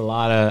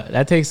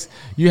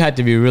 you had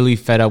to be really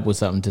fed up with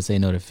something to say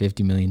no to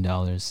 $50 million.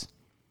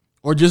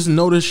 Or just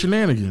know the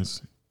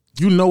shenanigans.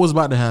 You know what's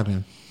about to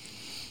happen.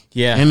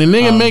 Yeah. And the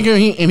nigga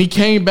he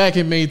came back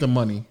and made the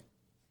money.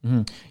 Mm-hmm.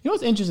 You know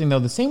what's interesting, though?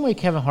 The same way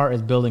Kevin Hart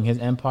is building his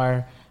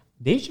empire,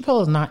 Dave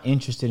Chappelle is not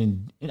interested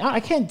in, and I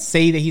can't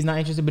say that he's not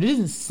interested, but it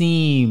doesn't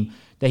seem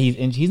that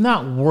he's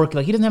not working.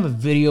 Like, he doesn't have a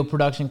video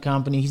production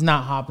company. He's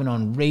not hopping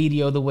on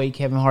radio the way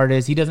Kevin Hart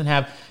is. He doesn't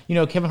have,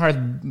 Kevin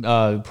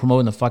Hart's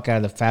promoting the fuck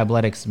out of the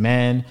Fabletics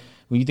men.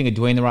 When you think of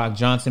Dwayne The Rock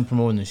Johnson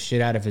promoting the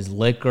shit out of his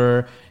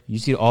liquor, you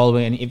see it all the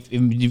way. And if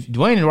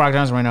Dwayne The Rock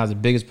Johnson right now is the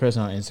biggest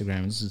person on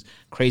Instagram, this is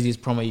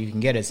craziest promo you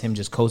can get. It's him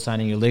just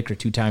co-signing your liquor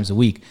 2 times a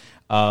week.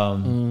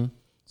 So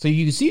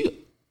you can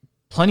see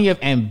plenty of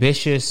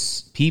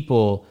ambitious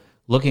people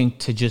looking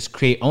to just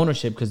create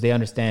ownership because they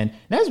understand.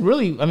 And that's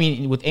really,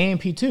 with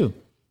AMP too.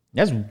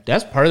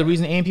 That's part of the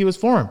reason AMP was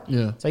formed.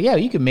 Yeah. It's like, yeah,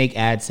 you can make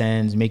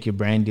AdSense, make your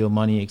brand deal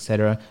money,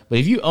 etc. But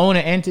if you own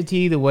an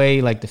entity the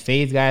way like the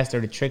FaZe guys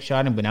started trick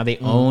shotting, but now they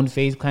own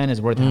FaZe Clan,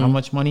 is worth how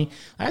much money?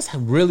 That's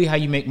really how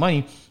you make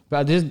money.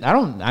 But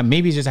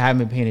maybe it's just I haven't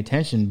been paying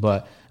attention,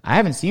 but I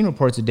haven't seen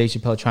reports of Dave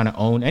Chappelle trying to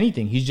own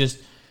anything. He's just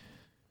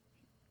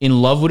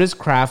in love with his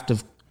craft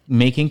of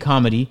making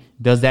comedy,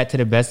 does that to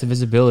the best of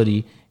his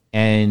ability,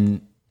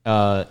 and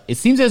it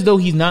seems as though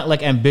he's not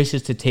like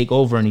ambitious to take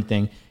over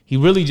anything. He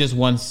really just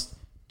wants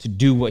to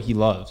do what he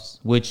loves,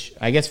 which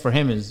I guess for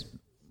him is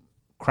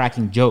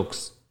cracking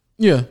jokes.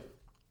 Yeah,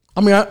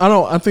 I mean,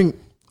 I think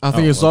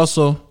it's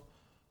also.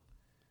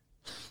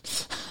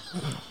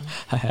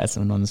 I had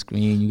something on the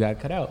screen. You got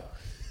cut out.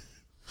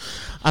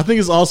 I think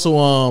it's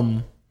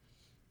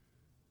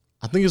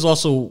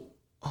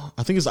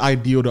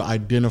ideal to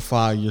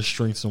identify your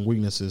strengths and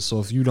weaknesses. So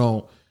if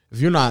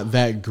you're not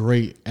that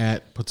great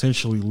at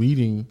potentially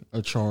leading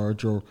a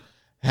charge or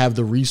have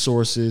the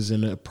resources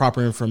and the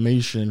proper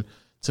information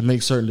to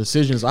make certain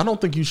decisions, I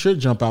don't think you should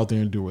jump out there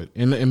and do it.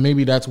 And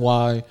maybe that's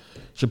why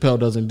Chappelle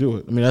doesn't do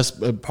it. I mean, that's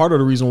part of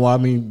the reason why,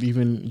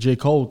 even J.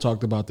 Cole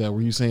talked about that,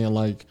 where he's saying,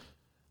 like,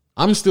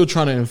 I'm still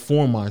trying to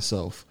inform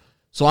myself.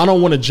 So I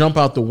don't want to jump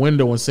out the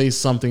window and say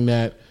something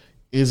that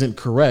isn't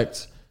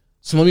correct.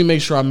 So let me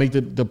make sure I make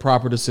the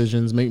proper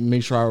decisions,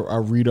 make sure I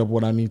read up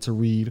what I need to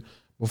read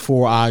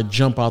before I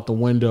jump out the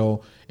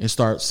window and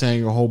start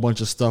saying a whole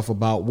bunch of stuff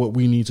about what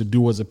we need to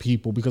do as a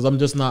people, because I'm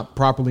just not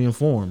properly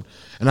informed.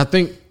 And I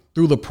think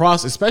through the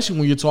process, especially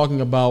when you're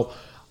talking about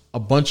a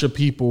bunch of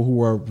people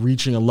who are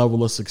reaching a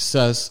level of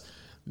success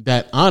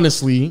that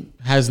honestly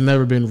has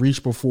never been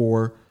reached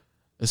before,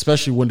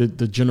 especially when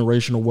the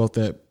generational wealth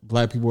that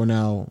black people are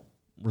now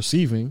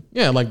receiving.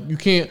 Yeah, like you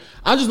can't,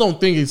 I just don't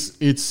think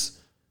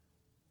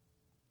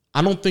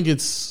I don't think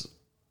it's,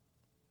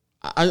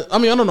 I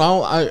mean, I don't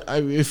know.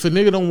 If a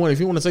nigga don't want, if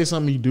you want to say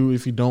something, you do.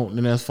 If you don't,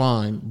 then that's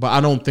fine. But I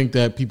don't think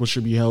that people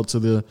should be held to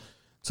the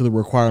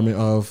requirement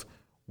of,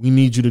 we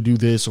need you to do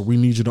this, or we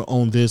need you to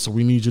own this, or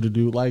we need you to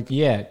do like.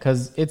 Yeah,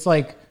 because it's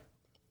like,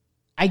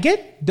 I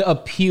get the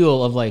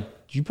appeal of like,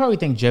 you probably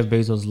think Jeff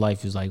Bezos'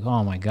 life is like,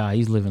 oh my God,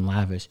 he's living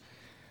lavish.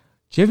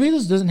 Jeff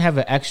Bezos doesn't have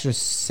an extra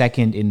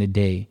second in the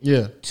day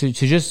to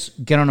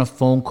just get on a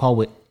phone call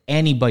with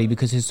anybody,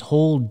 because his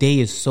whole day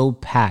is so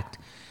packed.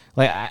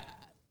 Like,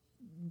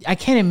 I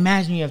can't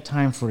imagine you have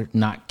time for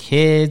not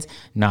kids,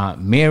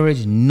 not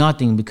marriage,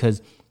 nothing,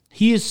 because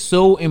he is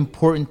so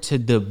important to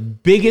the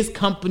biggest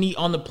company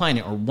on the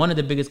planet, or one of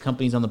the biggest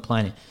companies on the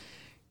planet.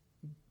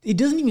 It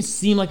doesn't even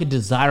seem like a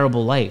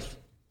desirable life.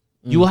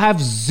 You will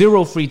have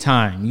zero free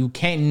time. You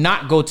can't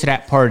not go to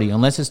that party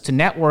unless it's to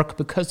network,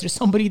 because there's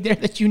somebody there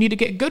that you need to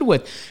get good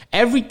with.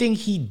 Everything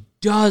he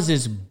does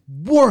is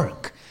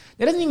work.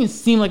 That doesn't even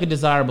seem like a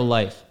desirable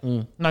life.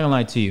 I'm not gonna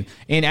lie to you.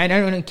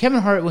 And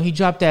Kevin Hart, when he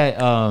dropped that,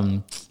 I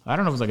don't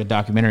know if it was like a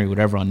documentary or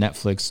whatever on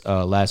Netflix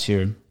last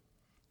year,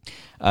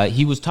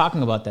 he was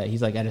talking about that.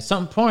 He's like, at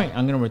some point,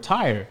 I'm gonna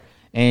retire.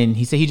 And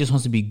he said he just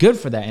wants to be good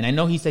for that. And I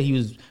know he said he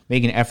was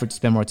making an effort to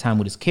spend more time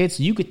with his kids.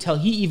 So you could tell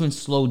he even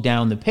slowed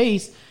down the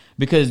pace,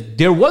 because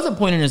there was a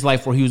point in his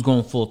life where he was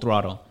going full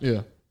throttle.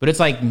 Yeah. But it's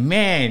like,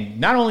 man,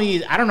 not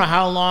only, I don't know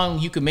how long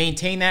you can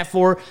maintain that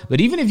for,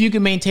 but even if you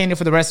can maintain it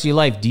for the rest of your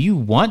life, do you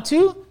want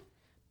to?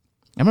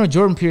 I remember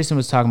Jordan Peterson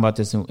was talking about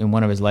this in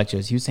one of his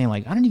lectures. He was saying,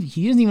 like,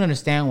 he doesn't even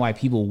understand why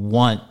people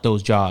want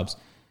those jobs.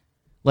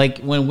 Like,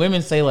 when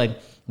women say, like,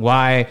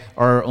 why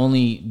are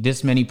only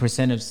this many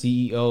 % of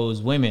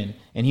CEOs women?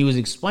 And he was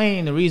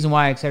explaining the reason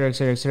why, et cetera, et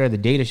cetera, et cetera. The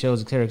data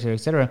shows, et cetera, et cetera, et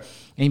cetera.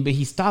 But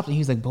he stopped and he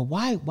was like, but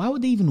why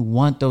would they even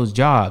want those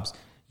jobs?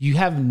 You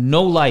have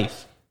no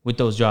life with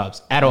those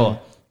jobs at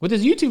all. With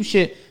this YouTube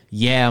shit,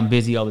 yeah, I'm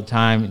busy all the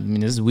time. I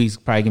mean, this week's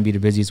probably gonna be the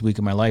busiest week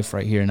of my life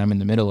right here, and I'm in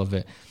the middle of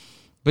it.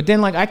 But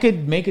then, like, I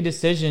could make a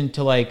decision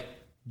to, like,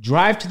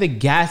 drive to the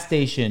gas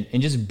station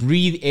and just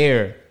breathe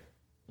air.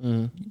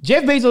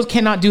 Jeff Bezos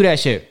cannot do that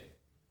shit.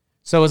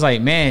 So it's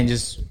like, man,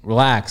 just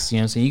relax. You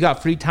know what I'm saying? You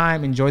got free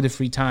time, enjoy the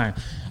free time.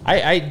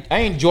 I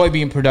enjoy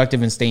being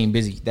productive and staying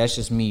busy. That's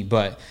just me.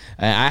 But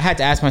I had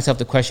to ask myself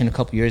the question a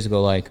couple years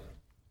ago, like,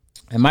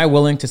 am I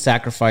willing to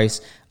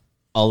sacrifice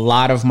a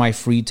lot of my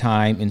free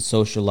time in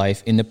social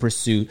life in the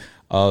pursuit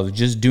of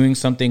just doing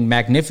something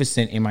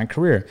magnificent in my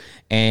career?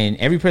 And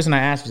every person I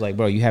asked was like,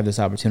 bro, you have this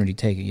opportunity,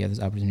 take it. You have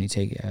this opportunity,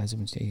 take it.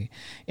 Take it.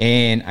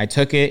 And I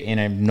took it, and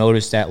I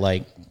noticed that,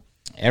 like,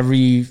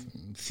 every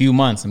few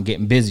months I'm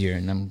getting busier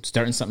and I'm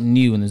starting something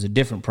new and there's a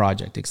different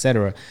project,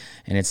 etc.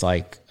 And it's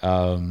like, at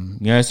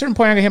a certain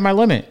point I'm gonna hit my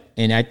limit.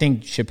 And I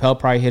think Chappelle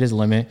probably hit his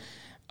limit.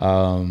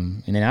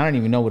 And then I don't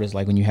even know what it's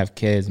like when you have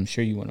kids. I'm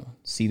sure you want to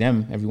see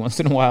them every once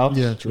in a while.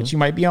 Yeah, true. But you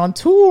might be on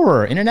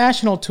tour,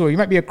 international tour. You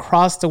might be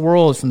across the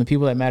world from the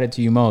people that matter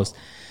to you most.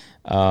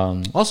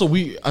 I also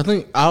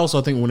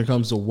think when it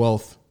comes to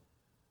wealth,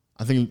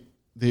 I think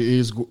there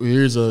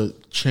is a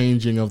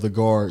changing of the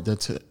guard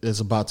that's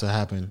about to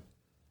happen.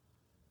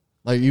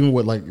 Like, even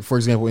with, like, for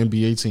example,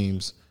 NBA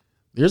teams,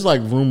 there's,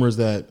 like, rumors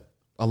that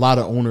a lot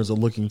of owners are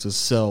looking to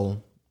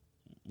sell,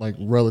 like,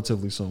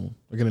 relatively soon,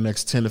 like in the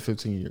next 10 to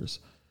 15 years.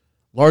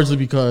 Largely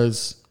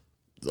because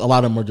a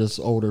lot of them are just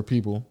older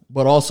people,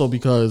 but also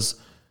because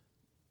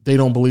they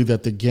don't believe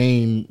that the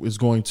game is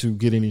going to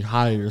get any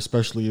higher,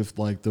 especially if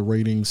like the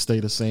ratings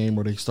stay the same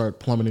or they start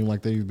plummeting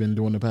like they've been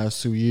doing the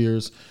past 2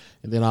 years.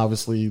 And then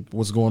obviously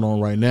what's going on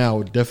right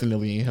now, it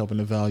definitely ain't helping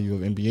the value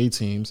of NBA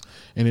teams.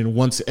 And then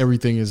once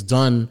everything is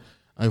done,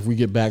 if we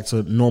get back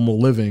to normal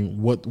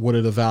living, what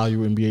are the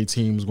value NBA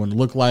teams going to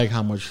look like?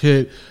 How much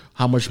hit?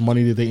 How much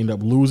money did they end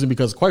up losing?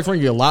 Because quite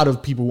frankly, a lot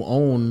of people who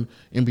own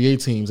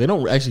NBA teams, they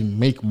don't actually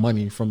make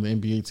money from the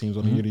NBA teams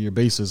on a year-to-year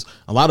basis.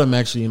 A lot of them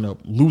actually end up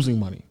losing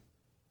money.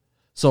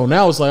 So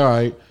now it's like, all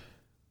right,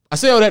 I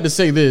say all that to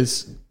say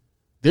this.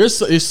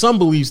 There's some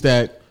beliefs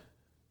that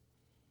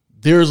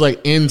there's like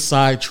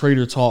inside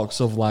trader talks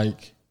of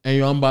like,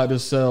 hey, I'm about to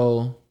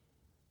sell,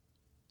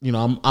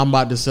 I'm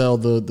about to sell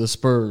the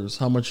Spurs.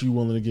 How much you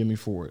willing to give me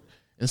for it?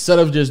 Instead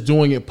of just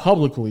doing it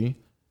publicly.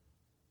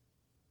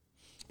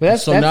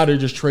 But now they're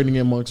just trading it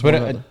amongst one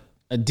another.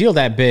 A deal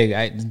that big,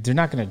 they're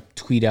not going to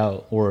tweet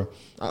out or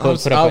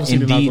put up an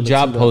Indeed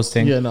job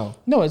posting. Yeah,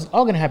 no, it's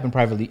all going to happen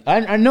privately.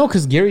 I know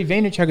because Gary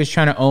Vaynerchuk is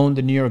trying to own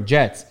the New York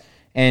Jets,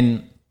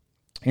 and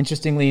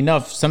interestingly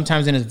enough,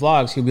 sometimes in his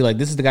vlogs he'll be like,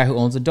 "This is the guy who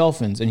owns the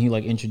Dolphins," and he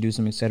like introduce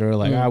him, etc.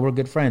 Like, we're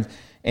good friends,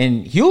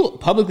 and he'll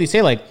publicly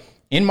say like,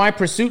 "In my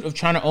pursuit of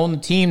trying to own the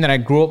team that I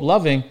grew up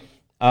loving,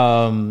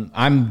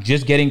 I'm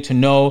just getting to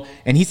know."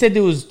 And he said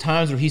there was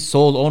times where he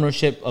sold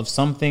ownership of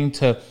something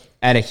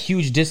at a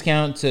huge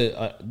discount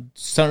to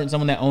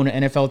someone that owned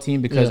an NFL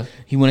team because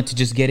he wanted to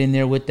just get in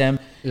there with them.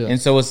 Yeah.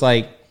 And so it's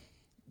like,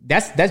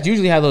 that's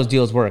usually how those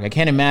deals work. I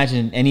can't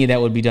imagine any of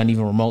that would be done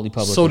even remotely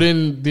publicly. So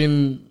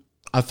then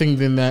I think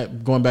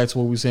that going back to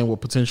what we were saying, what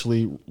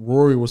potentially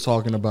Rory was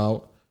talking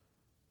about,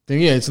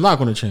 then it's not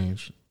going to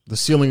change. The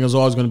ceiling is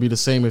always going to be the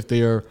same if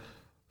they are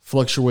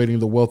fluctuating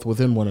the wealth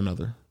within one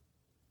another.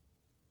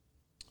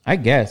 I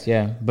guess,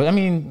 yeah. But I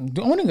mean,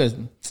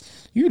 owning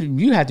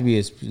you have to be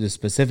a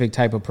specific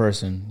type of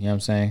person, you know what I'm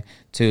saying,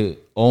 to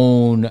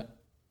own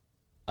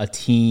a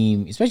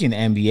team, especially in the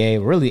NBA,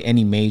 or really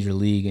any major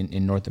league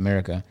in North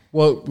America.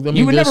 Well, I mean,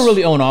 you would never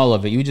really own all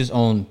of it. You would just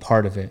own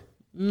part of it.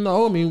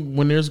 No, I mean,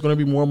 when there's going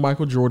to be more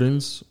Michael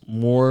Jordans,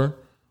 more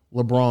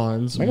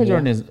LeBrons.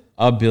 Jordan is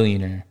a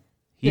billionaire.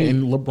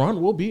 And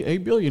LeBron will be a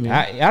billionaire.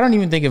 I don't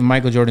even think if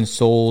Michael Jordan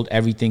sold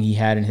everything he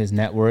had in his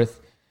net worth,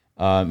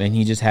 and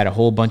he just had a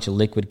whole bunch of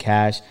liquid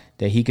cash,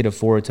 that he could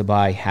afford to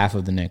buy half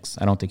of the Knicks.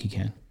 I don't think he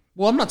can.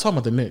 Well, I'm not talking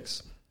about the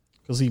Knicks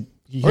because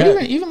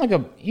even like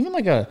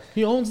a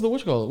he owns the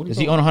what you call it. Does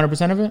he own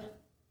 100% of it?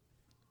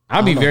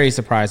 I'd be very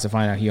surprised to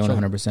find out he owned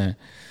 100%.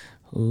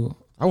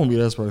 I wouldn't be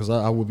that surprised.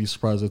 I would be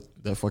surprised if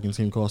that fucking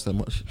team cost that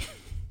much.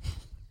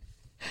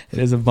 It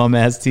is a bum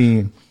ass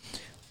team.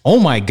 Oh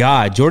my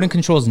God, Jordan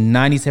controls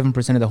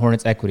 97% of the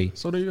Hornets' equity.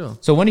 So there you go.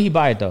 So when did he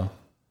buy it though?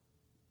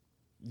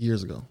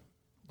 Years ago.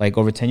 Like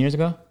over 10 years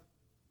ago?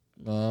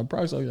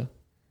 Probably so, yeah.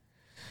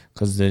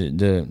 Because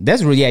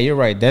that's real. Yeah, you're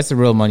right. That's the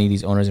real money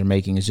these owners are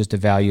making. It's just the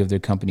value of their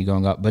company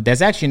going up. But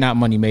that's actually not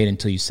money made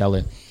until you sell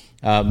it.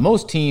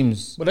 Most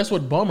teams. But that's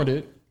what Ballmer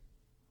did.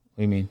 What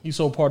do you mean? He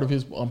sold part of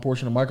his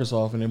portion of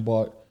Microsoft and then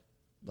bought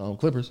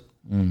Clippers.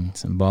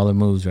 Some baller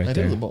moves right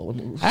there. Is a baller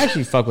move. I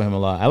actually fuck with him a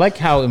lot. I like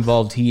how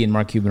involved he and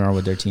Mark Cuban are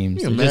with their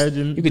teams.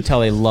 You could tell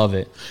they love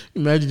it.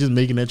 Imagine just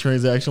making that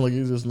transaction like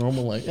it's just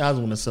normal. Like, I just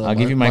want to sell. I'll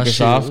give you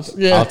Microsoft.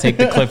 Yeah. I'll take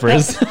the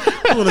Clippers.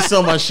 I want to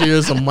sell my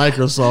shares of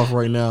Microsoft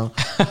right now.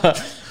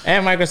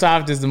 And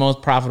Microsoft is the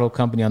most profitable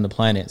company on the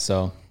planet.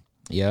 So,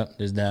 yeah,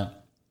 there's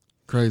that.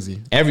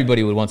 Crazy.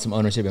 Everybody would want some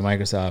ownership in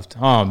Microsoft.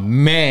 Oh,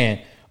 man.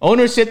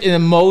 Ownership in the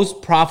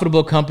most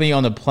profitable company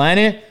on the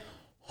planet?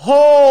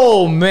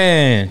 Oh,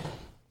 man.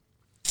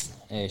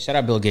 Hey, shout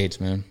out Bill Gates,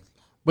 man.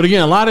 But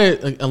again, a lot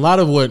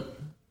of what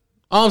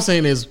all I'm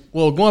saying is,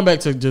 well, going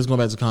back to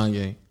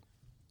Kanye,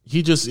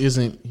 he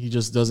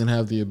just doesn't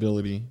have the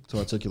ability to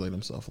articulate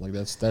himself. Like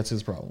that's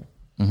his problem.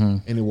 Mm-hmm.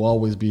 And it will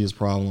always be his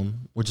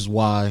problem, which is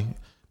why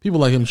people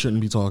like him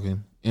shouldn't be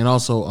talking. And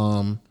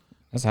also,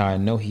 that's how I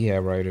know he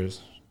had writers.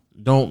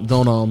 Don't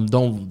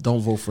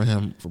vote for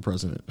him for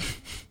president.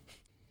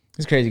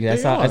 It's crazy.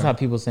 That's how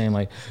people saying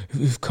like,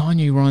 if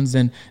Kanye runs,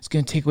 then it's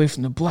gonna take away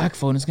from the black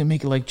vote. And it's gonna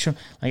make it like Trump.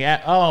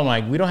 Like, oh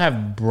my, we don't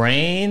have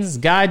brains.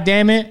 God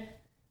damn it.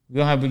 We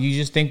don't have. You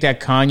just think that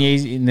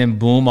Kanye's, and then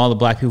boom, all the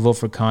black people vote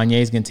for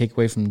Kanye is gonna take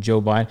away from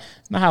Joe Biden.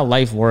 It's not how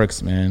life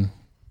works, man.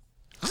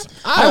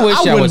 I wish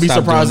I wouldn't be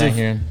surprised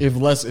if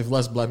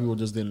less black people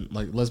just didn't,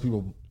 like, less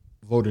people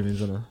voted in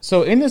general.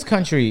 So in this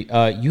country,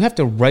 you have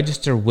to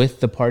register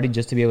with the party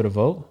just to be able to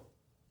vote.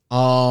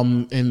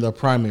 In the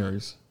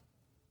primaries.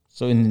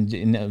 So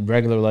in a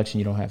regular election,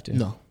 you don't have to.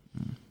 No.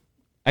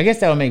 I guess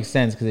that would make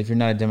sense because if you're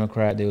not a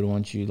Democrat, they would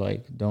want you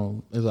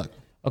don't. Exactly.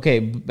 Okay,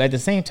 but at the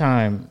same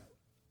time,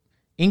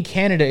 in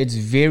Canada, it's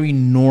very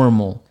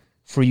normal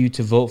for you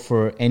to vote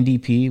for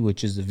NDP,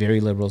 which is the very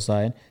liberal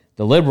side,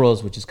 the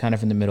Liberals, which is kind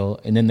of in the middle,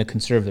 and then the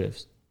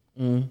Conservatives.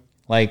 Mm.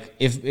 Like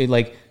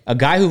like a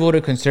guy who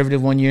voted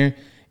Conservative one year,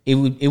 it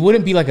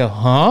wouldn't be like a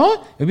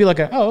huh? It'd be like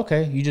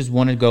okay, you just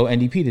want to go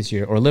NDP this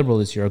year or Liberal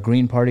this year or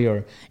Green Party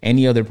or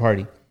any other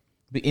party.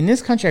 But in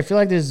this country, I feel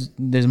like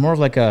there's more of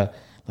like a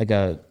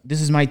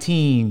this is my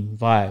team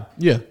vibe.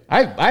 Yeah.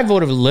 I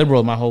voted for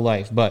liberal my whole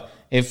life, but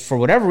if for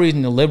whatever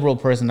reason the liberal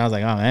person, I was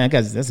like, oh man,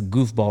 that's a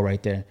goofball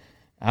right there,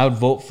 I would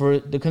vote for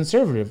the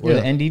conservative or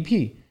the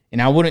NDP.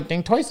 And I wouldn't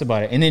think twice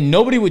about it. And then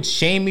nobody would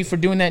shame me for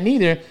doing that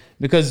neither,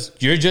 because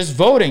you're just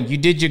voting. You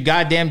did your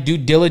goddamn due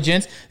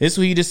diligence. This is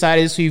who you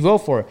decided. This is who you vote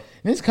for. And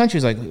this country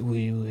is like,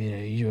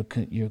 you're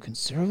a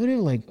conservative?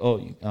 Like,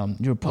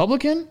 you're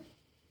Republican?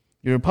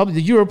 You're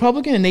a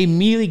Republican? And they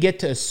immediately get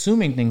to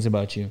assuming things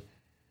about you.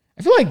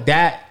 I feel like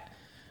that,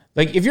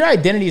 like if your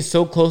identity is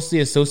so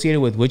closely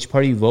associated with which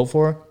party you vote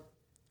for,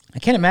 I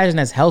can't imagine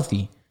that's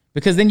healthy,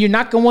 because then you're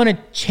not going to want to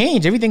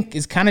change. Everything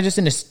is kind of just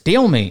in a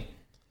stalemate.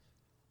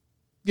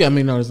 Yeah, I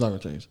mean, no, it's not gonna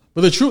change. But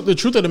the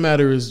truth of the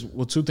matter is,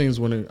 well, two things.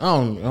 I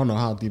don't know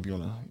how deep you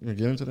gonna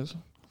get into this.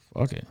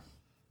 Fuck it.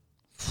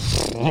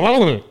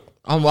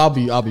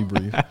 I'll be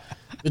brief.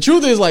 The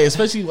truth is, like,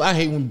 especially I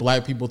hate when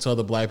black people tell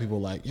the black people,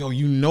 like, yo,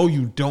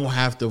 you don't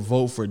have to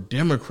vote for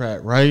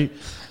Democrat, right?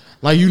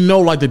 Like,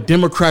 like the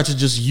Democrats are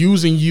just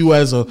using you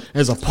as a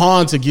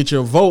pawn to get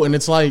your vote, and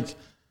it's like,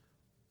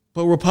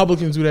 but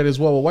Republicans do that as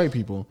well with white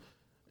people.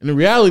 And the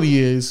reality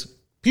is,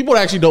 people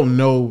actually don't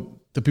know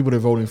the people they're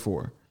voting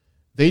for.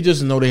 They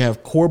just know they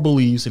have core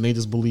beliefs, and they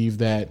just believe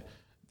that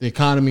the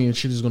economy and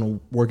shit is going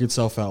to work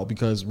itself out,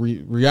 because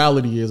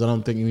reality is, I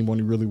don't think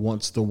anybody really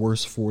wants the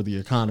worst for the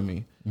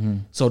economy. Mm-hmm.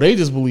 So they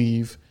just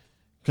believe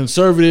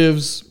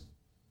conservatives,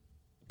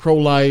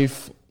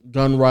 pro-life,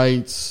 gun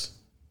rights,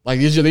 like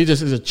they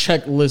just is a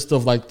checklist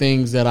of like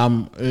things that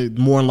I'm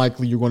more than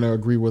likely you're going to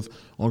agree with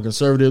on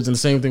conservatives, and the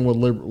same thing with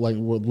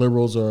with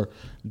liberals or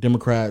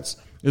Democrats.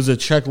 There's a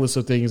checklist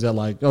of things that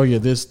like, oh yeah,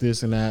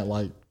 this and that,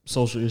 like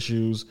social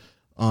issues.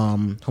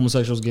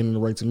 Homosexuals getting the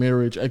right to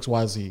marriage,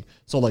 XYZ.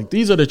 So like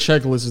these are the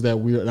checklists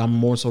that I'm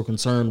more so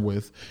concerned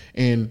with,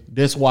 and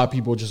that's why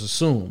people just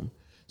assume.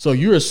 So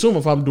you assume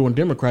if I'm doing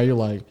Democrat, you're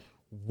like,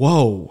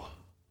 whoa,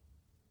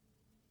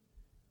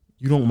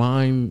 you don't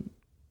mind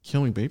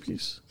killing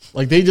babies?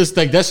 Like they just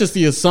like that's just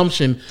the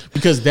assumption,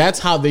 because that's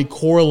how they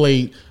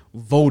correlate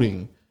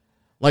voting.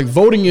 Like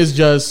voting is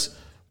just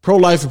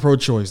pro-life or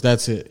pro-choice.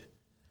 That's it.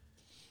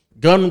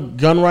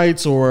 Gun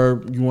rights,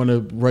 or you want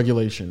a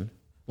regulation.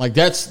 Like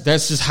that's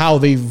just how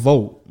they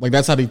vote. Like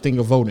that's how they think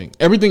of voting.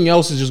 Everything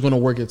else is just going to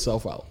work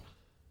itself out.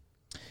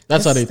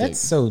 That's how they think. That's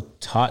so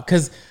taught,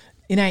 because,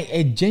 and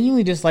I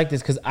genuinely dislike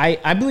this, because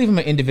I believe I'm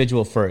an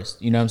individual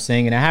first. You know what I'm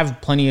saying? And I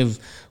have plenty of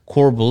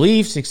core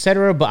beliefs,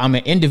 etc. But I'm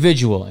an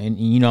individual, and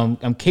you know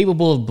I'm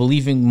capable of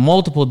believing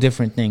multiple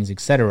different things,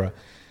 etc.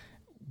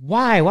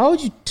 Why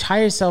would you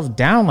tie yourself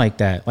down like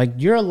that? Like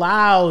you're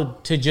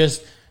allowed to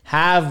just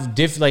have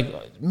different,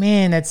 like,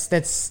 man,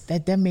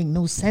 that make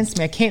no sense to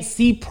me. I can't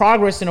see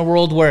progress in a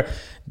world where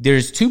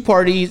there's two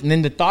parties, and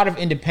then the thought of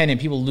independent,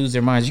 people lose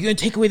their minds. You're gonna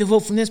take away the vote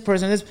from this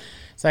person.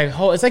 It's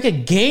like a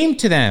game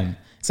to them.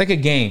 It's like a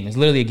game. It's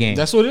literally a game.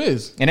 That's what it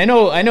is. And I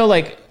know,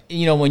 like,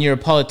 you know, when you're a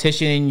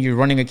politician, you're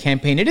running a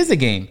campaign, it is a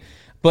game.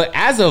 But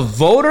as a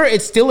voter,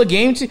 it's still a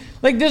game to,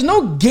 like, there's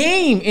no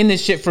game in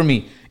this shit for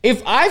me.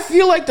 If I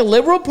feel like the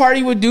Liberal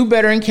Party would do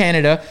better in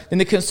Canada than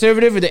the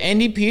Conservative or the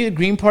NDP, the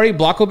Green Party,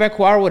 Bloc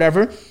Québécois, or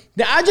whatever,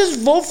 then I just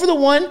vote for the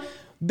one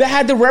that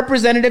had the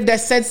representative that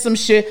said some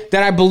shit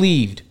that I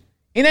believed.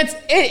 And that's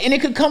it. And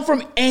it could come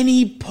from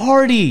any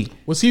party.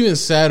 What's even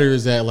sadder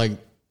is that, like,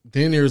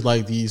 then there's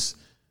like these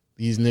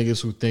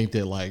niggas who think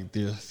that like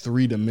they're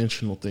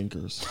 3-dimensional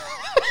thinkers.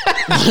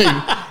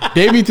 Like,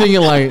 they be thinking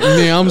like,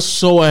 man, I'm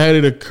so ahead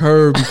of the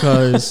curve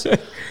because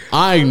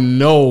I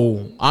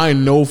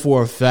know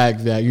for a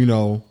fact that, you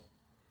know,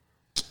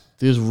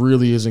 this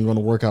really isn't going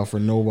to work out for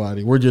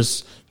nobody. We're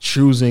just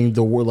choosing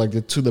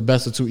the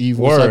best of two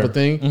evils type of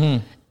thing.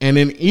 Mm-hmm. And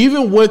then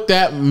even with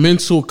that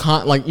mental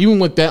even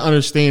with that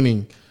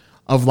understanding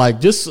of like,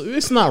 just,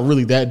 it's not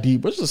really that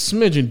deep, but just a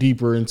smidgen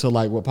deeper into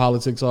like what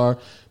politics are,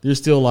 they're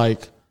still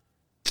like,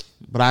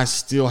 but I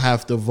still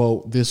have to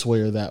vote this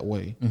way or that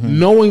way. Mm-hmm.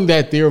 Knowing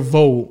that their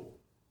vote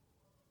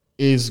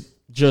is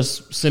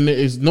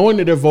knowing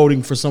that they're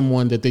voting for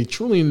someone that they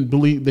truly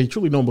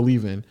don't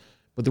believe in.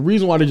 But the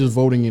reason why they're just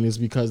voting in is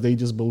because they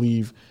just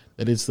believe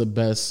that it's the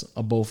best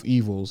of both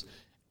evils,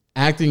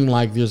 acting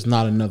like there's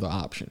not another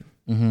option.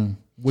 Mm-hmm.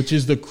 Which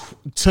is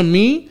to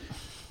me,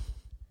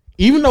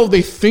 even though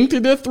they think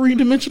that they're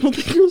 3-dimensional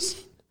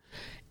thinkers,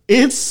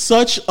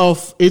 it's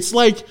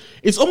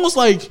almost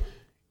like,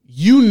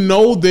 you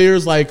know,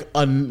 there's like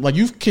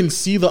you can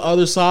see the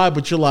other side,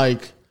 but you're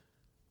like,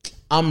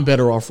 I'm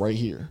better off right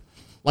here.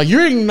 Like,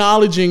 you're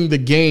acknowledging the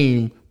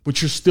game,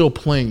 but you're still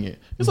playing it.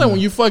 It's like when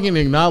you fucking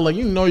acknowledge,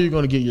 like, you know you're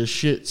going to get your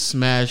shit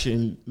smashed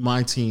in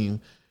my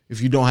team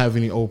if you don't have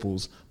any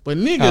opals. But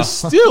niggas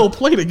still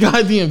play the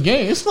goddamn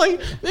game. It's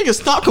like,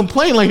 niggas, stop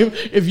complaining. Like,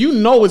 if you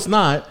know it's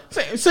not.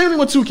 Same thing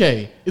with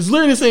 2K. It's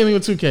literally the same thing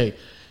with 2K.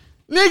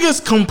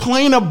 Niggas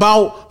complain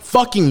about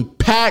fucking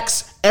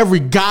packs every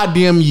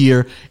goddamn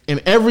year,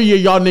 and every year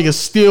y'all niggas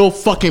still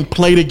fucking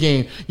play the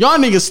game. Y'all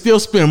niggas still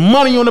spend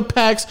money on the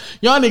packs.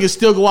 Y'all niggas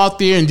still go out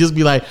there and just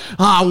be like,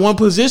 one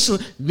position.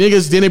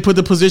 Niggas, then they put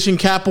the position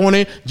cap on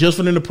it just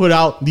for them to put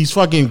out these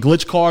fucking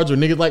glitch cards, or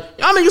niggas like,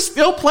 y'all niggas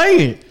still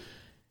playing.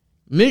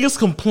 Niggas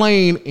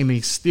complain and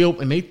they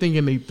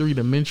thinking they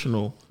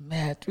 3-dimensional.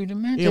 Man,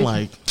 3-dimensional. They're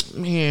like,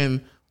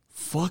 man,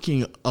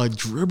 fucking a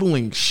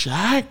dribbling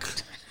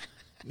Shaq?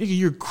 Nigga,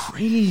 you're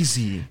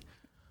crazy.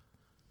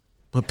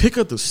 But pick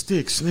up the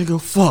sticks,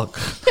 nigga. Fuck.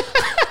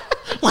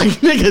 Like,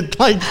 nigga,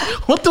 like,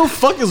 what the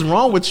fuck is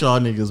wrong with y'all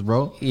niggas,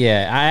 bro?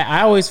 Yeah,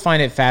 I always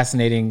find it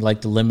fascinating,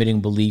 like the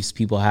limiting beliefs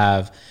people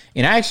have.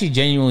 And I actually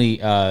genuinely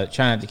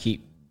try not to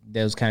keep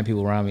those kind of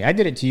people around me. I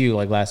did it to you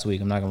like last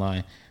week, I'm not gonna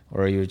lie.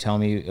 Or you were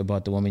telling me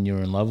about the woman you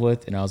were in love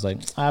with, and I was like,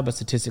 but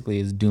statistically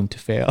it's doomed to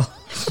fail.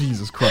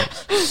 Jesus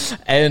Christ.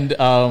 And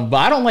but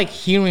I don't like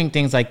hearing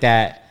things like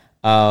that,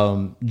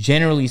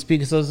 generally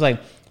speaking. So it's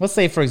like, let's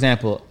say, for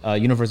example,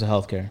 universal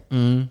healthcare.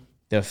 Mm-hmm.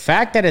 The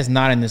fact that it's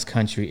not in this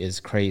country is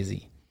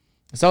crazy.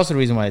 It's also the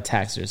reason why the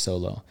taxes are so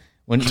low.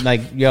 When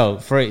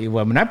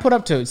when I put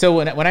up to, so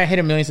when I hit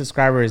 1 million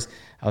subscribers,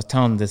 I was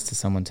telling this to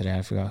someone today,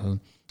 I forgot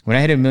who. When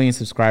I hit 1 million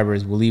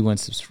subscribers, Willie went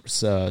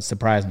to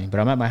surprise me. But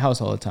I'm at my house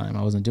all the time.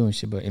 I wasn't doing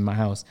shit, but in my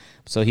house.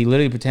 So he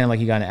literally pretended like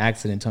he got in an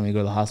accident and told me to go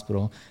to the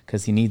hospital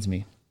because he needs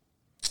me.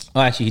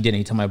 Oh, actually, he didn't.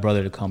 He told my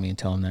brother to call me and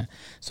tell him that.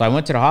 So I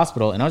went to the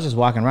hospital, and I was just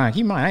walking around.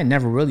 Keep in mind, I had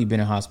never really been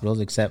in hospitals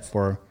except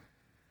for,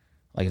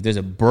 like, if there's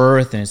a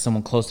birth and it's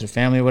someone close to the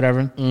family or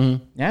whatever.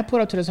 Mm-hmm. And I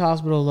put up to this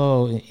hospital,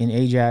 though, in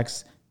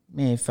Ajax.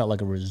 Man, it felt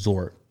like a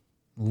resort.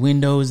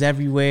 Windows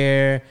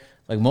everywhere.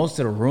 Like, most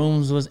of the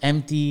rooms was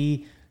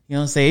empty. You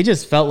know what I'm saying? It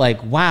just felt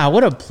like, wow,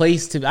 what a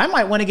place to be. I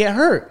might want to get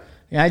hurt.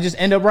 I just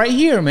end up right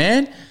here,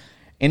 man.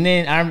 And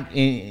then I'm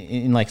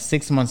in like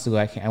 6 months ago,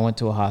 I went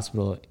to a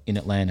hospital in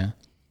Atlanta.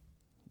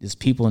 There's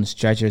people in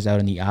stretchers out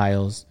in the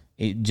aisles.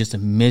 Just a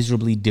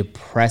miserably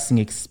depressing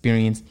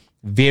experience.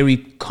 Very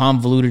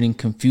convoluted and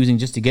confusing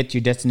just to get to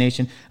your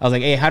destination. I was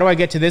like, hey, how do I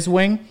get to this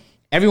wing?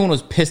 Everyone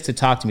was pissed to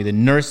talk to me. The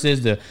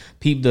nurses, the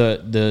people,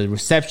 the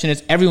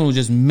receptionists, everyone was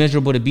just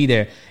miserable to be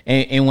there.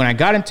 And when I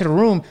got into the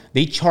room,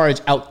 they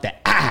charged out the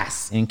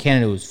ass. In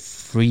Canada, it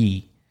was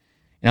free.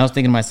 And I was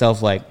thinking to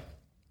myself, like,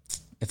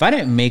 if I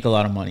didn't make a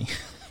lot of money,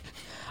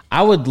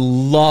 I would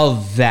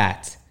love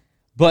that.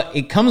 But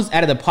it comes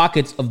out of the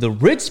pockets of the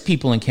rich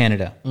people in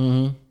Canada.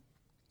 Mm-hmm.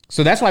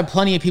 So that's why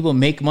plenty of people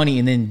make money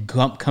and then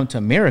come to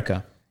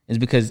America. Is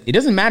because it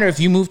doesn't matter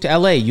if you move to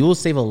LA, you will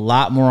save a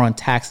lot more on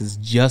taxes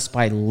just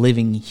by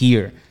living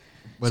here.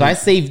 But so I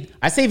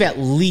save at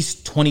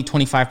least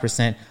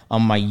 20-25%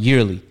 on my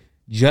yearly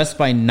just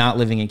by not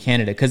living in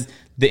Canada, because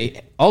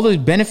all the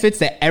benefits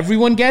that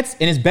everyone gets,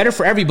 and it's better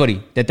for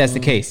everybody that's the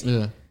case,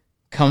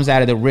 comes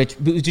out of the rich,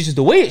 which is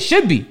the way it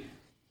should be.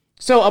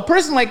 So a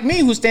person like me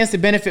who stands to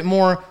benefit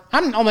more,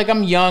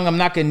 I'm young, I'm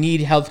not gonna need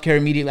healthcare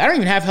immediately. I don't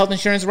even have health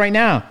insurance right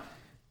now.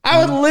 I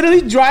would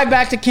literally drive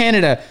back to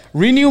Canada,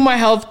 renew my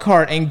health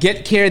card, and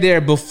get care there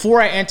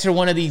before I enter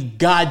one of these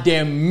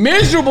goddamn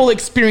miserable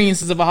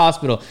experiences of a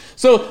hospital.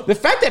 So the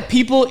fact that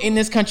people in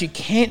this country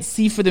can't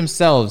see for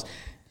themselves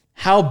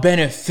how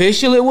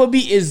beneficial it would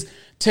be is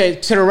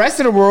to the rest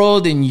of the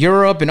world in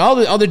Europe and all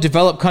the other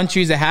developed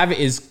countries that have it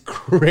is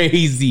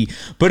crazy.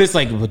 But it's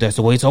like, well, that's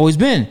the way it's always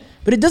been.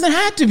 But it doesn't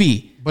have to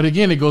be. But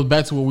again, it goes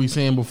back to what we were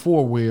saying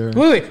before, where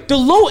wait, the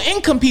low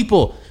income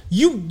people,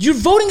 you're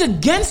voting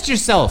against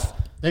yourself.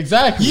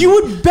 Exactly. You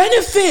would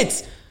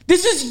benefit.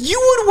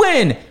 You would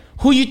win.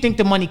 Who you think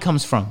the money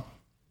comes from?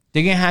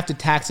 They're going to have to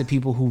tax the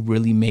people who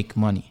really make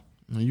money.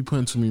 No, you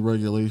putting too many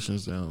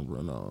regulations down,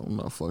 bro. No, I'm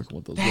not fucking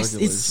with those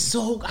regulations. It's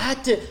so, I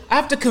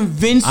have to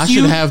convince you. I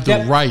should have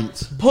the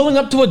right. Pulling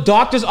up to a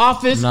doctor's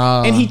office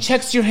and he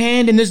checks your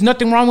hand and there's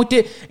nothing wrong with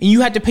it and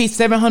you have to pay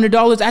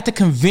 $700. I have to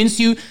convince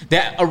you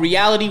that a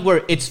reality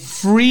where it's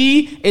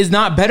free is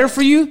not better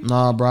for you.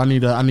 Nah, bro. I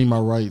need my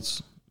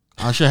rights.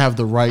 I should have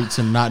the right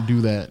to not do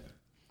that.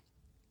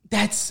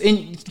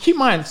 And keep in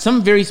mind,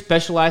 some very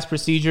specialized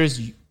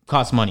procedures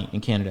cost money in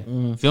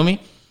Canada. Feel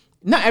me?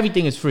 Not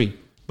everything is free.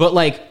 But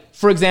like,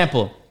 for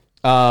example,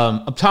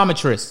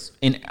 optometrists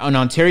in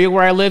Ontario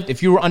where I lived,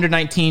 if you were under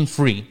 19,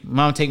 free.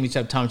 Mom would take me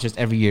to optometrist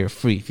every year,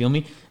 free. Feel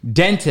me?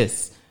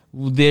 Dentists.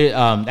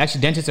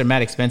 Actually, dentists are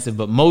mad expensive,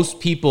 but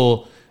most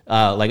people,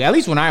 like at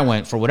least when I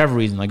went, for whatever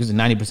reason, like it was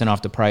 90%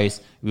 off the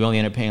price. We only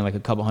ended up paying like a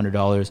couple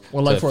 $100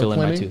 to fill in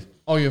my tooth.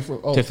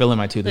 To fill in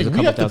my tooth. Yeah,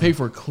 we have to pay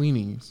for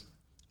cleanings.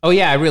 Oh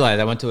yeah, I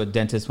realized I went to a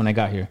dentist when I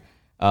got here,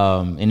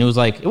 and it was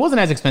like it wasn't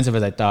as expensive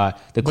as I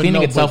thought. The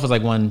cleaning itself was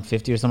like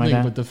 $150 or something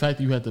like that. But the fact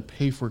that you had to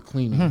pay for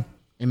cleaning,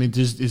 and it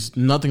just is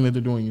nothing that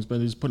they're doing is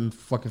just putting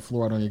fucking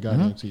fluoride on your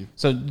goddamn teeth.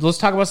 So let's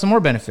talk about some more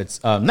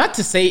benefits. Not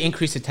to say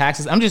increase the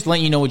taxes. I'm just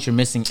letting you know what you're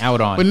missing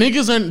out on. But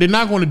niggas they're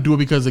not going to do it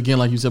because, again,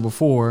 like you said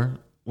before,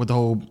 with the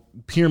whole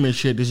pyramid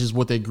shit, this is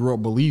what they grew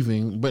up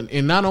believing.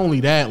 And not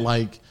only that,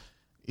 like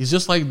it's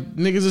just like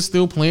niggas are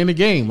still playing the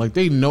game. Like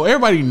they know,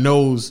 everybody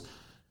knows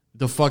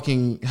the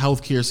fucking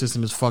healthcare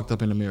system is fucked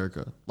up in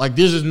America. Like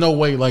there's just no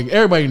way, like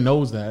everybody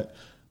knows that.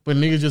 but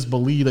niggas just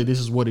believe that this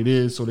is what it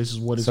is, so this is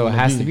what it's. So it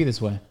has to be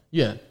this way.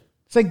 Yeah,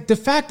 it's like the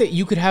fact that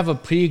you could have a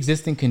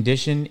pre-existing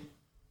condition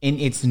and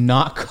it's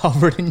not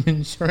covered in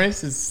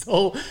insurance is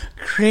so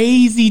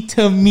crazy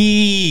to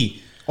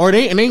me. Or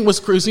they ain't what's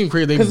crazy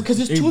because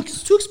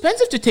it's too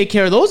expensive to take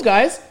care of those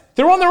guys.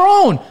 They're on their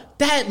own.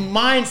 That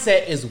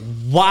mindset is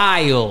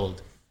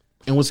wild.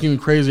 And what's even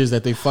crazy is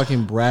that they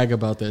fucking brag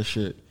about that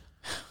shit.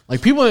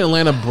 Like people in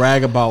Atlanta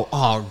brag about,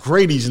 oh,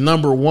 Grady's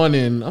number one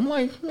in. I'm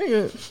like,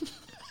 nigga,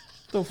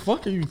 the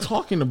fuck are you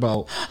talking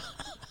about?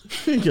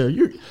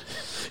 Nigga,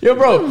 yo,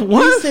 bro,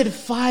 what? He said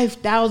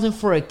 $5,000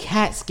 for a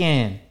CAT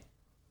scan.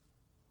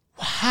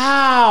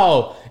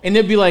 How? And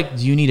they'd be like,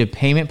 do you need a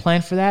payment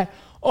plan for that?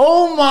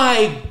 Oh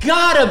my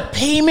God, a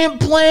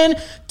payment plan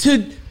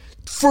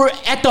for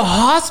at the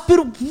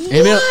hospital?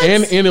 What?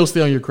 And it'll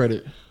stay on your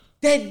credit.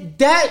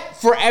 That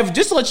forever,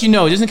 just to let you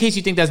know, just in case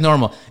you think that's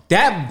normal,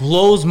 that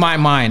blows my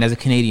mind as a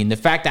Canadian. The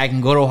fact that I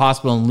can go to a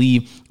hospital and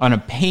leave on a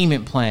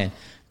payment plan.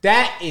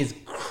 That is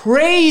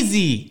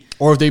crazy.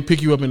 Or if they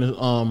pick you up in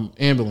an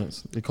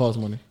ambulance, it costs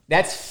money.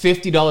 That's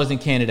 $50 in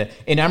Canada.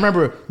 And I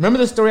remember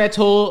the story I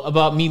told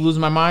about me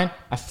losing my mind?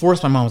 I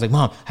forced my mom. I was like,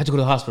 Mom, I have to go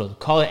to the hospital.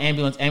 Call an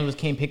ambulance. Ambulance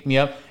came, pick me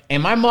up.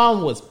 And my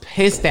mom was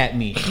pissed at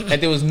me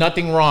that there was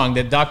nothing wrong.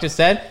 The doctor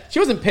said she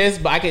wasn't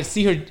pissed, but I could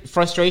see her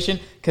frustration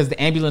because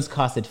the ambulance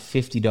costed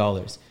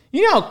 $50.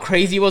 You know how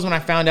crazy it was when I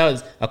found out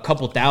it's a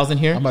couple thousand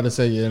here? I'm about to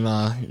say, yeah,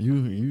 nah,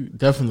 you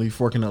definitely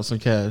forking out some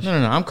cash. No.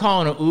 I'm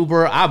calling an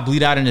Uber. I'll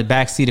bleed out in the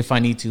back seat if I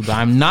need to, but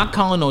I'm not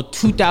calling no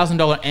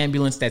 $2,000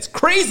 ambulance. That's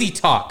crazy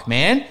talk,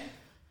 man.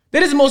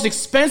 That is the most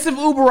expensive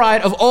Uber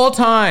ride of all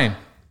time.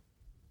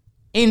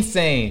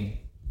 Insane.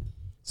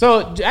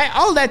 So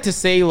all that to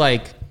say,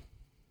 like,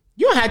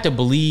 you don't have to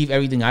believe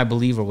everything I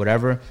believe or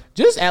whatever.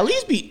 Just at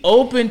least be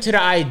open to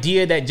the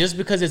idea that just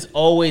because it's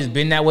always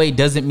been that way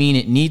doesn't mean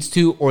it needs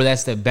to, or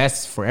that's the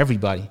best for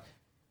everybody.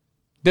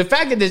 The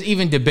fact that there's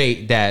even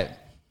debate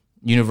that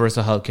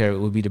universal healthcare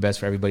would be the best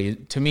for everybody,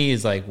 to me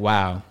is like,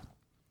 wow.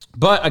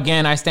 But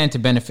again, I stand to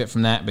benefit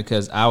from that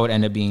because I would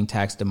end up being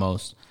taxed the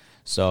most.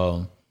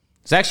 So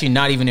it's actually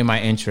not even in my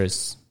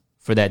interest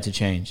for that to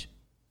change.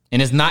 And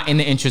it's not in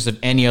the interest of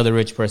any other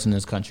rich person in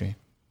this country.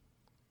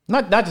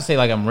 Not to say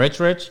like I'm rich,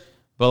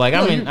 but like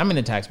I'm in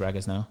the tax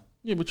brackets now.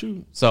 Yeah, but you're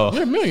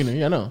a millionaire.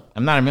 Yeah, I know.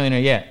 I'm not a millionaire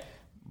yet,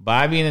 but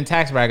I'd be in the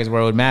tax brackets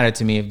where it would matter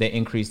to me if they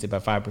increased it by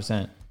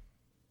 5%.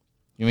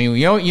 You mean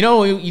you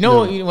know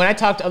when I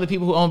talk to other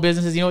people who own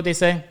businesses, you know what they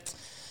say?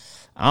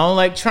 I don't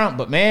like Trump,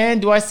 but man,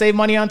 do I save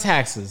money on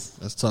taxes?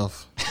 That's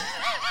tough.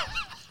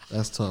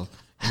 That's tough.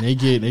 And they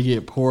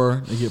get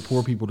poor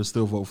people to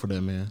still vote for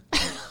that man.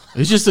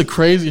 It's just the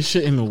craziest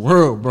shit in the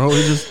world, bro.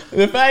 It's just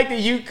the fact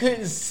that you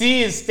couldn't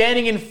see is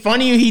standing in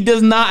front of you. He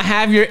does not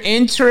have your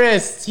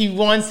interests. He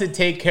wants to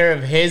take care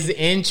of his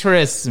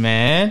interests,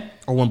 man.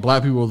 Or when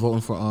black people were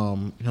voting for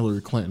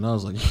Hillary Clinton, I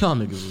was like, y'all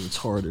niggas are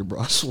retarded,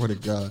 bro. I swear to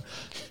God.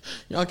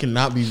 Y'all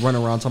cannot be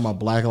running around talking about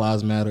Black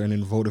Lives Matter and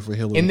then voted for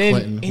Hillary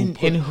Clinton.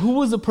 And who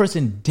was the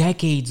person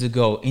decades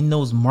ago in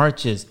those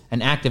marches, an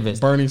activist?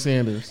 Bernie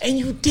Sanders. And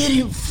you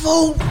didn't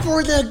vote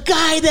for the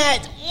guy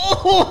that,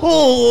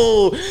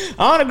 I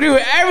don't agree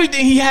with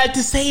everything he had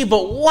to say,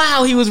 but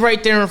wow, he was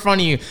right there in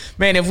front of you.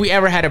 Man, if we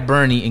ever had a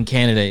Bernie in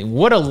Canada,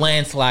 what a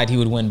landslide he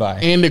would win by.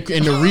 And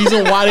the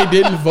reason why they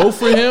didn't vote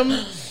for him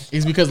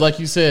is because, like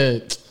you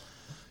said,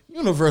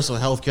 universal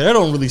healthcare, that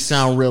don't really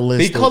sound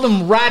realistic. They call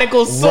them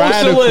radical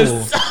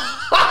socialists.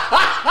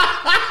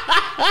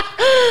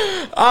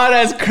 Oh,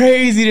 that's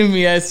crazy to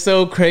me. That's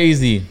so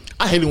crazy.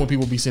 I hate it when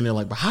people be sitting there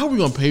like, but how are we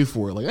going to pay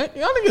for it? Like,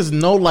 y'all niggas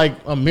know, like,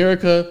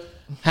 America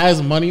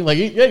has money. Like,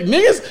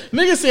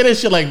 niggas say that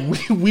shit like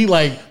we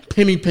like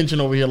penny pinching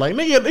over here. Like,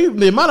 nigga,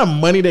 the amount of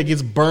money that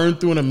gets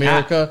burned through in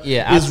America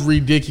is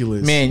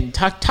ridiculous. Man,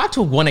 talk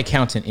to one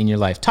accountant in your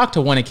life. Talk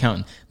to one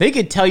accountant. They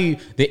could tell you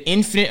the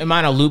infinite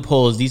amount of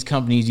loopholes these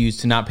companies use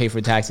to not pay for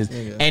taxes.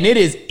 And it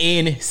is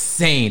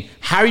insane.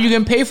 How are you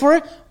going to pay for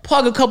it?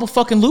 Plug a couple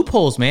fucking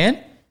loopholes,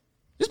 man.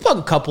 Just plug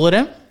a couple of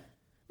them.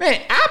 Man,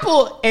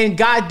 Apple and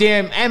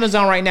goddamn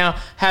Amazon right now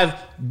have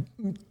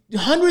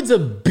hundreds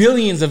of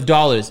billions of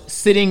dollars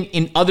sitting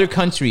in other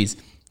countries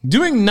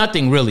doing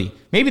nothing really.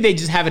 Maybe they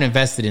just haven't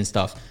invested in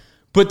stuff,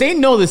 but they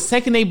know the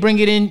second they bring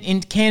it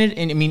in Canada,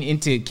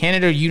 into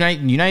Canada,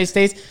 United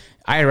States,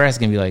 IRS is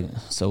gonna be like,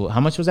 so how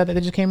much was that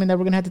just came in that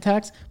we're gonna have to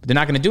tax? But they're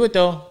not gonna do it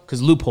though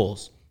because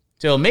loopholes.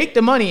 So they'll make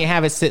the money and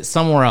have it sit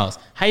somewhere else.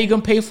 How you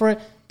gonna pay for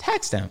it?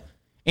 Tax them.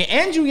 And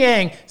Andrew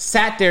Yang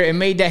sat there and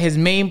made that his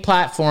main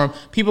platform.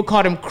 People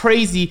called him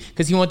crazy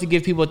because he wanted to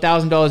give people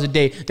 $1,000 a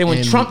day. Then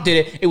when Trump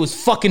did it, it was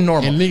fucking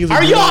normal.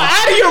 Are y'all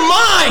out of your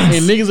minds?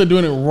 And niggas are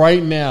doing it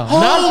right now.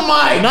 Oh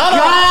my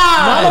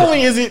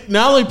God.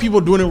 Not only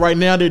people doing it right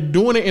now, they're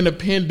doing it in a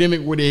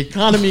pandemic where the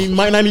economy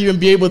might not even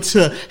be able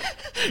to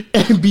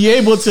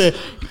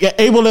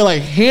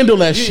like handle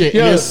that shit.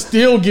 And they're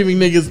still giving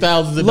niggas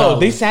thousands of dollars.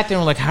 They sat there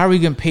and were like, how are we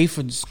going to pay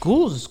for the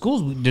schools? The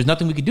schools, there's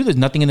nothing we could do. There's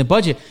nothing in the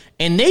budget.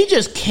 And they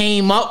just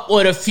came up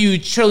with a few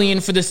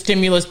trillion for the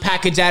stimulus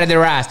package out of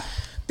their ass.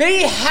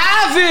 They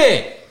have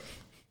it.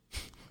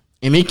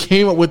 And they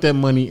came up with that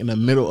money in the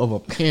middle of a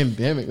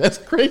pandemic. That's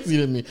crazy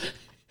to me.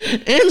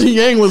 Andrew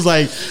Yang was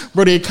like,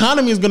 bro, the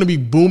economy is going to be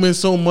booming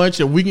so much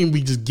that we can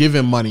be just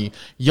giving money.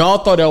 Y'all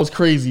thought that was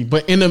crazy.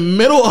 But in the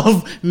middle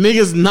of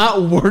niggas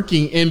not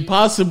working and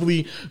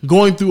possibly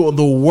going through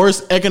the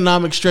worst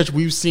economic stretch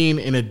we've seen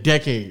in a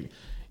decade,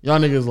 y'all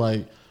niggas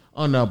like,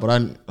 oh no, but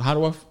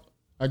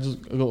I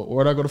just go,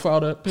 where'd I go to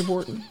file that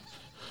paperwork?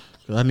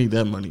 Because I need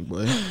that money,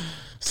 boy.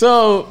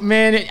 So,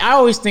 man, I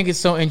always think it's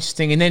so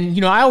interesting. And then,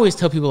 you know, I always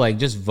tell people, like,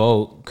 just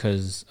vote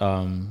because...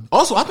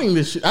 also, I think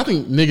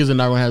niggas are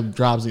not going to have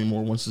jobs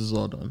anymore once this is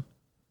all done.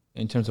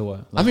 In terms of what?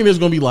 Like, I think there's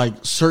going to be, like,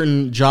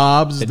 certain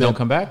jobs that don't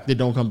come back? That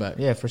don't come back.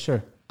 Yeah, for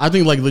sure. I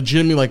think, like,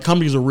 legitimately, like,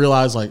 companies will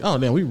realize, like, oh,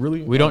 damn,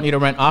 we don't need to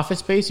rent office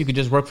space. You can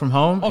just work from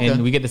home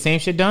and we get the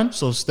same shit done.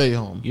 So stay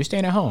home. You're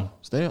staying at home.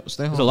 Stay home.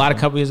 There's a lot of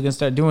companies are going to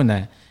start doing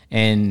that.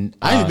 And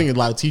I think a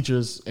lot of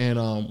teachers and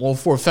well,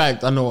 for a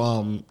fact, I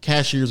know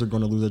cashiers are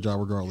going to lose their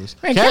job regardless.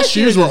 Man,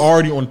 cashiers were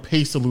already on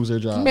pace to lose their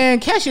job. Man,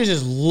 cashiers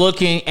is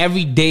looking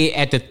every day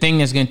at the thing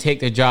that's going to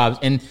take their jobs.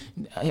 And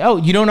oh,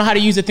 you don't know how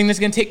to use the thing that's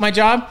going to take my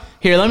job?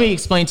 Here, let me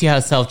explain to you how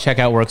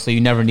self-checkout works, so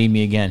you never need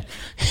me again.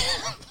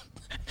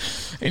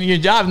 And your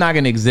job's not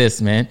going to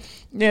exist, man.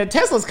 Yeah,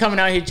 Tesla's coming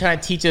out here trying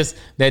to teach us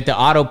that the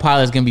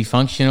autopilot is going to be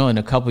functional in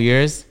a couple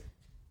years.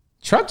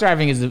 Truck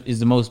driving is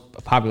the most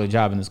popular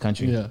job in this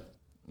country. Yeah.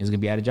 Is going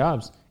to be out of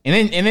jobs.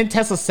 And then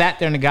Tesla sat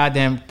there in the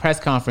goddamn press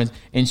conference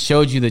and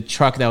showed you the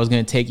truck that was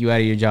going to take you out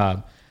of your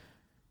job.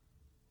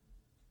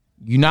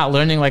 You not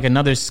learning like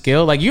another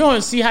skill? Like, you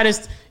don't see how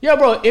this... Yo,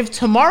 bro, if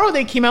tomorrow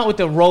they came out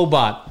with a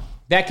robot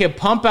that could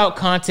pump out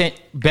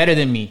content better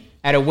than me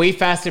at a way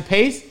faster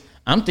pace,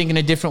 I'm thinking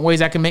of different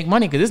ways I can make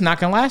money because it's not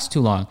going to last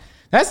too long.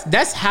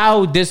 That's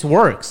how this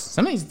works.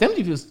 Some of these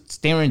people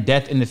staring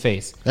death in the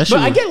face. But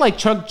I get like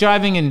truck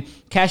driving and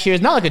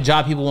cashiers, not like a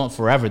job people want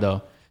forever,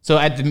 though. So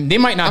they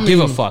might not give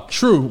a fuck.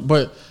 True,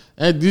 but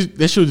that shit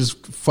was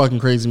just fucking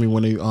crazy to me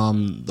when they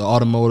the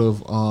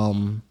automotive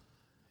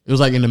it was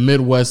like in the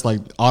Midwest,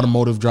 like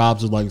automotive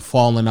jobs were like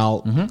falling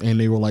out, and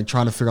they were like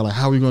trying to figure out like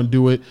how are we gonna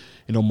do it.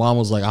 You know, mom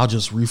was like, "I'll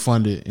just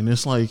refund it," and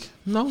it's like,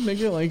 no,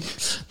 nigga, like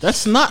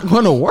that's not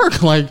gonna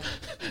work. Like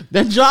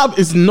that job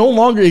is no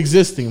longer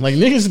existing. Like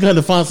niggas got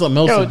to find something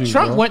else to do.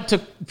 Trump went to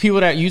people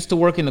that used to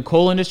work in the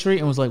coal industry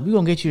and was like, "We're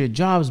gonna get you your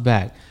jobs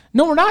back."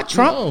 No, we're not,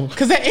 Trump.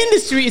 Because that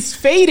industry is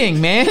fading,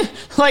 man.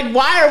 Like,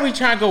 why are we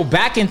trying to go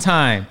back in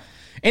time?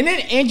 And then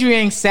Andrew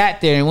Yang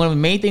sat there, and one of the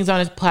main things on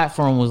his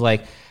platform was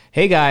like,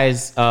 hey,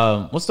 guys,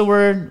 what's the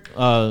word?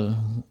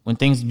 When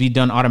things be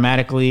done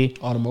automatically?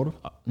 Automotive?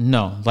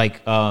 No,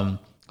 like the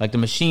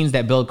machines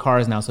that build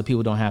cars now so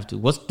people don't have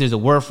to. There's a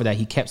word for that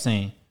he kept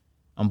saying.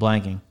 I'm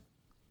blanking.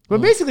 But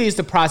basically, it's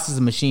the process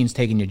of machines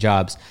taking your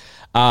jobs.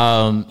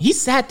 He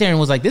sat there and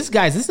was like, this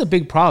is a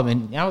big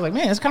problem. And I was like,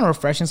 man, it's kind of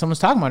refreshing someone's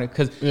talking about it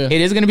because it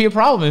is going to be a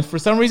problem. And for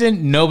some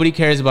reason, nobody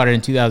cares about it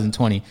in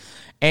 2020.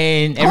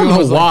 And I don't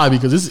know why,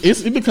 because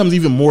it becomes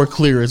even more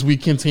clear as we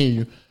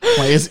continue.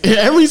 Like it's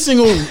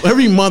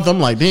every month, I'm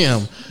like,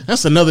 damn,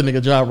 that's another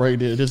nigga job right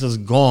there. This is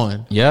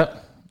gone. Yep.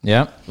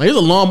 Like there's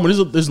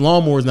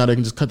lawnmowers now that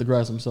can just cut the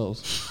grass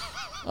themselves.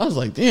 I was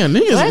like, damn,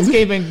 niggas.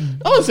 Landscaping.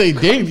 I would say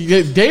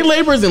day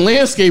laborers and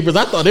landscapers,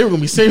 I thought they were going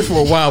to be safe for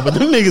a while, but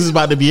them niggas is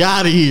about to be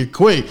out of here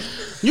quick.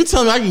 You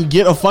tell me I can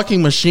get a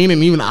fucking machine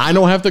and even I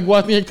don't have to go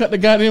out there and cut the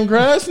goddamn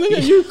grass?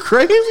 Nigga, you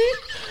crazy?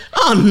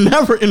 I'll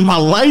never in my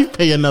life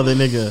pay another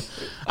nigga.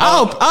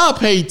 I'll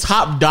pay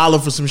top dollar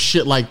for some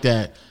shit like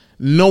that,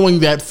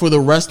 knowing that for the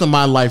rest of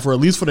my life, or at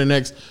least for the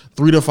next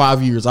 3 to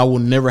 5 years, I will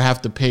never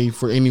have to pay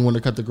for anyone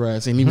to cut the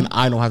grass, and even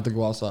I don't have to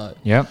go outside.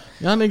 Yep.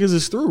 Y'all niggas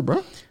is through,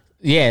 bro.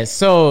 Yeah,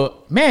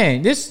 so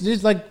man, this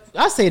like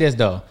I'll say this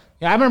though.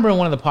 Yeah, I remember in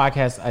one of the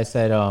podcasts I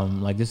said,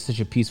 like, this is such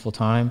a peaceful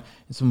time.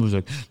 And someone was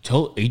like,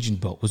 tell Agent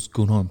about what's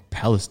going on in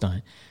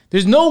Palestine.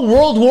 There's no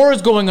world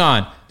wars going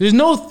on. There's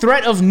no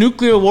threat of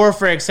nuclear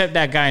warfare except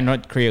that guy in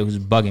North Korea who's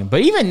bugging. But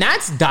even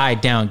that's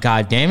died down,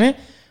 god damn it.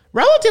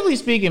 Relatively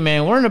speaking,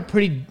 man, we're in a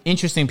pretty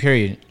interesting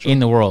period in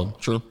the world.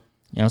 True.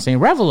 You know what I'm saying?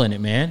 Revel in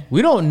it, man.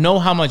 We don't know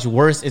how much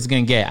worse it's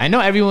going to get. I know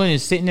everyone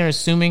is sitting there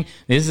assuming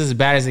this is as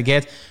bad as it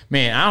gets.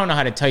 Man, I don't know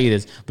how to tell you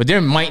this, but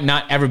there might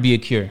not ever be a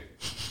cure.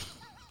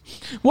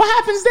 What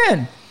happens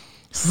then?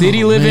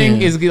 City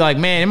living is like,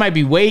 man, it might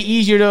be way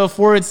easier to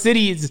afford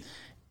cities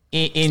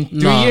in 3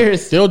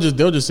 years. They'll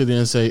just sit there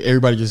and say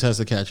everybody just has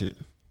to catch it.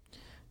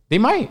 They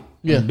might.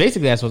 Yeah. And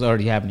basically, that's what's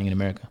already happening in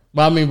America.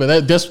 But I mean,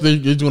 that's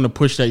they're going to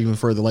push that even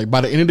further. Like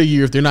by the end of the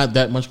year, if they're not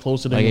that much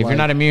closer than like, if you're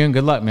not immune,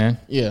 good luck, man.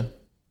 Yeah.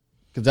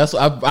 Because that's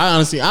I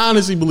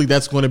honestly believe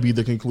that's going to be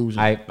the conclusion.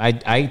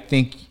 I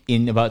think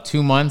in about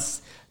 2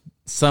 months,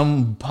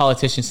 some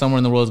politician somewhere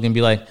in the world is going to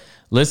be like,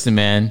 listen,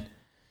 man,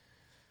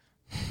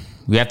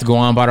 we have to go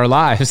on about our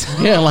lives.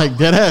 Yeah, like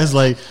that ass.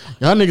 Like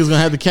y'all niggas gonna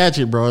have to catch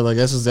it, bro. Like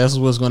that's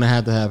what's gonna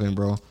have to happen,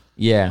 bro.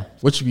 Yeah,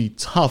 which would be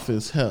tough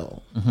as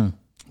hell. Mm-hmm.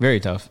 Very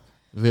tough.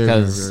 Very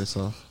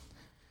tough.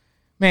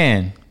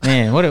 Man,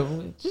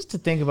 just to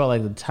think about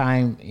like the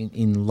time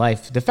in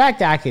life, the fact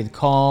that I could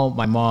call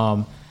my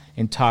mom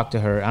and talk to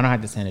her. I don't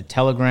have to send a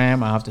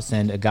telegram. I don't have to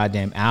send a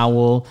goddamn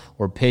owl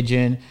or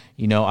pigeon.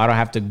 You know, I don't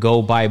have to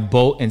go by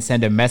boat and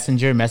send a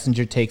messenger.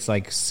 Messenger takes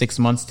like 6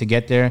 months to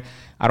get there.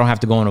 I don't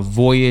have to go on a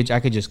voyage. I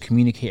could just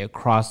communicate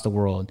across the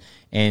world.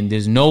 And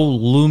there's no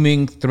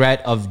looming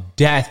threat of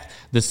death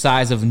the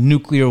size of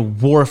nuclear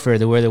warfare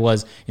the way there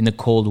was in the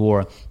Cold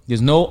War.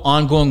 There's no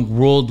ongoing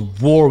world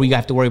war. We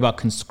have to worry about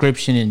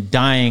conscription and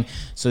dying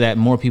so that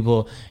more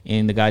people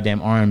in the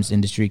goddamn arms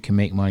industry can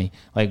make money.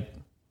 Like,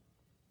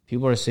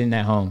 people are sitting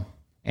at home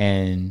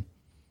and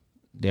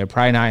they're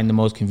probably not in the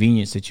most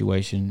convenient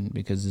situation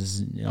because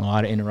there's a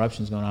lot of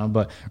interruptions going on.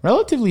 But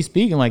relatively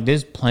speaking, like,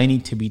 there's plenty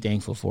to be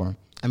thankful for.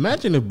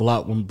 Imagine if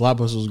when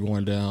Blockbuster was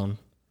going down,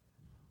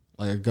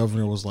 like a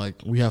governor was like,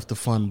 we have to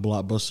fund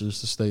Blockbusters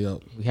to stay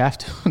up. We have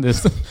to.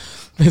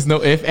 There's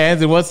no ifs,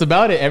 ands, and what's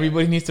about it.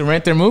 Everybody needs to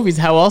rent their movies.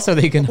 How else are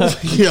they going to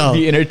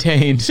be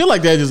entertained? Shit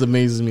like that just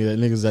amazes me that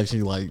niggas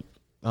actually like,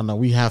 I don't know,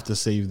 we have to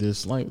save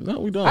this. Like, no,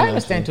 we don't. I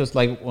understand to us,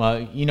 like,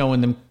 you know,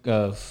 when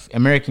the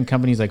American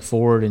companies like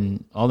Ford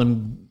and all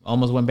them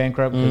almost went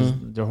bankrupt because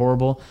they're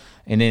horrible.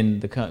 And then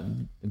the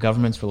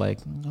governments were like,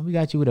 oh, we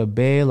got you with a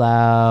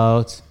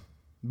bailout.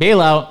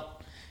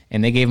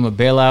 And they gave him a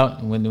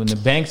bailout when the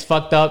banks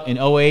fucked up in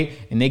 2008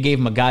 and they gave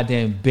him a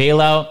goddamn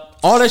bailout.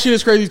 All that shit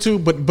is crazy too,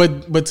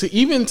 but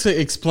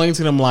to explain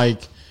to them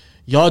like,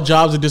 y'all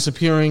jobs are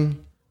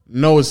disappearing.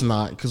 No, it's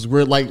not, because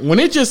we're like, when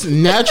it just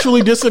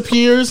naturally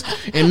disappears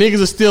and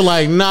niggas are still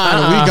like,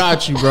 nah, we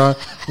got you, bro.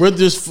 We're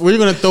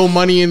gonna throw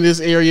money in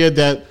this area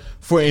that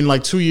in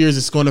like 2 years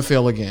it's gonna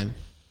fail again.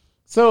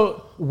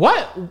 So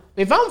what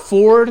if I'm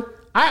Ford?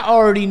 I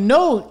already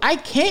know I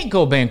can't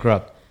go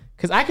bankrupt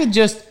because I could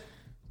just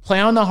play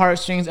on the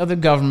heartstrings of the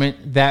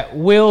government that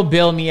will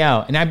bail me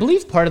out. And I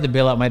believe part of the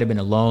bailout might have been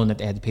a loan that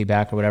they had to pay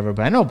back or whatever,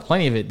 but I know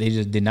plenty of it they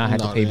just did not have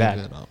to pay back.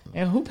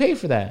 And who paid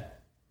for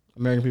that?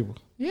 American people.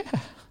 Yeah.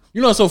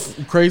 You know what's so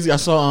crazy? I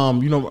saw,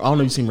 you know, I don't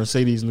know if you've seen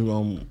Mercedes'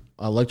 new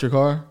electric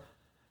car.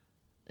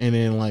 And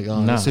then like,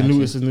 it's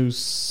a new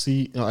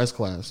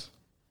S-Class.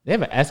 They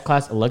have an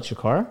S-Class electric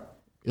car?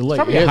 It like,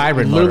 probably a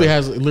hybrid it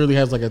literally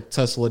has like a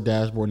Tesla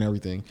dashboard and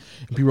everything.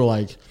 And people are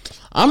like,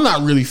 I'm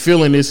not really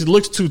feeling this. It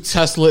looks too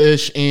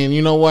Tesla-ish. And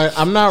you know what?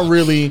 I'm not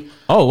really.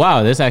 Oh,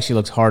 wow. This actually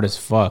looks hard as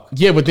fuck.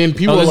 Yeah, but then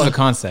people this are is like, a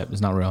concept.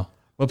 It's not real.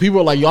 But people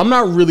are like, yo, I'm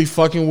not really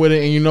fucking with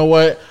it. And you know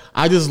what?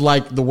 I just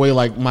like the way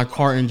like my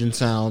car engine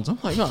sounds. I'm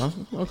like, oh,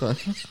 okay.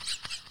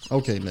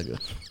 Okay, nigga.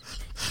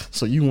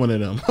 So you one of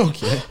them.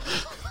 Okay.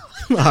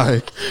 All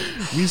right.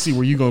 We see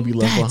where you're going to be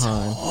left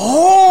behind.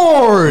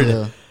 Hard.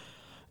 Yeah.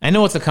 I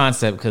know it's a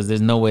concept because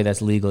there's no way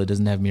that's legal. It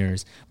doesn't have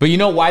mirrors. But you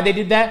know why they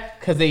did that?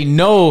 Because they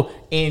know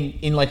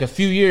in like a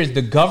few years,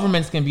 the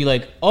government's going to be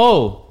like,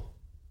 oh,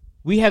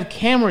 we have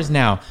cameras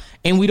now.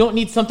 And we don't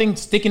need something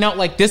sticking out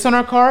like this on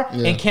our car.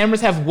 Yeah. And cameras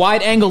have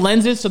wide angle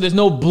lenses, so there's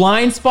no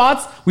blind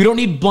spots. We don't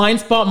need blind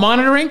spot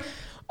monitoring.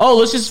 Oh,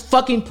 let's just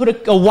fucking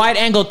put a wide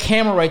angle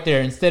camera right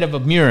there instead of a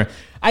mirror.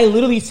 I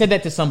literally said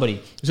that to somebody.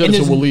 You said it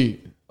to Waleed.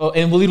 Oh,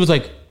 and Waleed was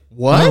like,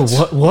 what?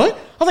 No, what?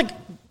 I was like,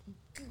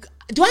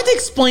 do I have to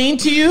explain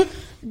to you?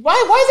 Why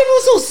is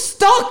everyone so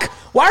stuck?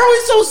 Why are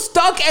we so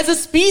stuck as a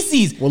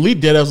species?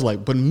 Waleed dead. I was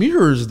like, but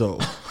mirrors though.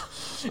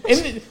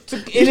 And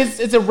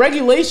it's a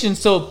regulation.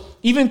 So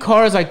even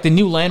cars like the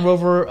new Land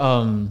Rover,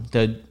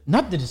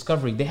 not the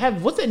Discovery, they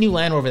have, what's that new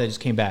Land Rover that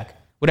just came back?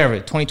 Whatever,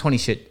 2020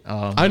 shit.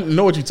 I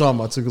know what you're talking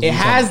about too. It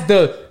has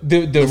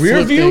the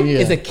rear view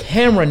is a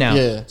camera now.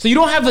 Yeah. So you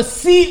don't have a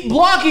seat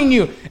blocking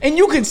you. And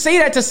you could say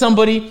that to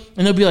somebody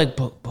and they'll be like,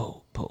 but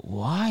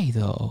why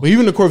though? But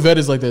even the Corvette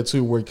is like that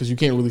too, where because you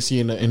can't really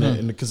see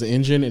because the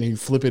engine, and you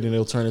flip it and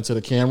it'll turn into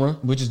the camera,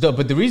 which is dope.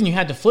 But the reason you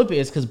had to flip it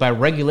is because by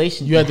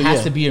regulation it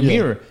has to be a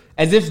mirror.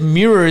 As if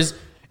mirrors,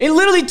 it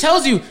literally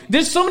tells you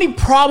there's so many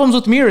problems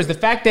with mirrors. The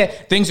fact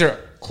that things are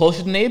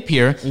closer than they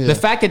appear, the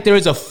fact that there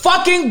is a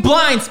fucking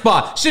blind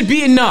spot should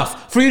be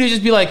enough for you to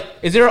just be like,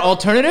 is there an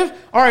alternative?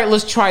 All right,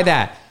 let's try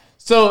that.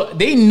 So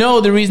they know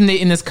the reason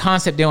in this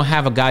concept they don't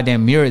have a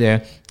goddamn mirror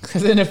there,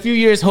 because in a few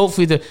years,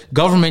 hopefully the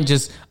government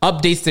just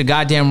updates the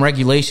goddamn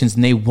regulations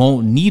and they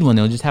won't need one.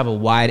 They'll just have a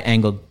wide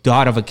angle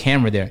dot of a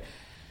camera there.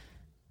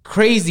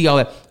 Crazy all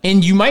that.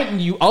 And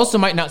you also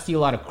might not see a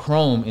lot of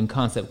chrome in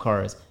concept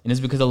cars. And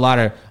it's because a lot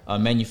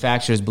of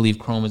manufacturers believe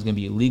chrome is going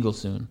to be illegal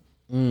soon.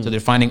 So they're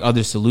finding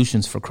other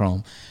solutions for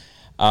chrome.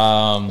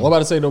 What about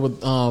to say though,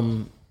 but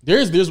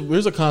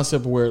there's a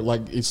concept where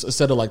like it's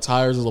instead of like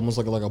tires, it's almost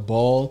like a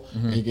ball,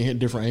 and you can hit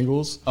different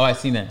angles. Oh, I've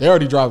seen that. They're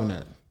already driving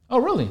that. Oh,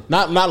 really?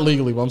 Not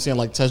legally, but I'm saying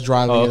like test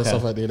driving and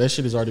stuff like that. That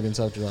shit has already been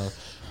test drive.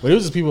 But it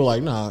was just people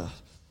like, nah,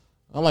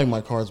 I like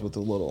my cars with a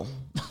little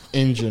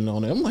engine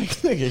on it. I'm like,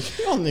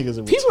 nigga, y'all niggas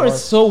are people retarded. Are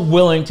so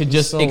willing to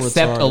just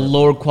accept a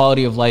lower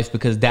quality of life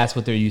because that's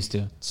what they're used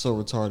to. So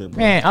retarded,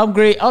 bro. Man,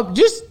 upgrade,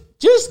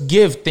 just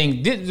give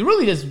things.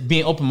 Really, just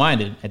being open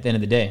minded at the end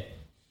of the day.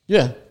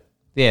 Yeah.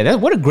 Yeah,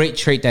 what a great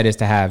trait that is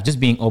to have, just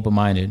being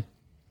open-minded.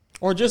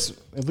 Or just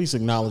at least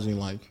acknowledging,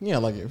 like, yeah,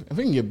 like, if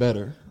we can get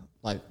better,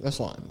 like, that's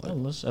fine. Like, well,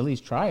 let's at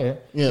least try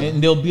it. Yeah.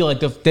 And they'll be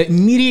like, the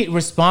immediate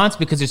response,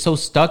 because they're so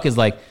stuck, is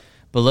like,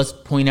 but let's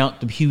point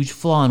out the huge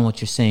flaw in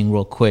what you're saying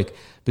real quick,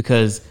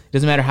 because it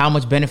doesn't matter how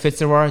much benefits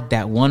there are.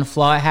 That one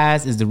flaw it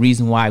has is the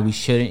reason why we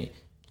shouldn't.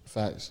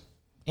 Facts.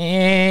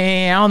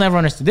 I'll never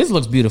understand. This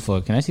looks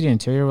beautiful. Can I see the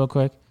interior real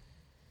quick?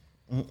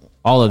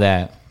 All of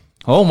that.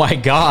 Oh my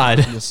God.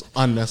 It's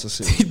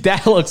unnecessary.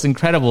 That looks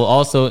incredible.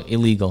 Also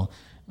illegal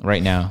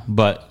right now,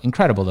 but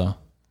incredible though.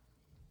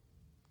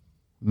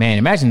 Man,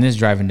 imagine this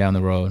driving down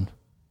the road.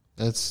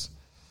 That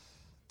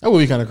would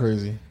be kind of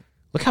crazy.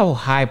 Look how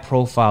high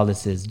profile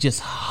this is. Just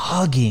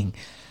hugging,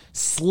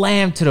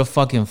 slammed to the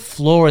fucking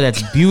floor.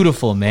 That's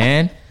beautiful,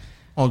 man.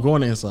 Oh, go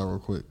on the inside real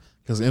quick.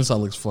 Because the inside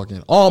looks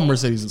fucking... All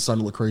Mercedes is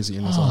starting to look crazy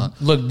inside.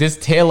 Look, this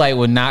taillight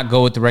would not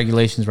go with the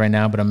regulations right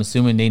now, but I'm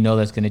assuming they know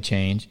that's going to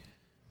change.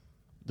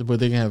 But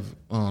they can have...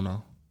 I don't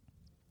know.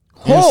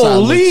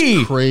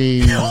 Holy!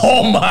 Crazy.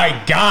 Oh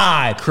my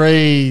God.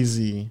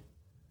 Crazy.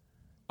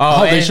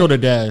 Oh, They show the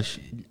dash.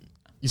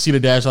 You see the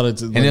dash on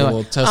the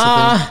little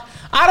Tesla thing?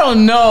 I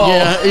don't know.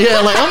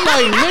 Yeah. Like, I'm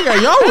like, nigga,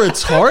 are y'all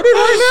retarded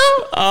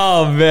right now?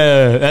 Oh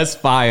man, that's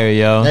fire,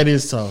 yo. That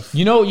is tough.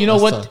 You know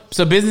That's what? tough.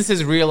 So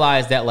businesses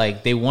realize that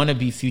like they want to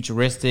be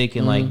futuristic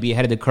and like be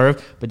ahead of the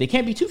curve, but they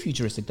can't be too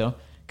futuristic though,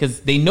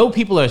 because they know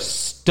people are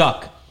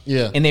stuck.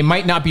 Yeah. And they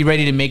might not be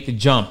ready to make the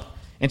jump.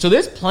 And so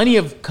there's plenty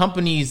of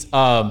companies.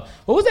 What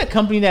was that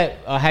company that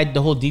had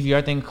the whole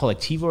DVR thing called like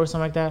TiVo or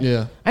something like that?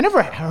 Yeah. I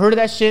never heard of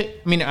that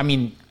shit. I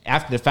mean,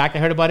 after the fact, I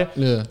heard about it.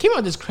 Yeah. It came out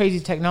with this crazy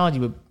technology,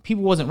 but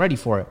people wasn't ready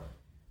for it.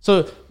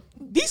 So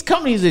these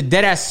companies are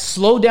dead ass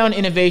slow down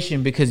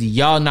innovation because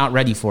y'all not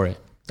ready for it.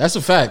 That's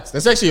a fact.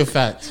 That's actually a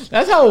fact.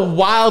 That's how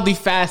wildly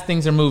fast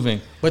things are moving.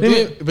 But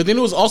then it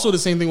was also the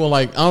same thing with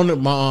like, I don't know,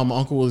 my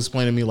uncle was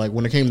explaining to me like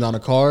when it came down to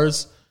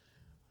cars,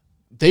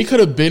 they could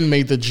have been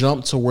made the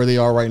jump to where they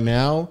are right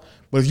now.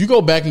 But if you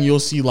go back and you'll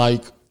see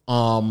like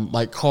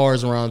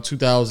cars around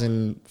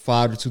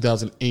 2005 to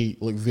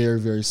 2008 look very,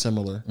 very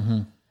similar.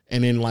 Mm-hmm.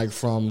 And then like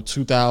from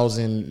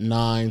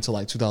 2009 to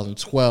like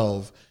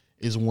 2012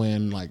 is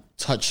when like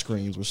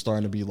touchscreens were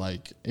starting to be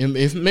like,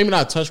 if maybe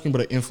not a touchscreen,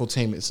 but an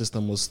infotainment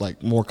system was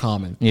like more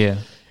common. Yeah.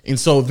 And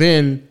so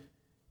then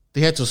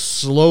they had to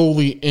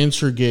slowly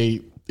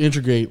integrate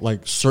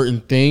like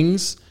certain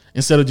things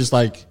instead of just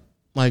like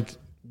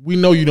we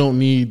know you don't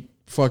need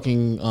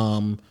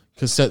fucking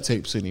cassette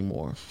tapes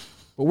anymore,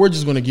 but we're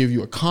just going to give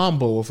you a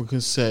combo of a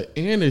cassette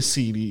and a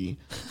CD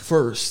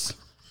first.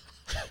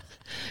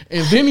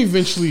 And then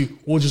eventually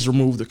we'll just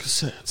remove the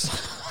cassettes.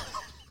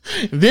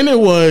 Then it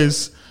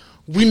was,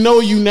 we know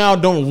you now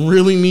don't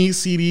really need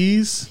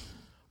CDs.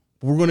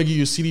 We're going to give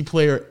you a CD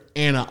player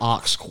and an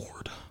aux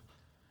cord.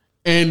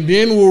 And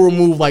then we'll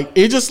remove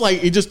it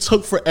just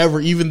took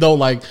forever, even though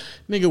like,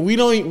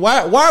 nigga,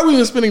 why are we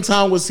even spending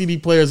time with CD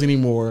players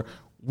anymore?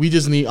 We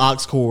just need aux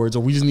cords,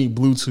 or we just need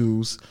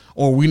Bluetooths,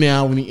 or we need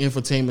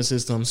infotainment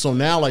systems. So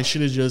now like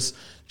shit is just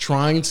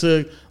trying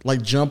to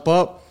like jump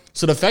up.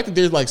 So the fact that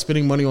they're like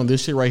spending money on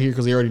this shit right here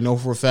because they already know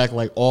for a fact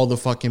like all the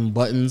fucking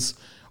buttons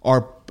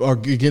are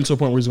getting to a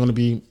point where it's going to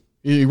be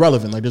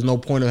irrelevant. Like there's no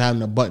point of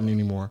having a button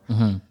anymore.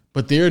 Mm-hmm.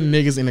 But there are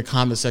niggas in the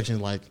comment section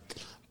like,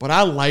 but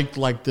I liked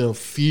like the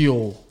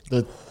feel.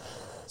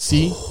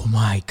 See? Oh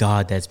my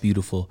God, that's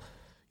beautiful.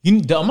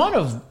 The amount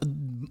of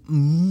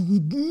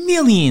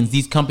millions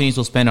these companies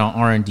will spend on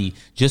R&D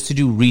just to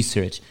do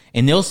research,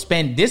 and they'll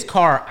spend this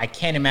car. I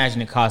can't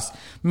imagine it costs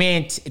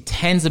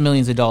tens of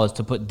millions of dollars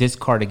to put this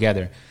car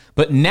together.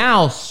 But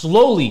now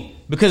slowly,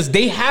 because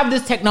they have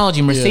this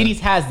technology, Mercedes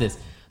has this.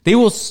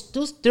 They'll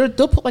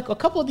put like a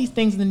couple of these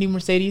things in the new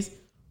Mercedes.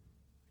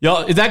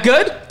 Yo, is that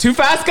good? Too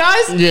fast,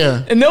 guys?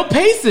 Yeah. And they'll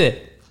pace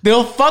it.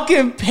 They'll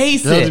fucking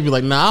pace They'll it. just be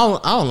like, nah,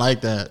 I don't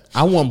like that.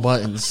 I want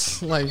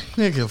buttons. Like,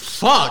 nigga,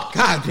 fuck.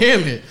 God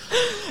damn it.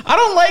 I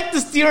don't like the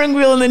steering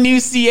wheel in the new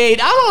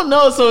C8. I don't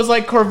know. So it's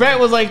like Corvette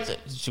was like,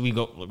 should we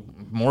go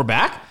more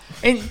back?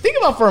 And think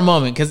about for a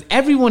moment, because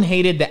everyone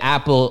hated the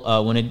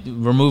Apple when it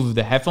removed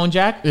the headphone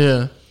jack.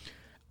 Yeah.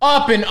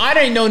 And I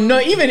didn't know,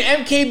 even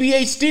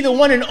MKBHD, the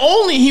one and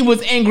only, he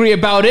was angry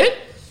about it.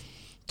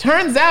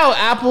 Turns out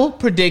Apple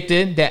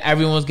predicted that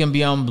everyone was going to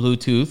be on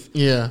Bluetooth.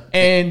 Yeah.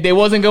 And they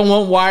wasn't going to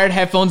want wired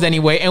headphones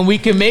anyway. And we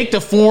can make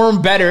the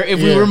form better if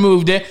we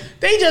removed it.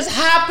 They just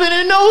happen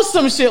to know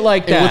some shit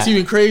like that. And what's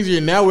even crazier,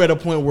 now we're at a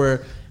point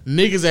where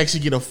niggas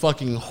actually get a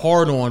fucking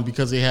hard on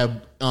because they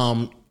have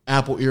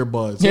Apple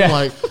earbuds. Yeah. I'm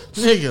like,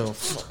 nigga,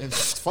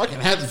 fucking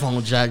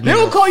headphone jack. They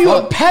don't call you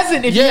a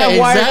peasant if you have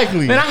wired.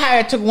 Exactly. Man,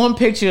 I took one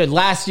picture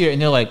last year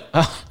and they're like,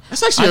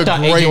 that's actually I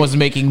thought Agent was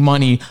making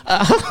money.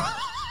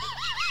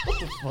 What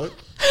the fuck?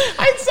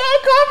 I saw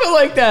a comment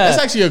like that.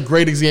 That's actually a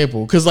great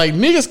example because like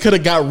niggas could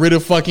have got rid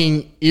of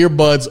fucking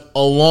earbuds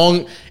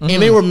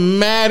and they were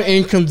mad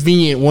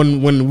inconvenient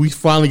when we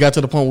finally got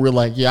to the point where we're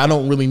like, yeah, I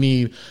don't really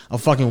need a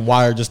fucking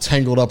wire just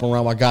tangled up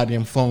around my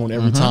goddamn phone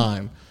every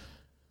time.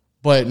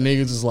 But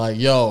niggas is like,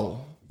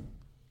 yo,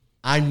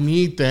 I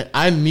need the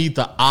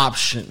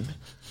option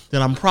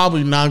that I'm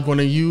probably not going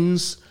to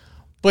use,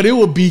 but it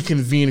would be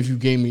convenient if you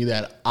gave me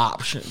that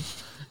option.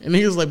 And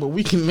niggas like, but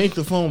we can make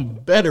the phone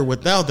better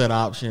without that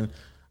option.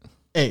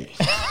 Hey,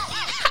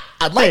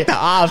 I'd like the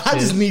option. I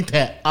just need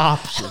that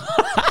option.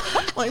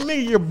 Like,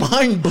 nigga, you're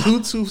buying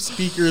Bluetooth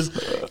speakers.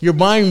 You're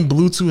buying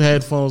Bluetooth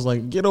headphones.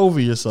 Like, get over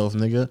yourself,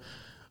 nigga.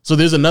 So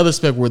there's another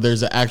spec where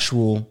there's an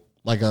actual,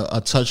 like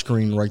a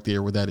touchscreen right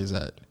there where that is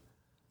at.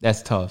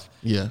 That's tough.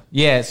 Yeah.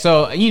 Yeah.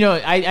 So,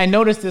 I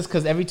noticed this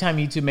because every time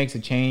YouTube makes a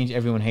change,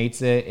 everyone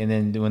hates it. And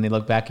then when they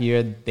look back a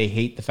year, they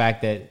hate the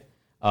fact that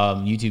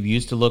YouTube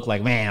used to look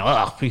like, man,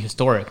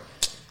 prehistoric.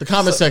 The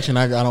comment section,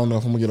 I don't know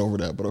if I'm going to get over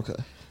that, but okay.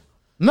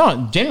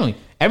 No, genuinely.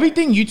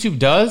 Everything YouTube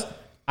does,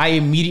 I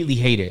immediately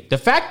hate it. The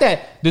fact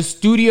that the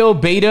studio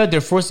beta,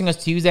 they're forcing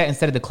us to use that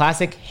instead of the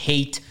classic,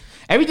 hate.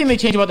 Everything they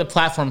change about the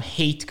platform,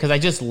 hate, because I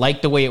just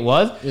like the way it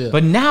was. Yeah.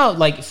 But now,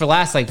 like, for the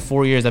last,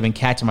 4 years, I've been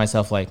catching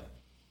myself, like,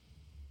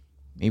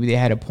 maybe they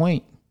had a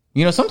point.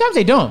 Sometimes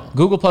they don't.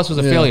 Google Plus was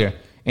a failure,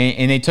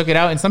 and they took it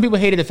out, and some people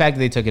hated the fact that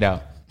they took it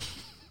out.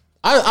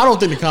 I don't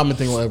think the comment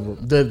thing will ever.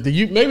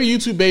 Maybe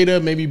YouTube beta,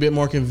 maybe a bit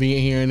more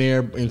convenient here and there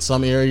in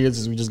some areas,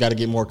 as we just got to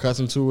get more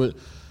accustomed to it.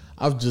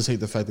 I just hate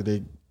the fact that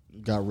they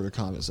got rid of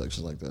comment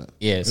sections like that.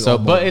 Yeah. So,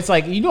 but it's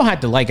like, you don't have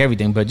to like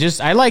everything, but just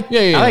I like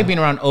being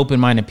around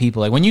open-minded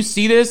people. Like when you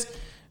see this,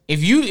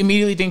 if you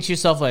immediately think to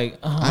yourself like,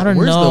 I don't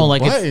know,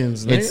 like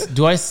buttons,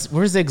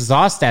 where's the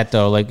exhaust at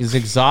though? Like is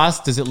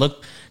exhaust? Does it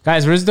look?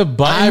 Guys, where's the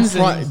buttons?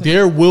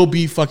 There will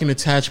be fucking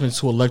attachments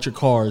to electric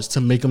cars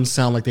to make them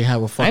sound like they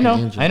have a fucking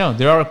engine. I know.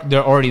 There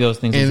are already those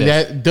things.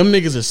 And them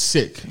niggas are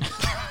sick.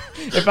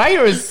 If I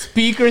hear a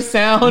speaker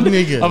sound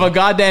of a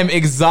goddamn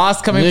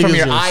exhaust coming from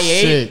your i8,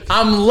 sick.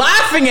 I'm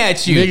laughing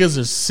at you. Niggas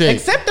are sick.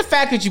 Except the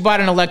fact that you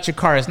bought an electric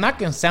car. It's not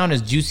going to sound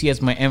as juicy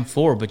as my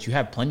M4, but you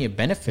have plenty of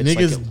benefits.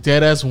 Niggas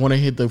dead ass want to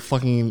hit the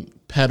fucking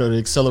pedal, the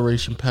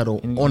acceleration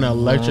pedal on an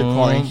electric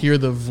car and hear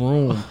the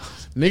vroom.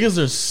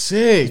 Niggas are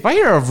sick. If I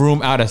hear a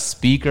vroom out of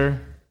speaker,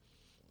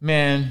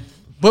 man.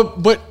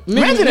 But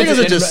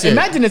niggas are just sick.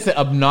 Imagine it's an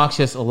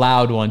obnoxious,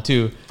 loud one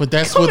too. But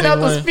that's coming what they out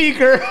want. The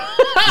speaker.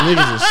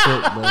 Niggas are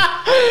sick,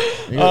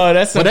 bro. Oh,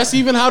 that's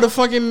even how the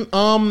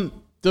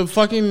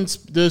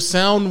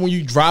sound when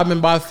you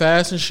driving by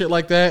fast and shit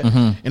like that,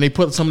 and they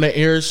put some of the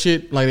air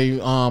shit, like they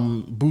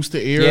boost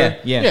the air.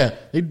 Yeah,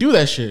 they do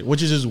that shit,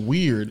 which is just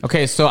weird.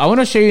 Okay, so I want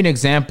to show you an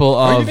example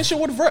of. They did that shit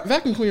with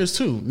vacuum cleaners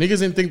too.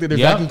 Niggas didn't think that their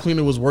vacuum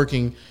cleaner was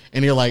working,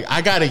 and they're like,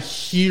 I gotta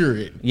hear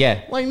it.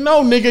 Yeah, like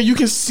no, nigga, you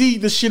can see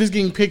the shit is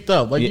getting picked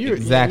up. Like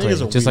exactly,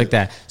 niggas are just weird. like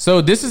that.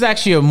 So this is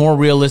actually a more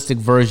realistic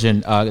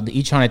version. The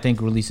e-tron I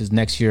think releases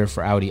next year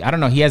for Audi. I don't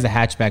know. He has a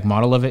hatchback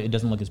model of it. It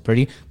doesn't look as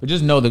pretty, but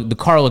just know the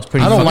car looks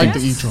pretty. I don't like the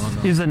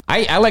e-tron.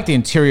 I like the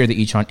interior of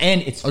the e-tron,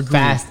 and it's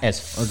fast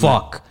as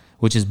fuck,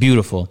 which is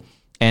beautiful.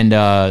 And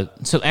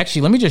so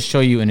actually, let me just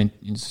show you, and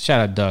shout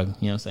out Doug, you know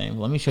what I'm saying?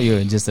 Let me show you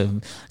because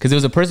there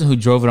was a person who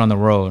drove it on the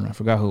road. I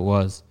forgot who it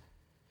was.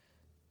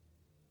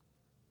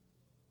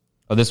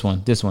 Oh, this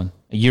one,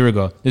 a year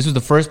ago. This was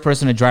the first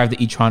person to drive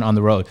the e-tron on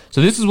the road.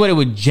 So this is what it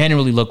would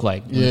generally look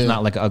like. Yeah. It's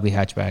not like an ugly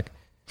hatchback.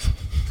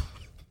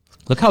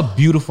 Look how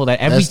beautiful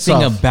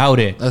everything about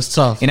it. That's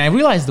tough. And I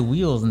realized the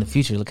wheels in the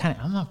future look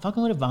I'm not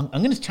fucking with it, but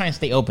I'm going to try and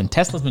stay open.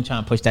 Tesla's been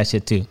trying to push that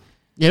shit too.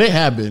 Yeah, they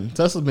have been.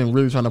 Tesla's been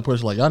really trying to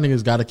push, like, y'all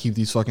niggas got to keep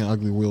these fucking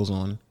ugly wheels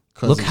on.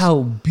 Look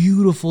how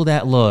beautiful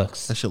that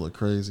looks. That shit look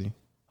crazy.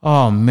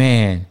 Oh,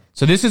 man.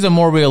 So this is a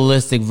more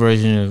realistic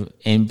version of,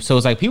 and so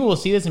it's like people will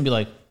see this and be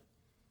like,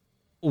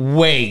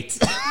 wait.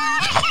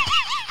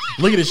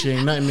 Look at this shit.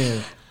 Ain't nothing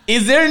there.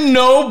 Is there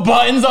no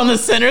buttons on the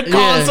center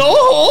console?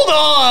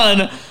 Hold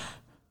on.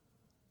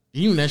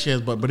 Even that shit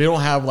has but they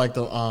don't have like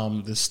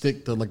the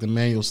stick, the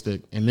manual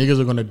stick, and niggas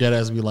are gonna dead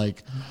ass be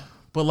like,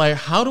 but like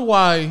how do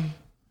I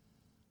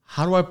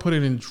put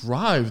it in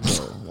drive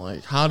though?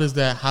 Like how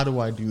do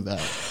I do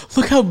that?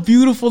 Look how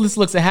beautiful this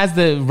looks. It has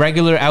the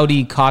regular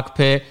Audi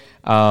cockpit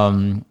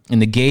and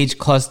the gauge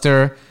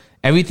cluster.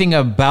 Everything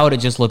about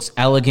it just looks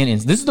elegant, and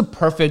this is the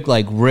perfect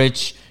like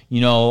rich,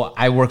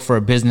 I work for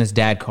a business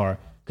dad car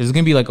because it's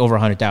gonna be like over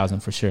 100,000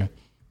 for sure.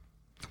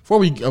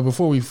 Before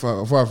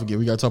I forget,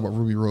 we gotta talk about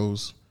Ruby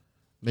Rose.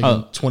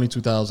 Making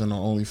 22,000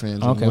 on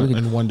OnlyFans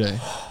in one day.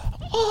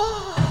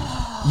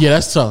 Yeah,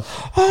 that's tough.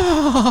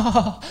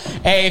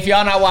 Hey, if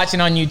y'all not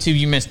watching on YouTube,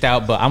 you missed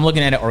out. But I'm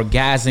looking at an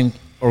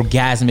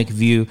orgasmic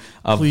view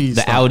of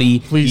the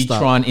Audi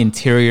e-tron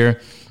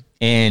interior,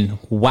 and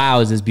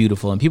wow, is this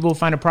beautiful? And people will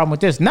find a problem with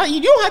this. Not you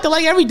don't have to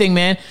like everything,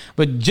 man,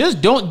 but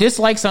just don't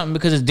dislike something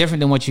because it's different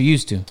than what you're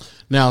used to.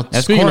 Now,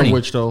 speaking of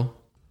which, though.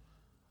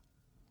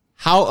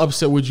 How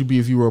upset would you be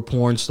if you were a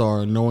porn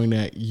star knowing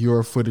that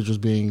your footage was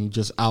being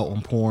just out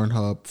on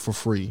Pornhub for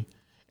free,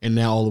 and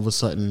now all of a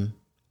sudden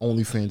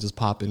OnlyFans is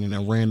popping and a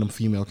random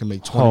female can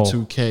make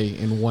 $22K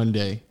in one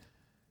day?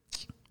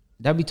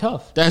 That'd be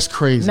tough. That's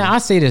crazy. Now I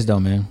say this though,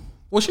 man.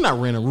 Well, she's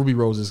not random. Ruby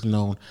Rose is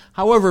known.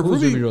 However,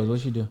 Who's Ruby Rose?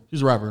 What'd she do?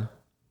 She's a rapper.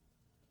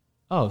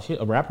 Oh shit,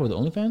 a rapper with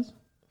OnlyFans?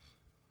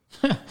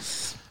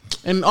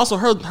 And also,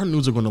 her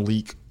nudes are going to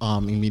leak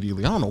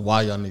immediately. I don't know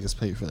why y'all niggas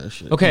pay for that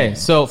shit. Okay,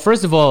 so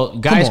first of all,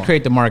 guys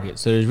create the market,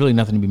 so there's really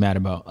nothing to be mad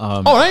about.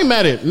 I ain't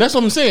mad at it. That's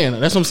what I'm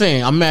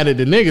saying. I'm mad at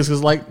the niggas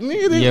because, like,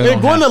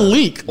 they're going to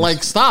leak.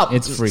 Like, stop.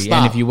 It's free. Stop.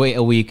 And if you wait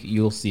a week,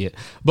 you'll see it.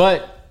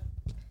 But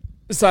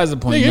Besides the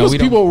point, Nigga, no, it was we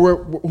don't.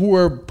 people who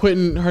were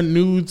putting her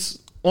nudes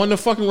on the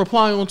fucking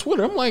reply on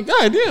Twitter. I'm like,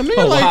 God damn, nigga.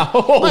 Oh, like, wow.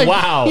 Oh, like,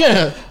 wow.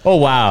 Yeah. Oh,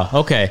 wow.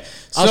 Okay.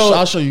 So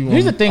I'll show you.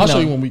 Here's the thing, I'll though. show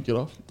you when we get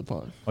off the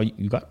pod. Oh,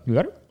 you got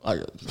it? I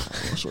got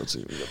a short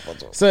scene.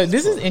 So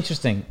this is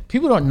interesting.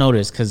 People don't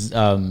notice because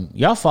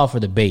y'all fall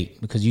for the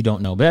bait because you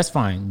don't know. But that's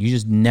fine. You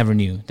just never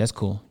knew. That's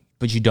cool.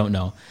 But you don't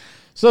know.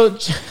 So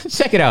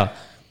check it out.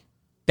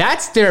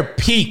 That's their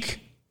peak.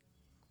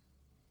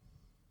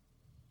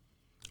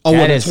 Oh, what,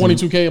 That is-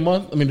 $22K a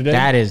month? I mean, today?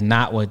 That is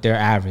not what they're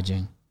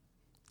averaging.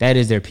 That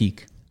is their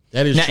peak.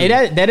 That is Now, true.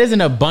 that is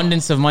an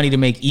abundance of money to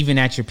make even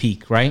at your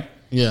peak, right?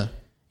 Yeah.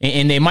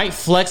 And they might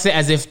flex it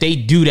as if they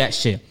do that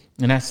shit.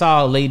 And I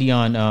saw a lady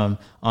on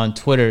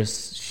Twitter.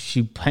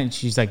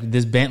 She's like,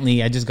 this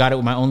Bentley, I just got it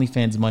with my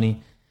OnlyFans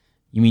money.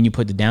 You mean you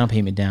put the down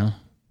payment down?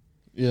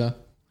 Yeah.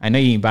 I know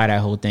you didn't buy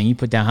that whole thing. You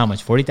put down how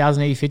much? 40,000,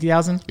 maybe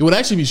 50,000? It would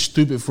actually be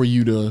stupid for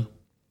you to,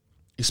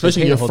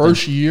 especially pay your the whole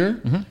first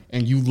year,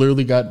 and you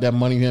literally got that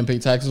money, you haven't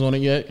paid taxes on it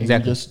yet, and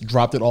Exactly. you just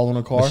dropped it all in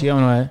a car. She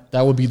don't know that.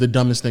 That would be the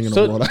dumbest thing in the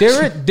So world.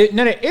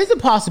 there is a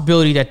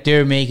possibility that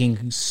they're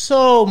making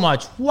so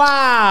much.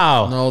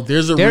 Wow. No,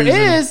 there's a There reason.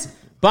 is,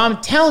 but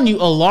I'm telling you,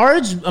 a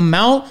large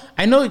amount.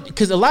 I know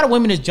because a lot of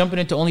women is jumping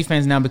into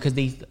OnlyFans now because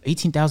they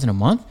 18,000 a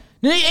month.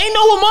 They ain't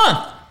no a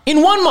month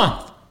in 1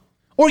 month.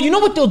 Or you know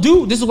what they'll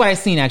do? This is what I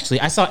seen actually.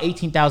 I saw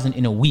 18,000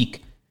 in a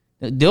week.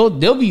 They'll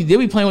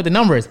be playing with the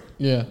numbers.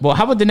 Yeah. Well,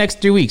 how about the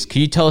next 3 weeks?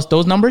 Can you tell us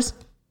those numbers?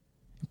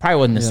 Probably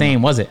wasn't the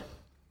same, was it?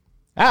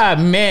 Ah,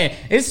 man,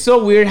 it's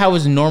so weird how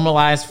it's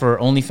normalized for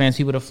OnlyFans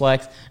people to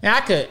flex. And I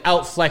could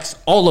outflex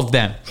all of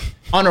them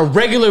on a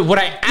regular. What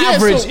I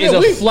average is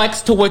a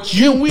flex to what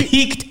you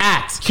peaked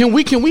at. Can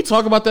we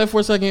talk about that for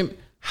a second?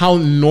 How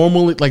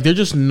normal, like they're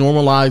just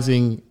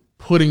normalizing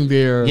putting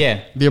their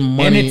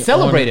money, and it's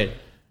celebrated.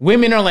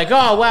 Women are like,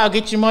 oh wow,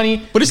 get your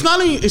money. But it's not.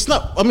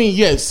 I mean,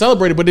 yeah, it's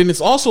celebrated, but then it's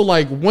also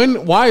like,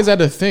 why is that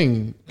a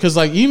thing? Because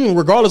like, even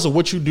regardless of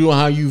what you do and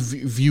how you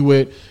view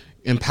it,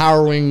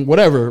 empowering,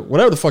 whatever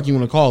the fuck you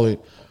want to call it,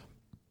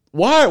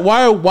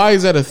 why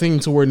is that a thing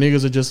to where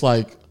niggas are just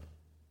like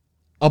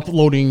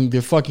uploading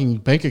their fucking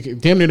bank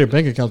account, damn near their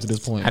bank accounts at this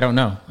point? I don't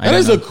know.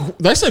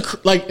 That's a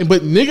like,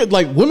 but nigga,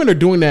 like women are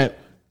doing that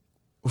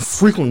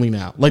frequently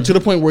now, like to the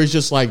point where it's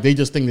just like they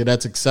just think that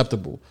that's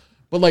acceptable,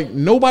 but like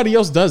nobody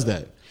else does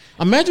that.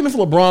 Imagine if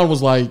LeBron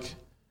was like,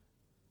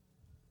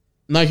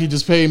 Nike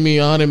just paid me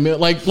 $100 million.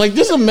 Like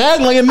just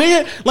imagine, like a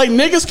nigga, like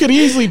niggas could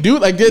easily do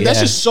it. Like that's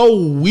just so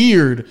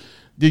weird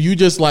that you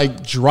just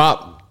like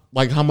drop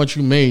like how much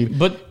you made,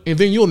 and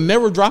then you'll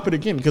never drop it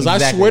again. Because I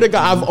swear to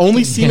God, I've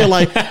only seen it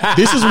like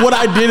this is what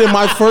I did in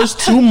my first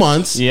 2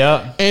 months.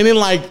 Yeah, and then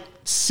like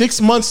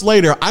 6 months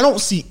later, I don't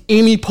see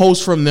any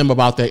posts from them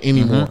about that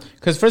anymore.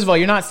 Because first of all,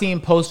 you're not seeing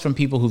posts from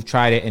people who've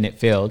tried it and it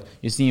failed.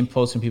 You're seeing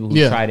posts from people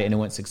who've tried it and it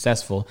went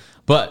successful,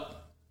 but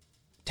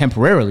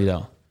temporarily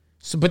though.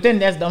 So, but then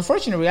that's the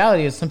unfortunate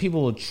reality is some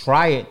people will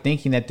try it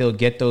thinking that they'll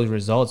get those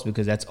results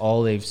because that's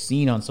all they've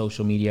seen on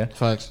social media.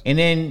 Facts. And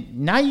then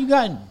now you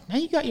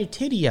got your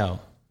titty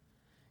out.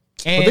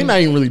 And, But they're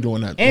not even really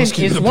doing that. And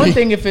it's one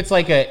thing if it's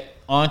like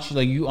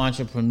you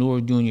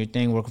entrepreneur doing your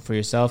thing, working for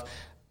yourself.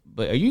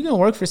 But are you gonna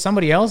work for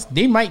somebody else?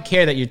 They might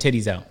care that your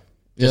titty's out.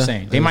 Just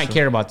saying. They might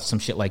care about some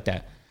shit like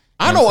that.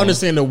 I don't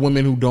understand the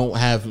women who don't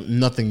have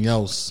nothing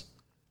else.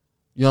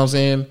 You know what I'm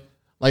saying?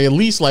 Like at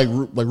least like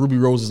Ruby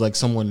Rose is like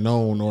someone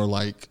known, or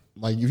like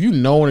if you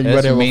know and you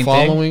That's already have your a main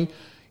following.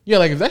 Yeah,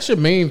 like if that's your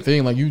main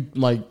thing, like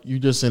you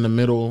just in the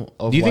middle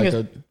of Do you like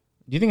think do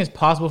you think it's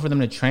possible for them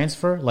to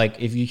transfer? Like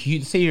if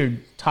you say you're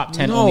top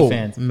 10 No,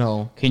 OnlyFans,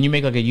 no. Can you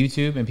make like a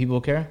YouTube and people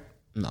will care?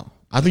 No,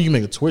 I think you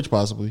make a Twitch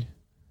possibly.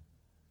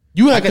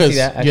 You I can see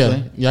that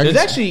actually. Yeah. There's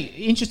actually,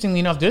 interestingly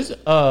enough, there's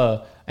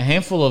a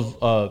handful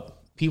of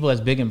people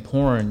that's big in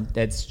porn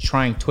that's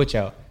trying Twitch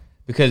out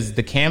because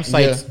the cam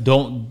sites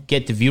don't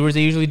get the viewers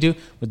they usually do,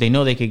 but they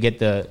know they could get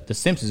the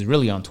Sims is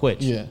really on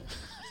Twitch. Yeah.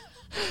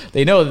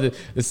 They know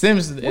the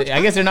Sims.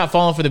 I guess they're not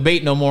falling for the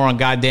bait no more on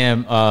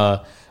goddamn.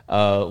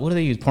 What do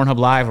they use? Pornhub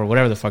Live or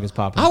whatever the fuck is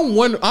popping.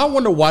 I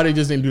wonder why they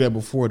just didn't do that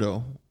before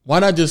though. Why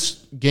not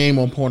just game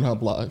on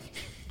Pornhub Live?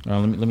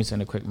 Let me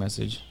send a quick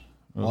message.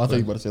 Oh, I thought you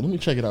were about to say, let me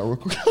check it out real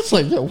quick. I was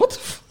like, yo, what the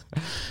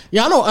fuck?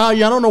 Yeah, I know. I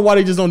don't know why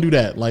they just don't do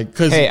that. Like,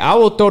 cause Hey, I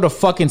will throw the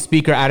fucking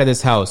speaker out of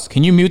this house.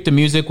 Can you mute the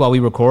music while we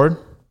record?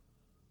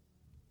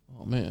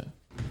 oh man.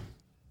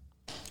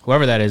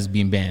 Whoever that is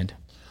being banned.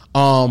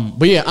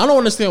 But yeah, I don't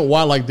understand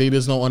why like they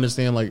just don't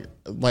understand like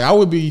I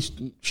would be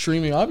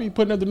streaming, I'd be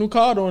putting up the new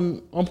card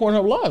on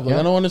Pornhub Live. Like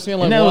I don't understand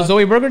like Isn't that why. what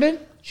Zoe Berger did?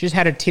 She just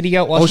had her titty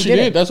out while Oh, she she did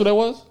did? it. That's what that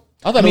was?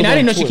 I I mean, it I was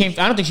didn't know on she Twitch.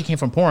 came. I don't think she came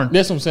from porn.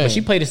 That's what I'm saying. But she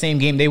played the same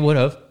game. They would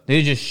have.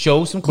 They just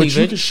show some But you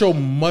cleavage can show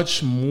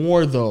much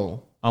more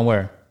though on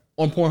where.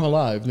 on Pornhub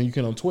Live than you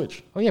can on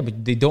Twitch. Oh yeah,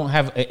 but they don't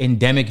have an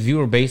endemic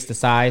viewer base the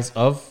size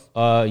of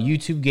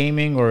YouTube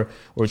gaming or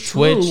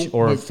Twitch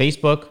or but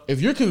Facebook.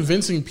 If you're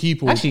convincing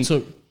people Actually,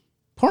 to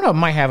Pornhub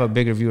might have a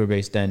bigger viewer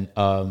base than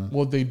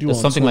what they do on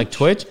something like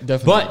Twitch.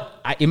 Definitely.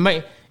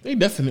 But They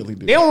definitely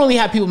do. They don't really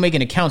have people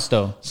making accounts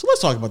though. So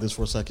let's talk about this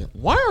for a second.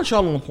 Why aren't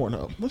y'all on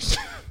Pornhub?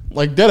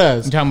 Like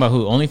deadass. You talking about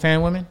who?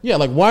 OnlyFans women? Yeah,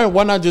 like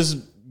why not just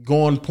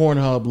go on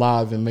Pornhub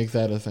Live and make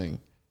that a thing?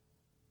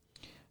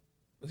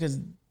 Because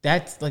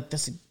that's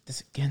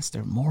against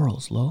their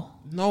morals, Lo.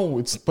 No,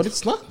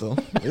 it's not though.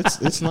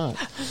 It's not.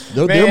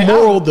 Their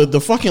moral, the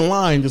fucking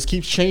line just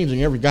keeps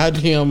changing every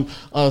goddamn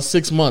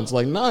 6 months.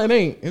 Like, nah, it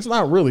ain't. It's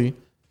not really.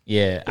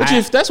 Yeah. Which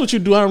if that's what you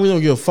do, I really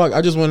don't give a fuck.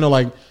 I just want to know,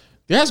 like,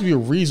 there has to be a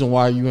reason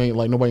why you ain't,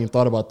 like, nobody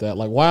thought about that.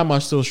 Like, why am I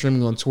still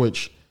streaming on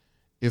Twitch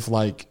if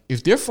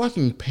they're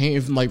fucking paying,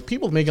 if like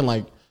people making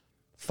like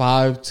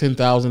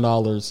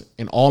 $5,000-$10,000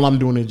 and all I'm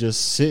doing is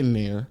just sitting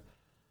there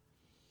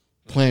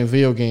playing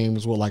video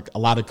games with like a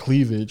lot of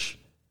cleavage.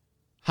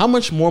 How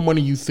much more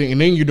money you think,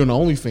 and then you're doing the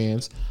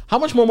OnlyFans, how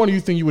much more money you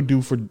think you would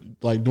do for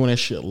like doing that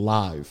shit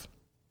live?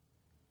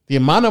 The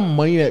amount of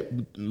money that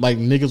like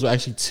niggas will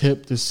actually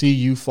tip to see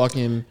you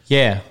fucking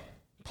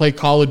play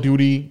Call of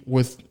Duty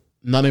with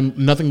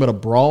nothing but a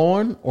bra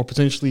on or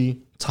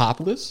potentially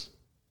topless.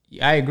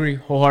 I agree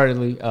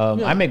wholeheartedly.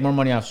 I make more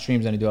money off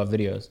streams than I do off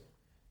videos,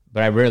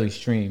 but I rarely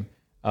stream.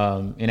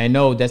 And I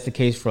know that's the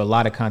case for a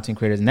lot of content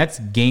creators, and that's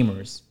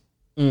gamers.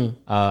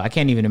 I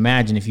can't even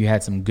imagine if you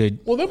had some good.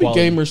 Well, there'll be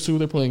gamers too.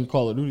 They're playing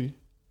Call of Duty.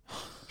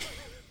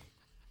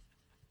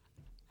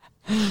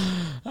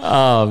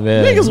 Oh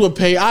man, niggas would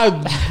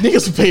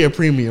pay a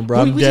premium,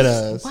 bro. I'm dead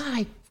ass.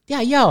 Why?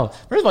 Yeah, yo.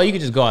 First of all, you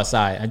could just go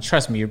outside, and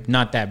trust me, you're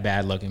not that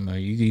bad looking,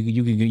 man.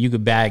 You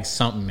could bag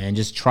something, man.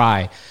 Just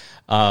try.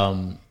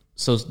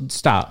 So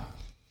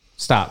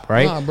stop,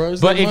 right? Nah, bro,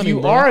 but if money,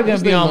 you are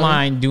gonna be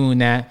online doing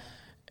that,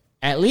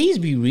 at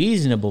least be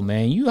reasonable,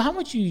 man. How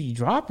much you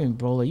dropping,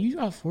 bro? Like you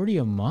drop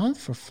 $40 a month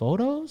for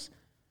photos?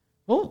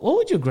 What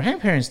would your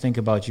grandparents think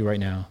about you right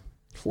now?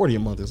 $40 a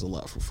month is a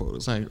lot for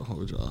photos. I ain't gonna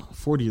hold y'all.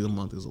 $40 a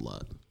month is a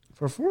lot.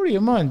 For $40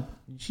 a month,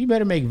 she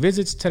better make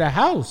visits to the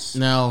house.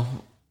 Now,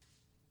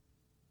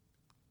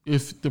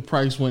 if the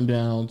price went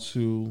down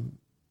to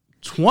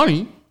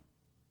 $20,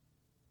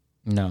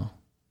 no,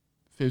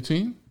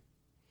 $15.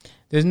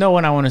 There's no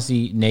one I want to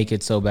see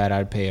naked so bad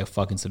I'd pay a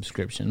fucking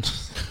subscription.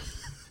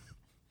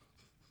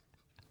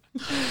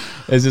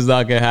 It's just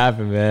not gonna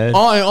happen, man. In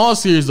all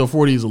serious though,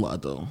 $40 is a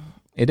lot though.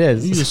 It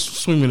is. You just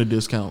swing me a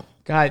discount.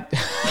 God,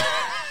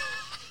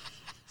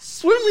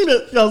 swing me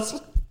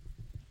the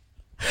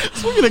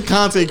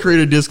content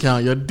creator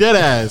discount. You're dead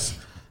ass.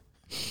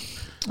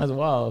 That's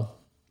wild.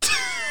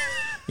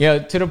 Yeah,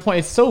 to the point,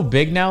 it's so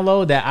big now,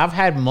 Lo, that I've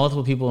had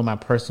multiple people in my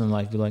personal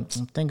life be like,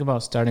 think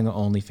about starting an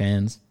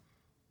OnlyFans.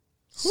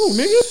 Who,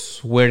 nigga?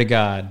 Swear to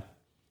God.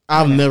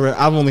 I had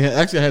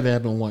that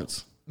happen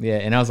once. Yeah,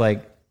 and I was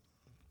like,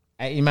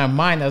 in my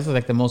mind, that was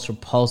like the most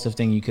repulsive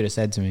thing you could have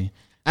said to me.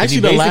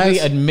 Actually, you basically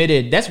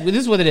admitted, this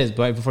is what it is,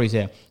 but before you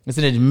say it, it's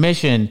an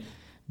admission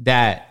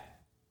that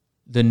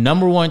the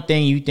number one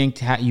thing you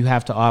think you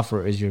have to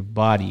offer is your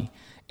body.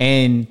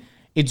 And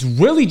it's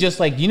really just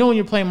like, you know when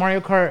you're playing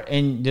Mario Kart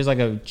and there's like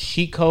a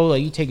cheat code,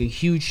 like you take a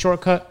huge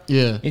shortcut?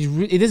 Yeah.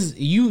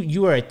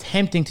 You are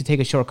attempting to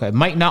take a shortcut. It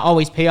might not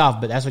always pay off,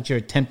 but that's what you're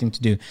attempting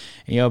to do.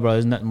 And yo, bro,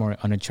 there's nothing more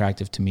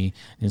unattractive to me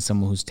than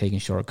someone who's taking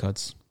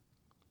shortcuts.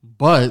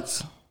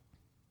 But,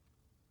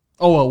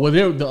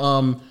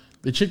 the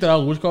chick that I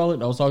was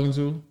talking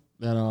to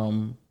that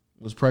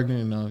was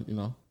pregnant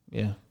and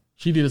Yeah.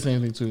 she did the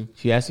same thing too.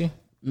 She asked you?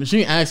 She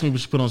didn't ask me, but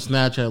she put on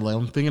Snapchat like,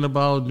 I'm thinking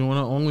about doing an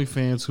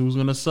OnlyFans. Who's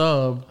gonna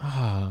sub?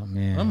 Oh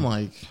man, I'm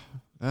like,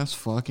 that's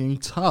fucking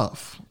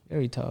tough.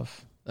 Very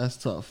tough. That's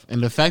tough.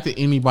 And the fact that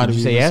anybody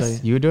would say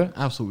yes, you would do it?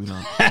 Absolutely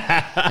not.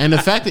 And the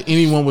fact that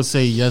anyone would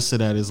say yes to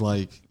that is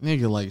like,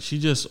 nigga, like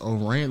she's just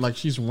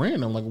she's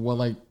random. Like, well,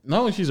 like not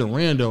only she's a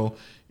rando,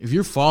 if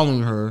you're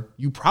following her,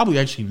 you probably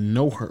actually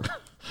know her.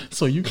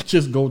 So you can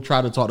just go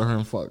try to talk to her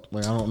and fuck.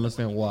 Like, I don't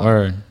understand why.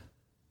 Word.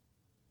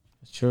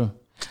 It's true.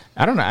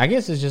 I don't know. I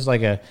guess it's just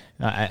like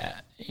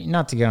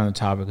not to get on the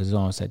topic because it's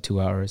almost at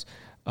 2 hours.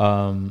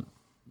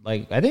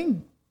 Like I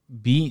think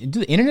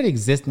the internet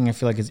existing, I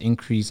feel like has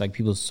increased like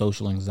people's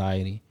social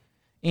anxiety.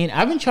 And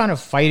I've been trying to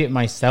fight it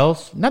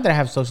myself. Not that I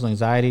have social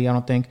anxiety, I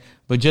don't think,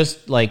 but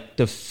just like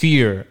the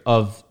fear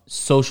of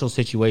social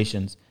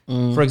situations.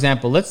 For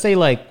example, let's say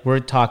like we're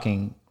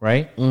talking,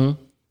 right?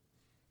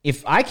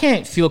 If I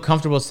can't feel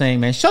comfortable saying,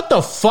 man, shut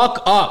the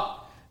fuck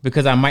up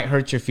because I might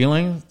hurt your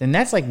feelings, then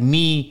that's like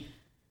me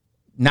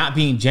not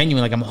being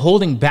genuine. Like I'm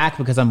holding back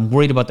because I'm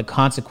worried about the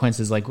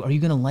consequences. Like, are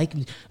you going to like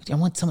me? I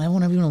want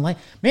everyone to like.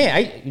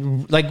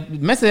 Man,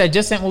 message I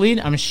just sent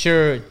Waleed, I'm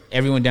sure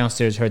everyone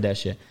downstairs heard that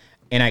shit.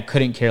 And I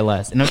couldn't care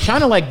less. And I'm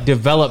trying to like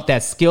develop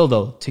that skill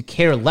though, to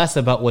care less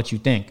about what you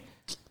think.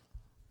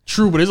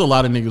 True, but there's a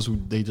lot of niggas who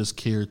they just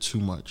care too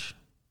much.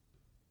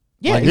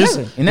 Yeah, like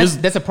exactly. And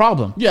that's a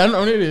problem. Yeah, I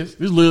know it is.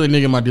 There's literally a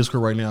nigga in my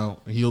Discord right now.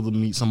 He'll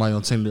meet somebody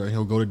on Tinder and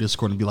he'll go to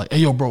Discord and be like, hey,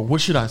 yo, bro,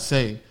 what should I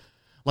say?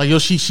 Like, yo,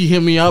 she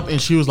hit me up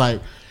and she was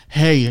like,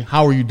 hey,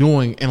 how are you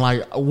doing? And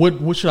like,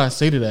 what should I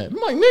say to that? I'm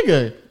like,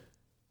 nigga,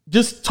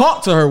 just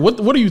talk to her.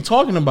 What are you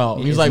talking about?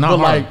 And he's like,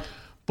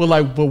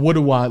 but what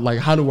do I, like,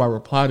 how do I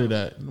reply to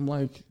that? And I'm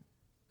like,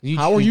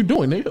 How are you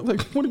doing, nigga?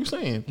 Like, what are you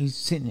saying? He's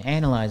sitting and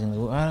analyzing.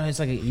 Like, it's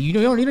like you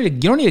don't need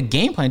a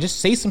game plan. Just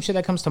say some shit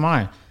that comes to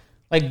mind.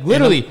 Like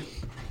literally.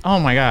 Oh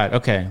my god.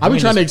 Okay. I be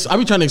trying to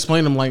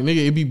explain to him like, nigga,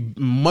 it'd be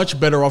much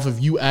better off if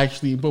you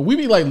actually. But we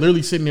be like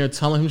literally sitting there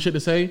telling him shit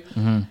to say,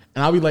 and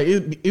I'll be like,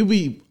 it'd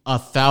be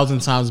 1,000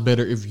 times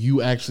better if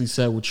you actually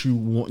said what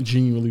you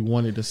genuinely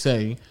wanted to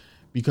say,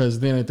 because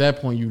then at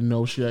that point you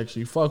know she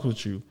actually fucks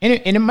with you, and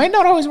it might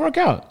not always work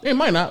out. It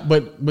might not,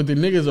 but the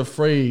nigga's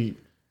afraid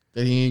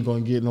that he ain't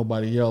gonna get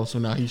nobody else, so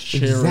now he's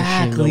cherishing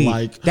the,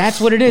 like,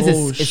 that's what it is.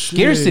 It's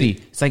scarcity.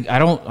 It's like I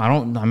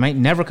might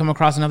never come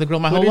across another girl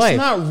my whole life. It's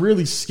not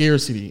really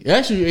scarcity. It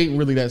actually ain't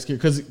really that scary,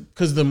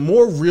 because the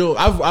more real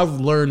I've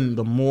learned,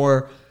 the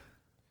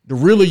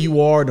realer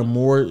you are, the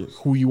more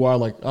who you are.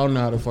 Like, I don't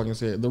know how to fucking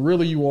say it. The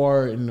realer you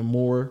are, and the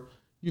more,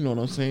 you know what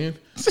I'm saying.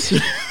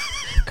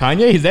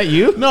 Kanye, is that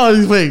you? No,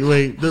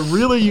 wait. The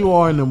realer you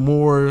are, and the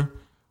more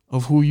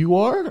of who you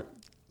are,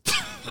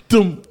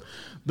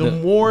 the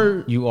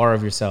more you are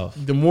of yourself.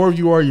 The more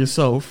you are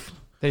yourself.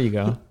 There you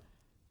go.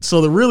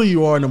 So the realer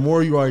you are and the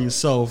more you are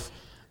yourself,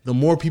 the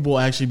more people will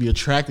actually be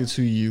attracted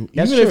to you.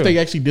 That's Even true. if they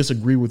actually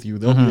disagree with you,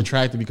 they'll be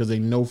attracted because they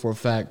know for a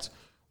fact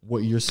what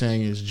you're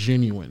saying is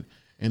genuine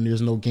and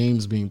there's no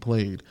games being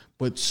played.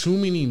 But too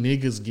many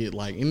niggas get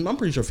like, and I'm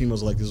pretty sure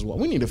females are like this as well.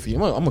 We need a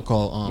female. I'm gonna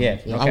call.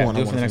 Okay, I want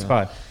do it for the next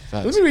pod.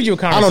 Facts. Let me read you a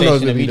I don't know conversation if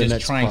of me it'll be the just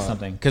next trying pod.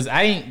 something, because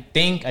I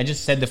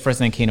just said the first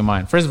thing that came to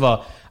mind. First of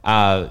all,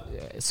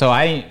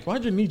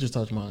 Why'd your knee just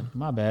touch mine?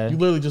 My bad. You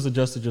literally just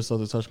adjusted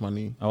yourself to touch my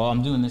knee. Oh, well,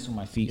 I'm doing this with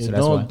my feet, Yeah, so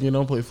that's why. you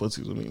don't play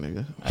footsies with me,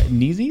 nigga.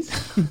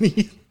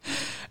 Kneesies?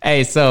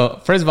 Hey,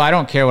 so first of all, I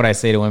don't care what I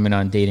say to women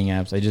on dating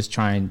apps. I just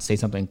try and say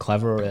something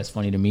clever or that's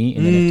funny to me,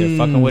 and then if they're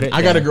fucking with it,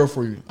 I got a then girl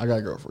for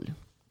you.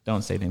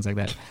 don't say things like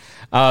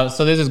that.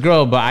 So there's this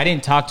girl, but I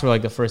didn't talk to her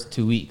like the first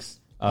 2 weeks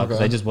because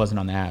Okay. I just wasn't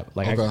on the app.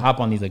 Like Okay. I hop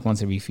on these like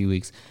once every few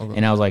weeks,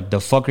 and I was like, "The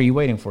fuck are you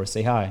waiting for?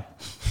 Say hi."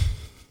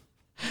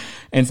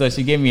 And so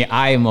she gave me an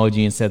eye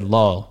emoji and said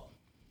 "lol,"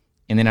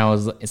 and then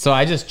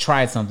I just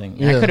tried something.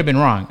 And I Yeah. could have been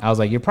wrong. I was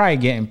like, "You're probably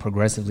getting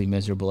progressively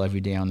miserable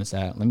every day on this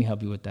app. Let me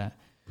help you with that."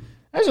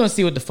 I just want to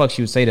see what the fuck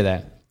she would say to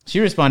that.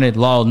 She responded,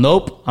 "Lol,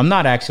 nope, I'm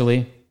not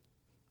actually."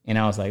 And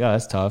I was like, "Oh,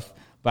 that's tough."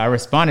 But I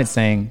responded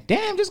saying,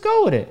 "Damn, just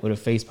go with it," with a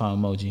facepalm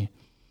emoji.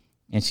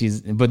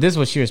 And but this is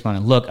what she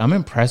responded: "Look, I'm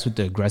impressed with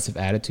the aggressive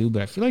attitude,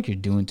 but I feel like you're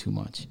doing too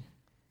much."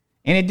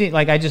 And it did,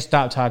 like, I just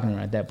stopped talking to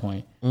her at that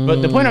point.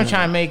 But the point I'm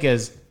trying to make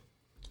is,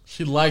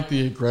 She liked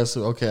the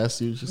aggressive. Okay, I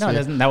see what you're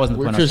saying. that wasn't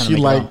the point I was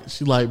trying to make.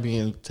 She liked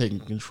being taken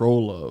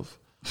control of.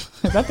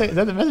 Is that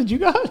the message you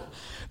got?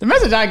 The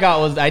message I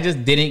got was I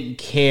just didn't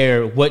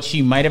care what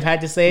she might have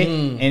had to say.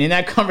 And in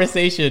that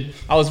conversation,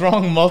 I was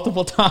wrong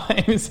multiple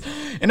times.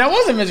 And I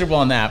wasn't miserable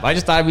on the app. I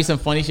just thought it'd be some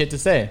funny shit to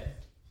say.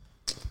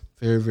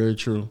 Very, very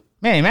true.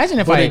 Man, imagine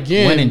if But I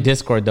again- went in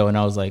Discord, though, and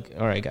I was like,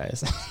 all right,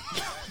 guys.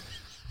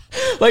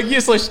 Like, yeah,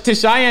 so to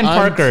Cheyenne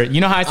Parker, you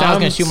know how I said I was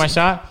going to shoot my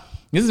shot?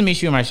 This is me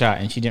shooting my shot,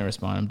 and she didn't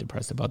respond. I'm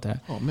depressed about that.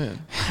 Oh man,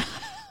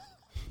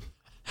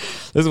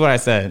 This is what I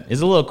said.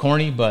 It's a little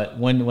corny, but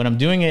when I'm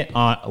doing it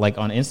on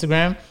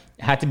Instagram,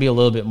 it had to be a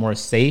little bit more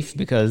safe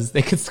because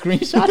they could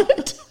screenshot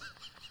it.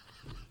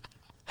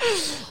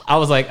 I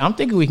was like, I'm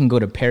thinking we can go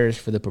to Paris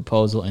for the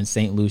proposal and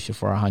St. Lucia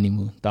for our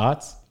honeymoon.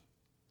 Thoughts?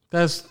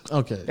 that's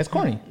okay. That's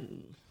corny.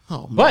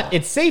 Oh, man. But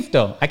it's safe,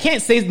 though. I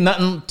can't say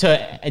nothing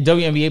to a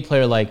WNBA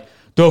player like,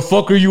 the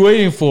fuck are you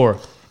waiting for?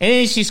 And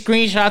then she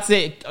screenshots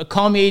it,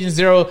 call me Agent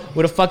Zero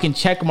with a fucking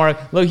check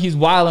mark. Look, he's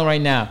wilding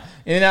right now.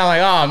 And then I'm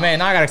like, oh, man,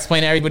 now I got to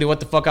explain to everybody what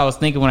the fuck I was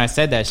thinking when I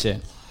said that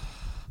shit.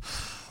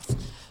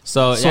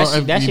 So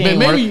that shit ain't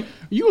maybe work.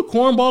 you a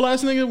cornball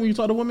ass nigga when you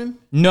talk to women.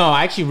 No,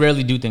 I actually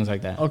rarely do things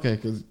like that. Okay,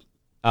 because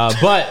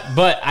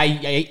But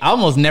I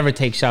almost never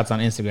take shots on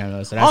Instagram,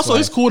 though. So that's also why.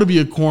 it's cool to be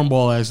a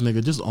cornball ass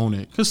nigga. Just own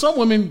it. Because some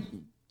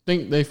women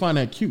they find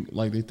that cute.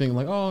 Like they think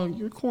like, oh,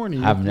 you're corny.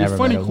 I've You're never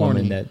funny met a corny.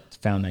 woman that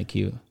found that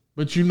cute.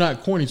 But you're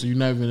not corny, so you're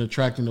not even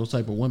attracting those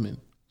type of women.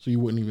 So you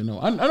wouldn't even know.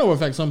 I know for a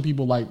fact some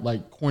people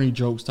like corny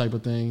jokes type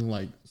of thing,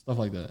 like stuff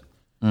like that.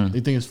 They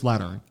think it's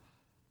flattering.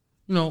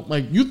 You know,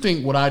 like you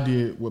think what I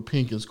did with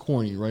Pink is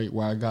corny, right?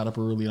 Where I got up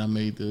early and I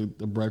made the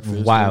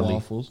breakfast, Wildly. the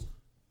waffles.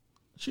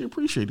 She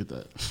appreciated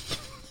that.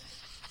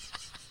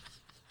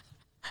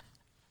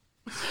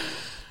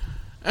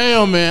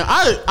 Hey, man,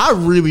 I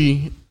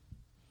really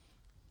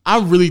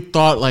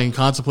thought like and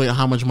contemplated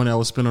how much money I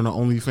would spend on the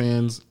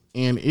OnlyFans,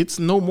 and it's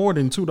no more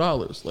than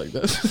 $2. Like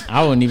that's,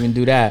 I wouldn't even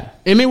do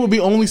that. and it would be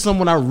only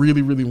someone I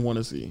really, really want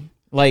to see.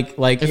 Like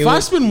If I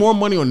spend more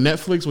money on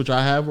Netflix, which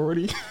I have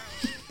already,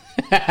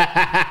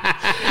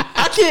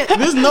 I can't.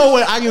 There's no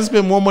way I can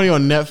spend more money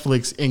on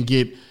Netflix and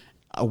get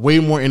way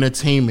more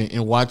entertainment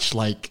and watch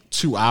like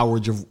 2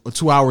 hours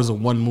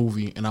of one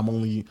movie, and I'm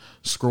only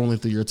scrolling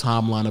through your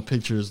timeline of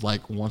pictures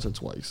like once or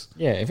twice.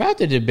 Yeah, if I had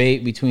to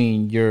debate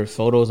between your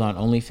photos on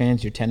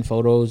OnlyFans, your 10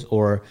 photos,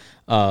 or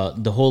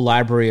the whole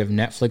library of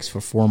Netflix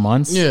for 4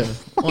 months, Yeah,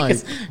 like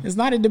it's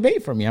not a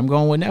debate for me. I'm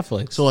going with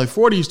Netflix. so like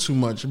 40 is too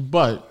much,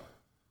 but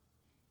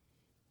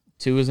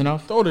 2 is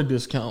enough. throw the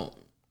discount.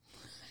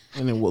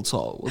 and then we'll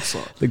talk.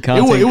 The It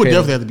content would creator.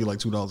 definitely have to be like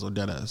 $2 or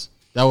dead ass.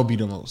 That would be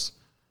the most.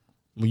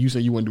 When you say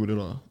you wouldn't do it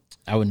at all.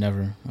 I would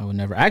never.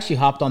 I actually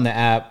hopped on the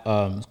app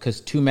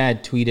because Too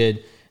Mad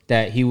tweeted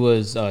that he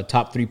was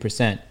top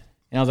 3%.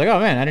 And I was like, oh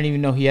man, I didn't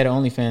even know he had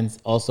OnlyFans.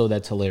 Also,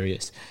 that's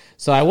hilarious.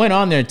 So I went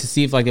on there to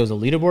see if like there was a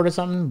leaderboard or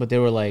something, but they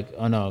were like,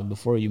 oh no,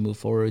 before you move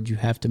forward, you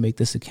have to make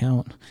this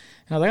account. And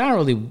I was like, I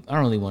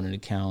don't really want an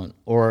account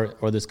or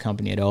this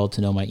company at all to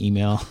know my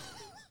email.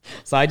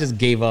 So I just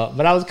gave up.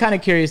 But I was kind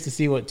of curious to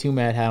see what Too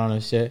Mad had on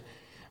his shit.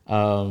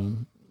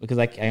 Because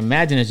I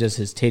imagine it's just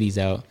his titties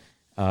out.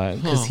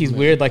 Because he's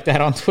weird like that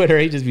on Twitter.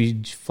 He just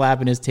be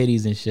flapping his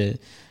titties and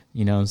shit.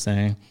 You know what I'm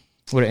saying?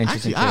 What an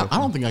interesting Actually, I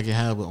don't think I can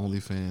have an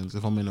OnlyFans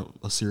if I'm in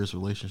a serious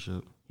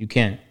relationship. You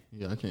can't.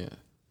 Yeah, I can't.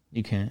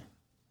 You can't.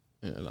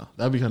 Yeah, no.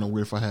 That'd be kind of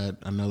weird if I had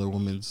another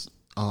woman's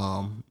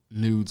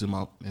nudes in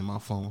my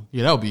phone.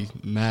 Yeah, that would be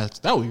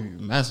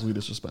massively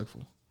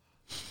disrespectful.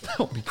 That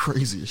would be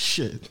crazy as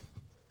shit.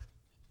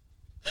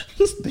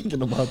 Just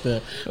thinking about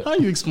that. How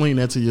you explain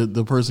that to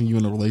the person you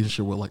in a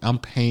relationship with? Like, I'm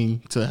paying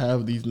to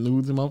have these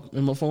nudes in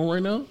my phone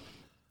right now?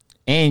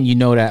 And you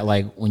know that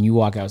like when you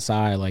walk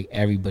outside, like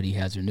everybody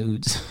has their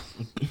nudes.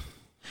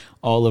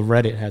 All of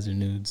Reddit has their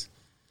nudes.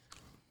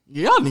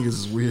 Yeah, y'all niggas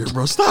is weird,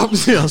 bro. Stop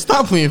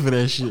paying for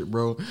that shit,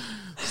 bro.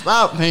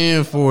 Stop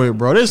paying for it,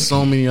 bro. There's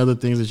so many other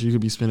things that you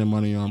could be spending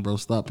money on, bro.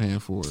 Stop paying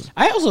for it.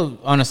 I also,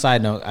 on a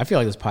side note, I feel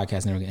like this podcast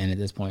is never gonna end at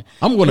this point.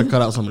 I'm going to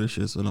cut out some of this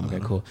shit. So Okay,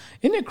 cool.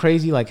 Isn't it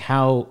crazy like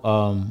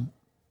how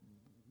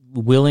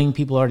willing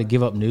people are to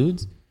give up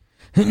nudes?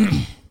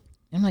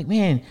 I'm like,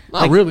 man,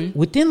 Not like, really.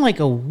 Within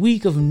like a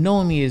week of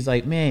knowing me is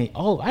like, man,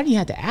 I didn't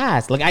have to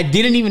ask. Like I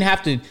didn't even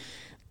have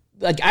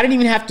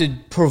to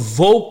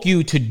provoke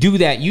you to do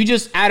that. You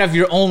just out of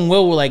your own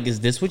will were like, is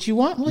this what you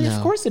want? Well,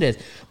 of course it is.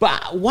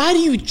 But why do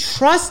you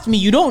trust me?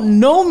 You don't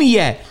know me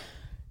yet.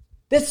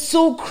 That's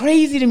so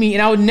crazy to me.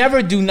 And I would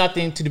never do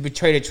nothing to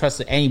betray the trust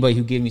of anybody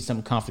who gave me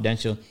something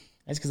confidential.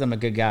 That's because I'm a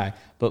good guy.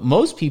 But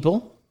most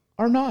people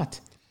are not.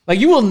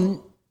 Like you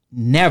will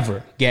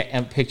never get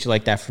a picture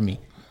like that from me.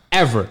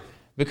 Ever.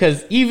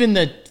 Because even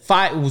the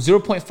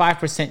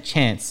 0.5%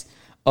 chance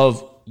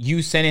of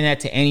you sending that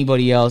to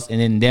anybody else and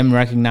then them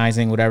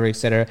recognizing whatever, et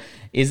cetera,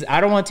 is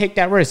I don't want to take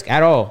that risk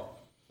at all.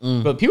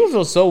 But people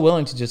feel so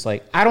willing to just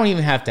like, I don't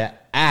even have to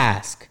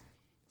ask.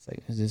 It's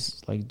like, is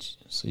this like,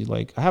 so you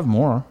like, I have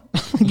more.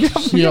 you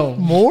have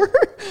more?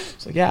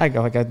 It's like, yeah, I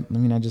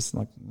just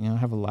like, I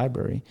have a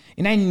library.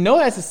 And I know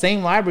that's the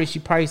same library she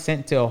probably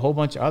sent to a whole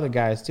bunch of other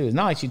guys too. It's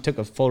not like she took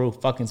a photo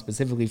fucking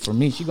specifically for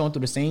me. She going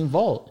through the same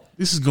vault.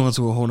 This is going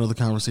to a whole nother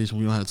conversation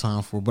we don't have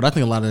time for. But I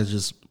think a lot of it's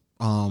just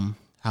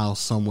how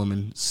some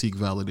women seek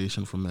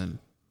validation from men.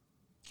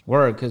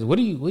 Word, because what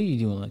are you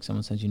doing? Like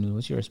someone sent you nude.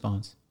 What's your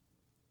response?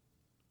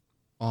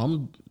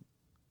 I'm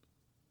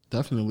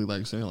definitely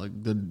like saying like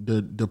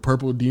the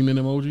purple demon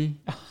emoji.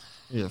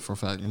 Yeah, for a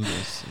fact.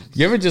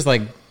 You ever just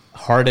like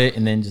heart it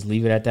and then just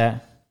leave it at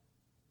that?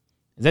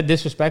 Is that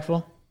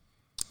disrespectful?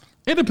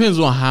 It depends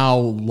on how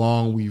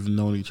long we've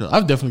known each other.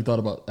 I've definitely thought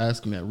about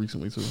asking that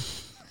recently too.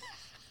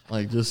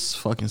 Like, just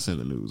fucking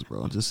send the nudes,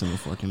 bro. Just send the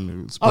fucking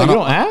nudes. Oh, you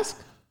don't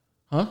ask?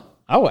 Huh?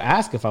 I would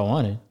ask if I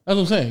wanted. That's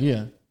what I'm saying.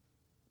 Yeah.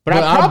 But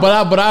I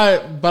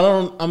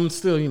don't. I'm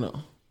still,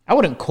 I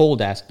wouldn't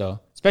cold ask though,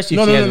 especially if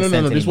No. she hasn't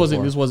sent any This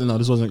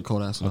wasn't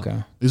cold ass. No.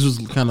 Okay. This was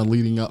kind of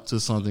leading up to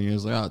something. It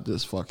was like,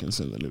 just fucking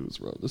send the nudes,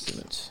 bro. Just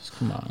send it.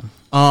 Come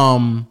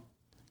on.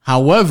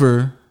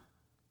 However,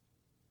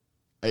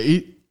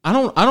 I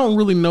don't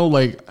really know.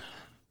 Like,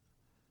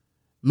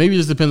 maybe it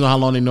just depends on how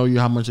long they know you,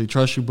 how much they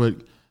trust you. But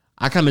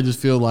I kind of just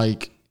feel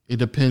like it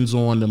depends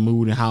on the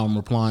mood and how I'm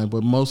replying.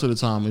 But most of the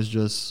time, it's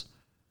just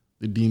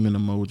the demon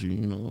emoji.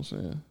 You know what I'm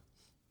saying?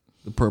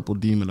 The purple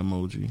demon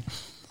emoji.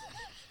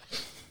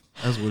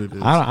 That's what it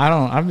is.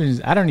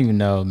 I don't even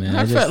know, man.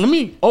 Let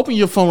me open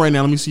your phone right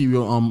now. Let me see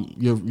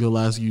your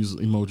last used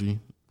emoji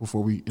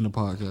before we end the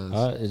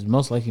podcast. It's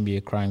most likely to be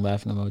a crying,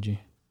 laughing emoji.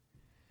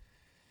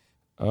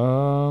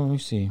 Let me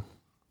see.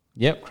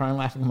 Yep, crying,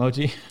 laughing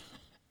emoji.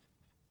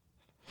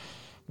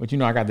 But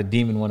I got the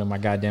demon one in my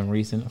goddamn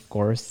recent, of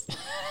course.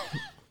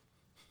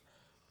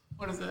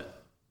 What is that?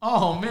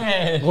 Oh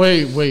man!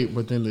 Wait,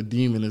 but then the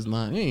demon is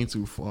not. It ain't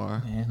too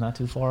far. Yeah, not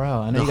too far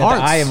out. I know The you got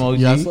the eye hearts. emoji.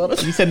 Yeah, I saw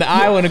that. You said the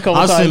eye one a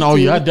couple times.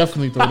 I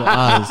definitely throw the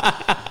eyes.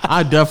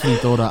 I definitely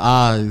throw the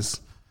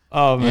eyes.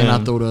 Oh man! And I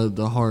throw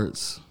the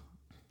hearts,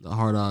 the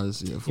heart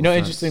eyes. Yeah.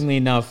 Interestingly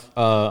enough,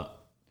 I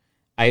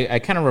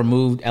kind of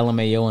removed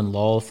LMAO and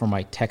LOL from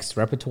my text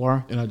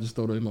repertoire. And I just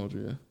throw the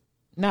emoji. Yeah.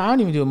 No, I don't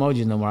even do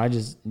emojis no more. I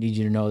just need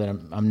you to know that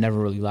I'm never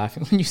really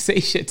laughing when you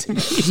say shit to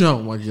me.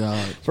 Oh my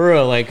god. For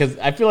real, like, because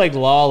I feel like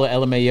LOL,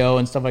 LMAO,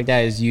 and stuff like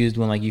that is used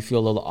when like you feel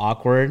a little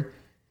awkward.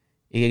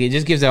 It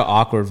just gives out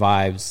awkward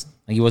vibes.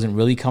 Like he wasn't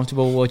really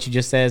comfortable with what you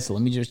just said, so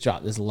let me just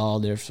drop this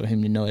LOL there for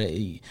him to know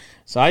that.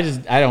 So I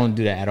don't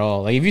do that at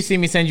all. Like if you see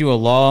me send you a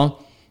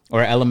LOL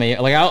or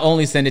LMAO, like I'll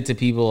only send it to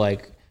people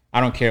like I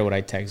don't care what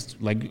I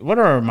text. Like what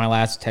are my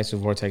last texts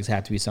with Vortex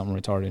have to be something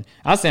retarded.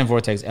 I'll send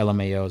Vortex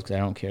LMAOs because I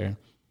don't care.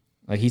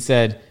 Like he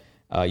said,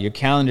 your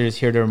calendar is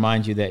here to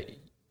remind you that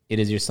it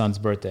is your son's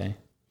birthday.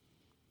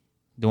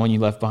 The one you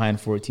left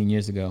behind 14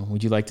 years ago.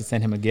 Would you like to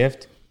send him a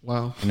gift?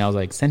 Wow. And I was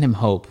like, send him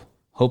hope.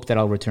 Hope that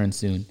I'll return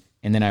soon.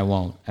 And then I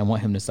won't. I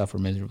want him to suffer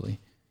miserably.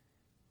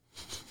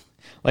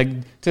 Like,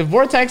 to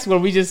Vortex, where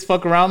we just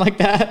fuck around like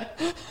that.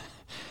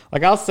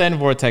 Like, I'll send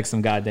Vortex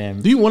some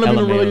goddamn. Do you want to be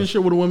in a LMAO.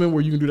 relationship with a woman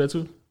where you can do that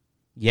too?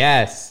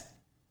 Yes.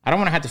 I don't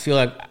want to have to feel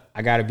like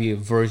I got to be a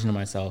version of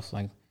myself.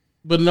 Like,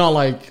 But not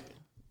like,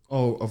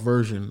 oh, a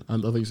virgin. I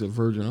thought you said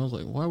virgin. I was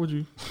like, why would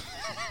you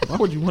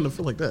want to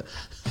feel like that?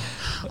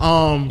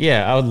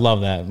 yeah, I would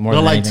love that more But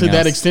than like anything to that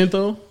else. extent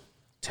though?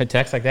 To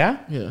text like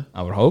that? Yeah.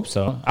 I would hope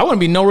so. I wouldn't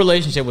be no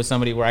relationship with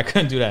somebody where I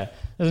couldn't do that.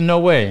 There's no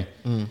way.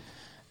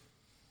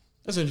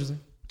 That's interesting.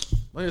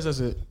 I guess that's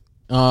it.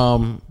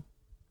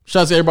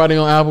 Shout out to everybody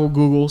on Apple,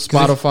 Google,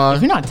 Spotify.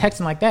 If you're not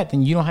texting like that,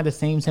 then you don't have the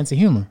same sense of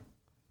humor.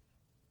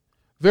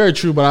 Very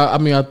true, but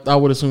I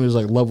would assume there's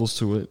like levels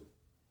to it.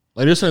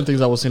 Like there's certain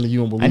things I would send to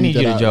you and believe. I need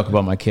you that to joke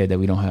about my kid that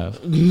we don't have.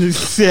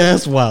 Yeah,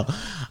 that's wild.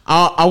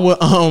 I would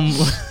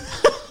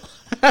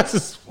that's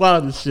just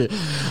wild as shit.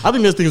 I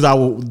think there's things I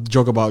would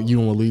joke about you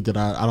and Waleed that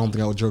I don't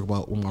think I would joke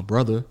about with my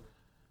brother,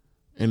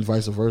 and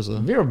vice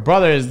versa. Your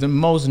brother is the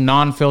most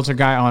non-filter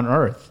guy on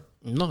earth.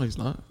 No, he's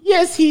not.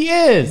 Yes, he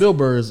is. Bill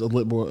Burr is a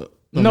lit boy.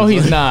 No,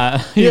 he's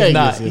not. He's Yeah, he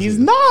not. is, he is, He's he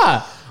is.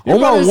 not. Your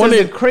Omar brother wanted-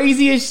 says the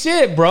craziest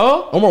shit,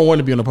 bro. Omar wanted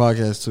to be on the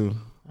podcast too.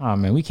 Oh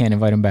man, we can't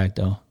invite him back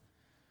though.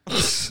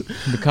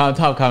 The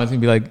top comments gonna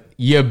be like,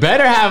 "You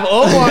better have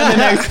Omar on the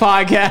next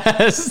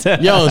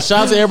podcast." Yo,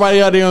 shout out to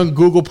everybody out there on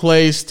Google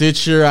Play,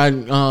 Stitcher.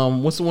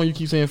 What's the one you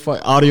keep saying?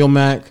 Audio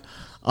Mac,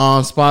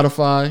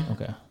 Spotify.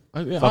 Okay.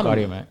 Yeah, Fuck I don't-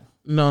 Audio Mac.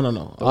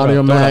 No.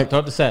 Audio Mac. Throw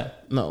up the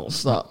set. No,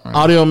 stop.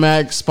 Audio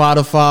Mac,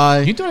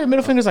 Spotify. You throw your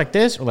middle fingers like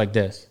this or like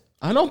this?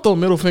 I don't throw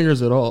middle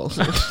fingers at all.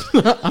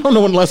 I don't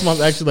know when the last time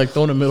I've actually like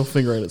thrown a middle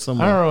finger at it I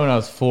somewhere. remember when I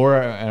was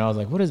 4 and I was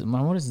like, "What is,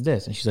 Mom? What is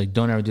this?" And she's like,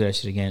 "Don't ever do that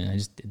shit again." And I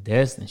just did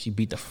this, and she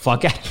beat the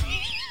fuck out of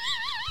me.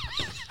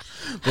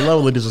 The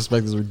level of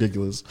disrespect is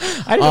ridiculous.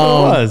 I didn't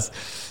know what it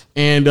was.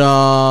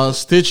 And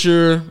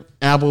Stitcher,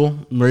 Apple,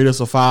 rate us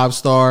a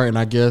 5-star. And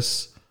I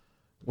guess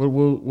what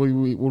we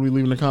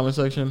leave in the comment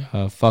section?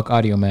 Fuck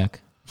Audio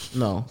Mac.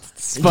 No,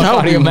 Fuck that would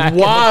Audio be Mac.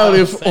 wild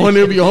if on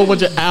there be a whole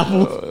bunch of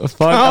Apple.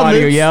 Fuck Audio,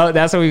 comments. yo.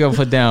 That's what we gonna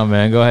put down,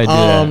 man. Go ahead,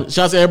 do that.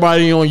 Shout out to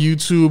everybody on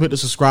YouTube. Hit the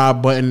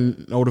subscribe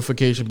button,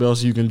 notification bell,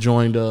 so you can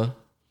join the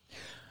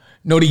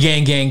Noti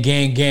gang.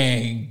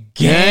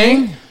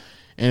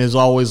 And as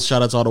always,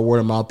 shout out to all the word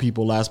of mouth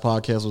people. Last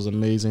podcast was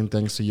amazing.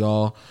 Thanks to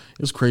y'all.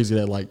 It was crazy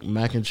that like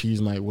mac and cheese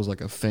night was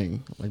like a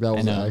thing. Like that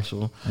was the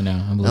actual. I know.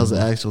 That was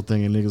the actual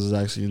thing, and niggas was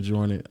actually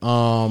enjoying it.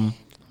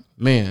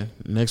 Man,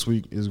 next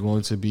week is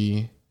going to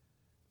be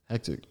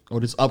hectic.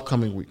 Or this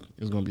upcoming week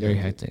is going to be Very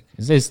hectic.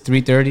 It says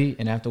 3:30,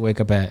 and I have to wake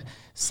up at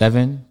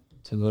 7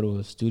 to go to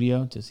a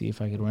studio to see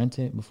if I could rent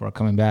it before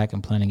coming back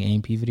and planning an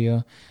AMP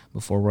video.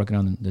 Before working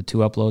on the 2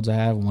 uploads I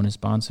have, one is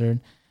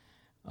sponsored.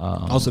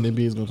 Also, the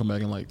NBA is going to come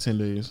back in like 10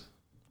 days.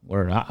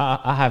 Word,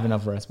 I have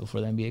enough rest before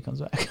the NBA comes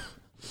back.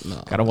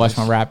 Gotta watch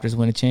my Raptors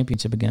win a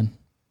championship again.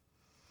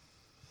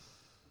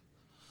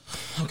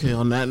 Okay,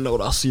 on that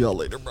note, I'll see y'all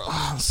later, bro.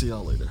 I'll see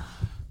y'all later.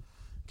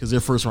 Because their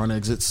first round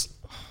exits.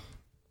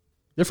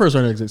 Just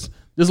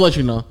to let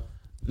you know.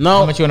 No,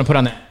 How much you want to put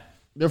on that?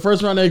 their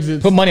first round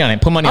exits. Put money on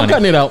it. Put money on I'm it.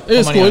 cutting it out.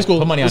 It's money cool. on It's it. cool.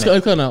 Put money on It's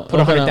it. cutting out. Put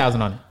I'm cutting out.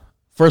 100,000 on it.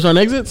 First round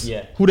exits?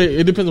 Yeah.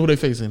 It depends on who they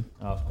facing.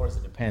 Oh, of course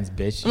it depends,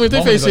 bitch. I mean, if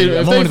they face it,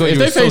 if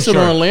they face it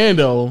on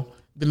Orlando,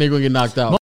 then they're gonna get knocked out.